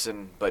one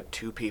person but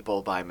 2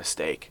 people by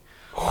mistake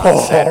on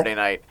Saturday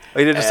night. Oh,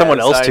 you did it to someone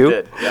As else, I too?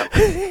 did. Yep.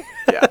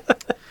 Yeah.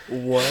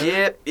 What?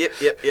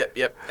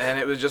 Yep. And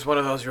it was just one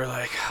of those you're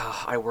like,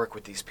 oh, I work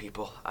with these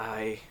people.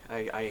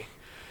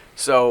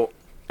 So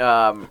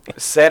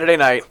Saturday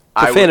night,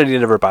 Profanity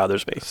never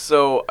bothers me.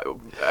 So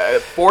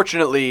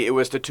fortunately, it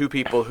was to 2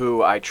 people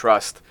who I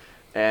trust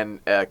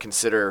and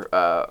consider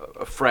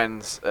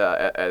friends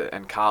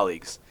and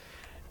colleagues.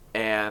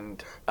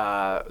 And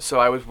so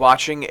I was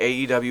watching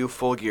AEW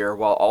Full Gear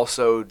while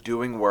also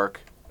doing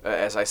work,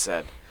 as I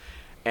said.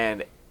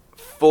 And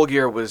Full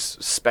Gear was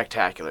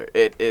spectacular.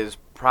 It is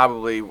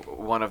probably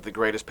one of the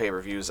greatest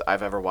pay-per-views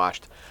I've ever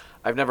watched.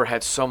 I've never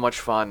had so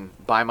much fun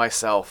by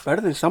myself. Better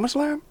than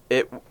SummerSlam?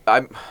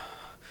 Well,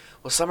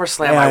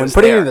 SummerSlam, Yeah, I I'm was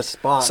putting there. you in the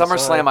spot, SummerSlam,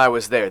 sorry. I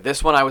was there.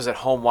 This one, I was at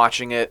home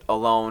watching it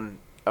alone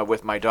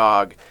with my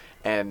dog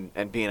and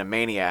being a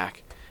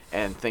maniac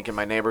and thinking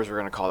my neighbors were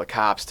going to call the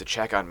cops to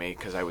check on me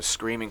because I was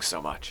screaming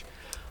so much.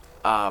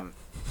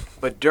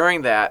 But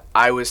during that,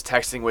 I was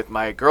texting with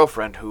my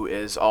girlfriend, who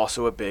is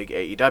also a big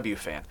AEW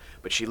fan,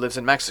 but she lives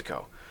in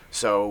Mexico.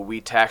 So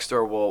we text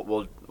or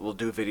we'll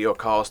do video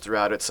calls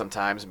throughout it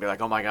sometimes and be like,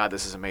 oh my God,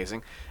 this is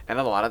amazing. And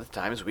a lot of the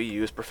times we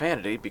use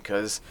profanity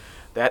because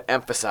that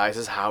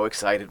emphasizes how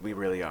excited we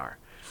really are.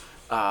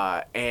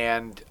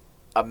 And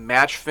a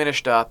match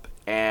finished up,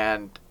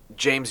 and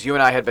James, you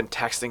and I had been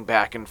texting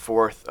back and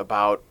forth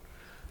about,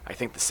 I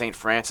think, the St.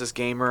 Francis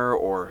gamer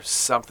or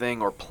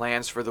something, or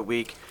plans for the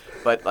week.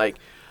 But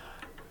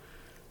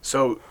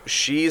so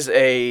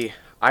I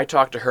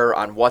talked to her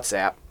on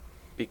WhatsApp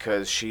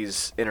because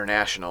she's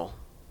international.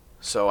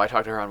 So I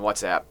talked to her on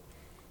WhatsApp.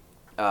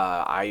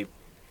 I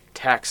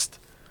text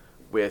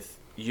with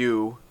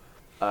you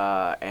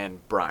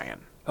and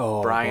Brian.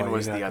 Oh, Brian boy,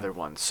 was you the got other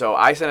one. So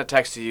I sent a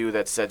text to you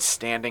that said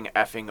standing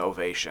effing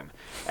ovation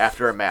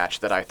after a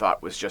match that I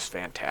thought was just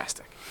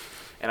fantastic.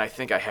 And I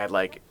think I had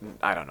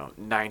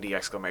 90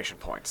 exclamation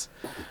points.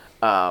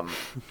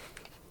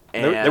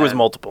 There was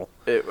multiple.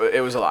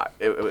 It was a lot.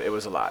 It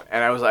was a lot.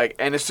 And I was like,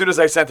 and as soon as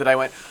I sent it, I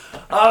went,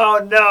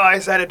 oh no, I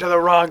sent it to the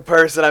wrong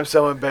person. I'm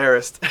so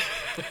embarrassed.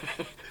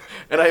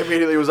 And I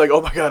immediately was like,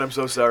 oh my God, I'm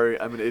so sorry.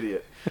 I'm an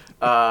idiot.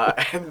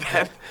 And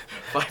then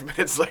 5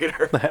 minutes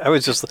later. I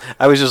was just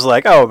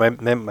like, oh,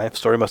 my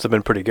story must have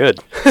been pretty good.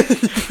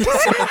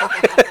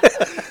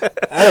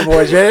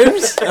 Attaboy,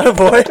 James.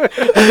 Attaboy.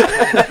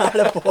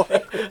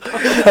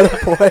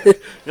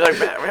 Attaboy. You're like,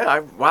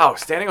 man, wow,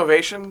 standing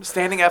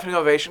effing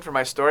ovation for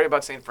my story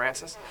about St.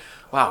 Francis.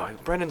 Wow,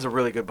 Brendan's a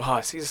really good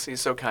boss. He's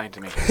so kind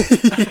to me.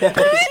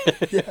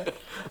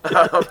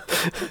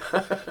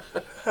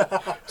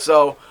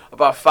 So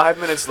about 5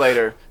 minutes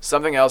later,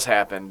 something else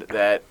happened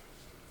that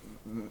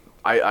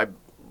I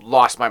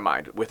lost my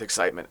mind with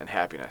excitement and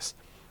happiness.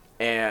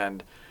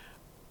 And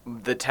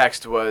the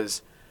text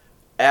was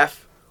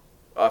F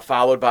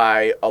followed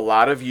by a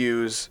lot of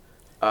U's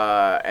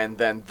and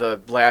then the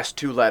last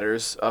two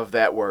letters of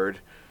that word.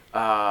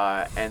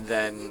 And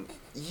then,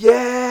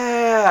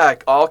 yeah,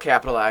 all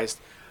capitalized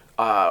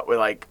with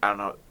like, I don't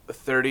know,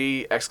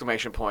 30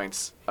 exclamation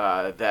points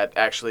that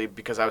actually,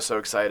 because I was so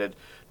excited,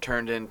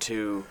 turned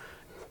into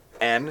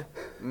N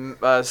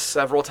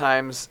several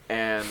times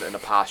and an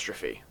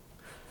apostrophe.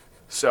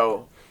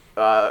 So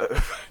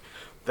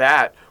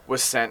that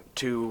was sent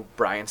to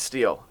Brian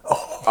Steele,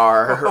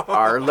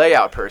 our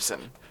layout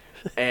person.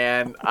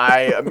 And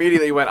I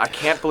immediately went, I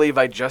can't believe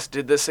I just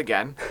did this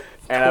again.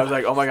 And I was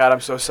like, oh my God, I'm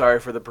so sorry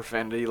for the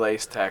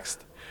profanity-laced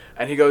text.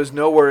 And he goes,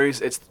 no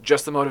worries, it's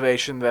just the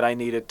motivation that I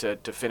needed to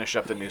finish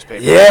up the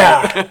newspaper.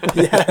 Yeah.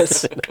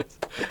 Yes.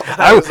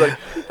 I was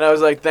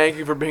like, thank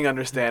you for being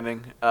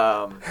understanding.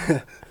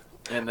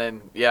 And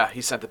then, yeah,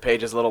 he sent the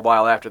pages a little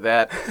while after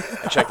that.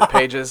 I checked the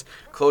pages,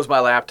 closed my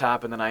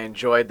laptop, and then I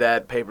enjoyed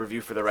that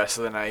pay-per-view for the rest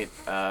of the night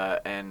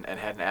and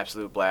had an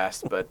absolute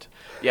blast. But,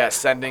 yeah,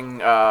 sending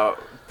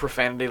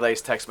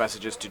profanity-laced text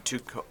messages to two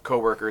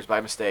coworkers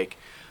by mistake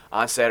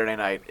on Saturday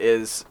night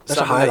is That's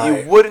something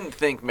that you wouldn't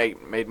think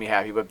made me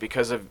happy, but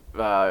because of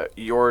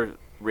your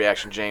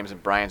reaction, James,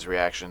 and Brian's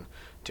reaction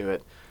to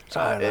it,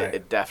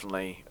 it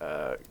definitely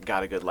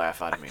got a good laugh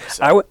out of me.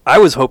 So. I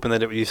was hoping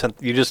that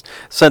you just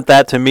sent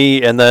that to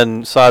me and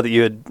then saw that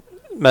you had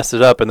messed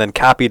it up and then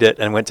copied it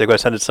and went to go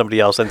send it to somebody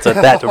else and sent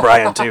that to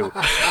Brian too.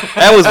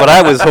 That was what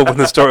I was hoping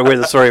where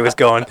the story was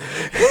going.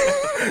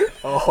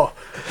 Oh.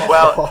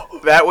 Well,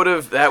 that would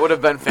have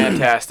been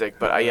fantastic,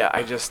 but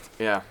I just.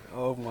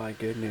 Oh my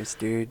goodness,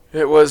 dude!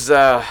 It was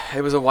a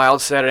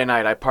wild Saturday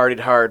night. I partied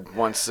hard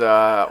once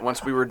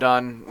we were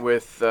done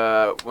with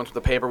once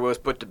the paper was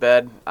put to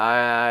bed.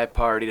 I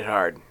partied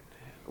hard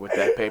with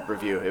that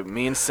pay-per-view.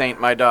 Me and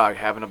Saint, my dog,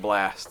 having a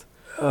blast.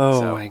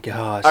 Oh my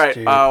gosh! All right,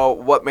 dude.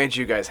 What made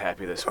you guys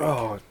happy this week?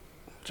 Oh,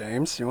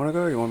 James, you want to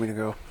go? Or you want me to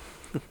go?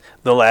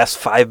 The last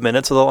 5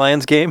 minutes of the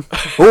Lions game.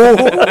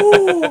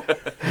 Ooh.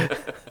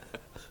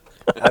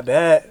 I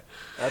bet.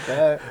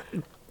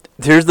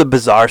 Here's the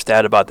bizarre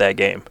stat about that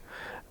game.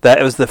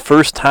 That was the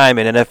first time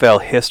in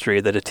NFL history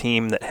that a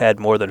team that had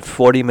more than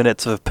 40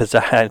 minutes of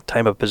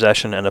time of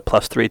possession and a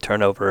 +3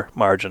 turnover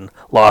margin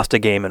lost a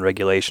game in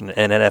regulation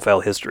in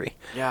NFL history.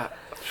 Yeah,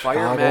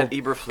 fire Matt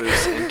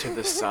Eberflus into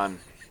the sun.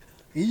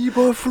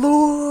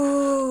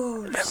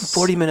 Eberflus!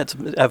 40 minutes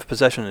of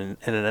possession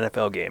in an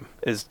NFL game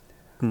is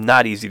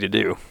not easy to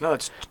do. No,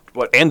 it's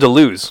what? And to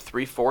lose.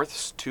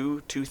 3/4,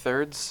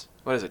 2/3.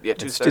 What is it? Yeah,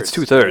 2/3. It's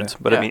 2/3,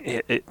 but yeah. I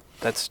mean,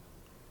 that's.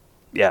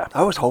 Yeah.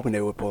 I was hoping they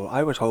would pull.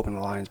 I was hoping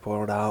the Lions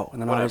pulled it out,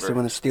 and then obviously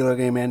when the Steeler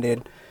game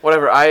ended.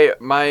 Whatever.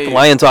 The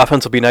Lions'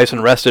 offense will be nice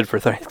and rested for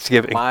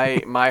Thanksgiving.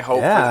 My hope.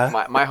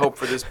 Yeah. My hope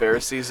for this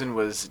Bears season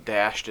was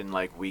dashed in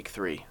like week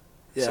 3.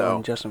 Yeah, so,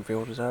 when Justin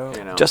Fields was out.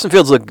 You know. Justin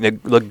Fields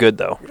looked good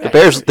though. Yeah,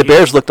 the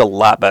Bears looked a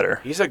lot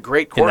better. He's a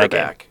great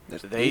quarterback.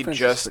 They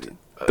just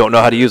don't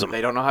know how to use him.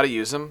 They don't know how to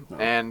use him, No.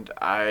 and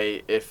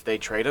if they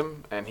trade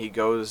him and he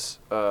goes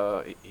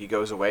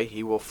away,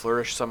 he will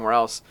flourish somewhere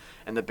else,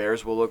 and the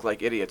Bears will look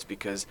like idiots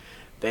because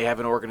they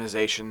have an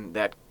organization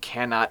that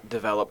cannot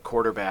develop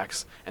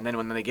quarterbacks, and then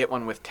when they get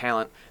one with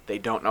talent, they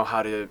don't know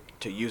how to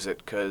use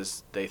it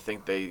because they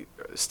think they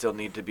still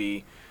need to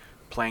be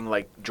playing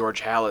like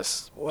George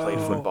Halas played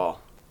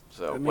football.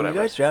 So whatever.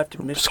 You guys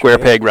drafted Mitch Square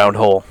Trubisky. peg, round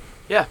hole.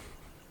 Yeah.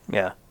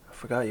 Yeah. I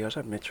forgot you guys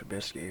had Mitch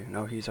Trubisky.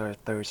 No, he's our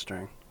third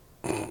string.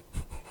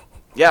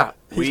 Yeah.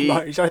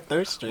 He's our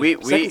third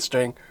string. Second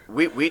string.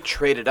 We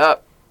traded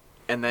up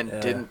and then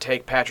Yeah. didn't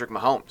take Patrick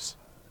Mahomes.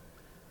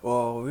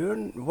 Well, we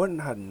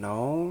wouldn't have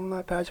known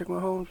that Patrick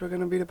Mahomes were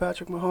going to be the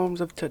Patrick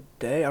Mahomes of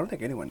today. I don't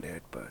think anyone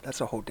did, but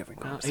that's a whole different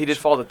conversation. He did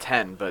fall to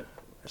 10, but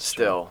That's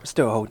still. true.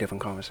 Still a whole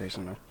different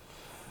conversation, though.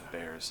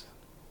 Bears.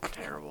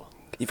 Terrible.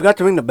 You forgot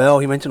to ring the bell.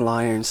 He mentioned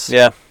Lions.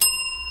 Yeah.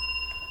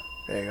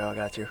 There you go. I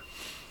got you.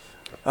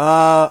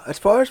 As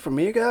far as for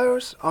me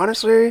goes,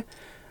 honestly,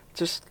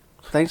 just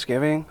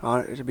Thanksgiving.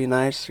 It'd be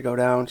nice to go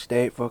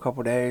downstate for a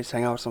couple days,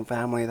 hang out with some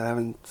family that I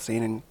haven't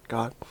seen in,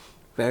 God, a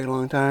very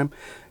long time.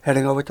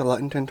 Heading over to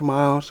Luttonton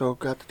tomorrow, so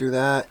got to do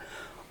that.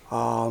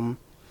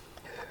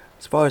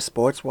 As far as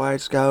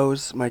sports-wise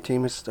goes, my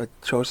team is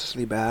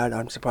atrociously bad.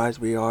 I'm surprised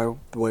we are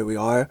the way we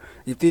are.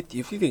 If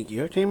you think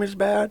your team is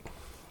bad,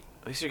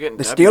 At least you're getting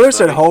the W's, Steelers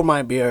said buddy. hold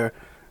my beer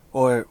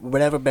or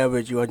whatever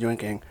beverage you are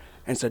drinking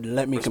and said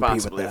let me compete with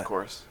Responsibly, that. of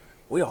course.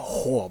 We are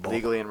horrible.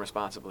 Legally and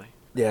responsibly.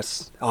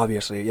 Yes,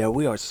 obviously. Yeah,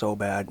 we are so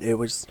bad. It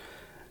was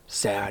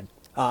sad.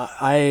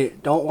 I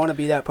don't want to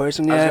be that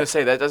person I was yet. going to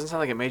say, that doesn't sound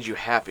like it made you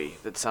happy.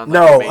 That sounds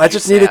like it No, made I you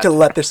just needed sad. to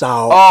let this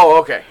out. Oh,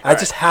 okay. I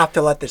just have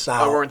to let this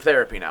out. Oh, we're in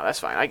therapy now. That's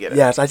fine. I get it.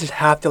 Yes, I just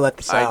have to let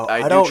this out.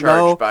 I do don't charge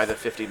know. by the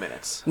 50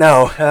 minutes.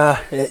 No,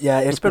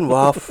 it's been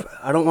rough.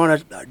 I don't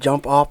want to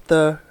jump off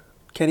the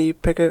Kenny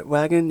Pickett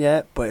wagon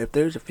yet, but if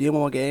there's a few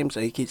more games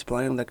that he keeps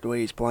playing like the way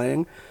he's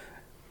playing,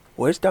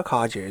 where's Duck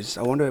Hodges?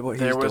 I wonder what he's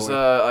doing. There was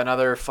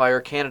another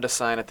Fire Canada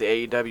sign at the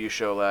AEW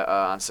show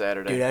on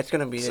Saturday. Dude, that's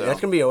gonna be So-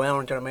 around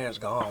until the man's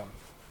gone.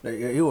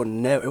 It will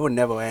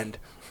never end.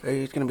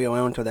 He's gonna be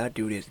around until that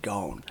dude is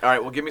gone. All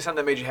right, well, give me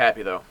something that made you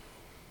happy, though.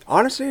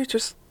 Honestly,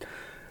 just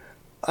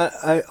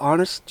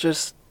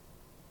just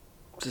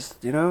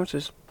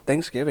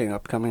Thanksgiving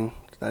upcoming.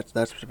 That's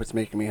what's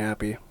making me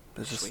happy.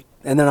 It's just, Sweet.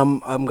 and then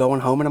I'm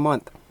going home in a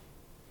month.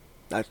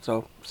 That's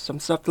so some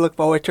stuff to look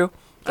forward to.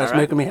 That's All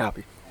right. making me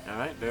happy. All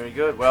right, very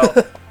good. Well,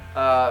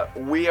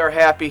 we are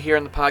happy here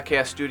in the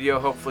podcast studio.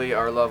 Hopefully,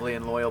 our lovely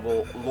and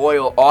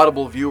loyal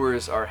Audible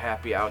viewers are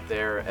happy out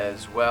there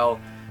as well.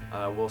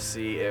 We'll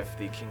see if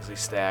the Kingsley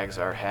Stags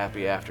are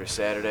happy after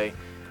Saturday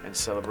and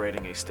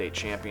celebrating a state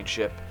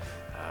championship.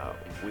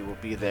 We will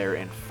be there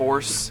in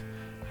force,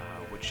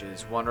 which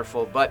is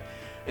wonderful. But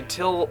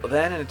until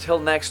then and until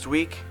next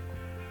week,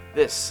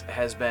 this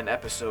has been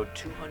episode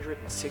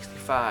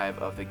 265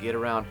 of the Get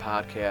Around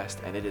podcast,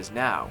 and it is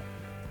now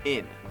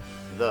in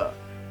the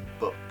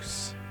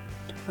books.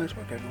 Nice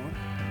work, everyone.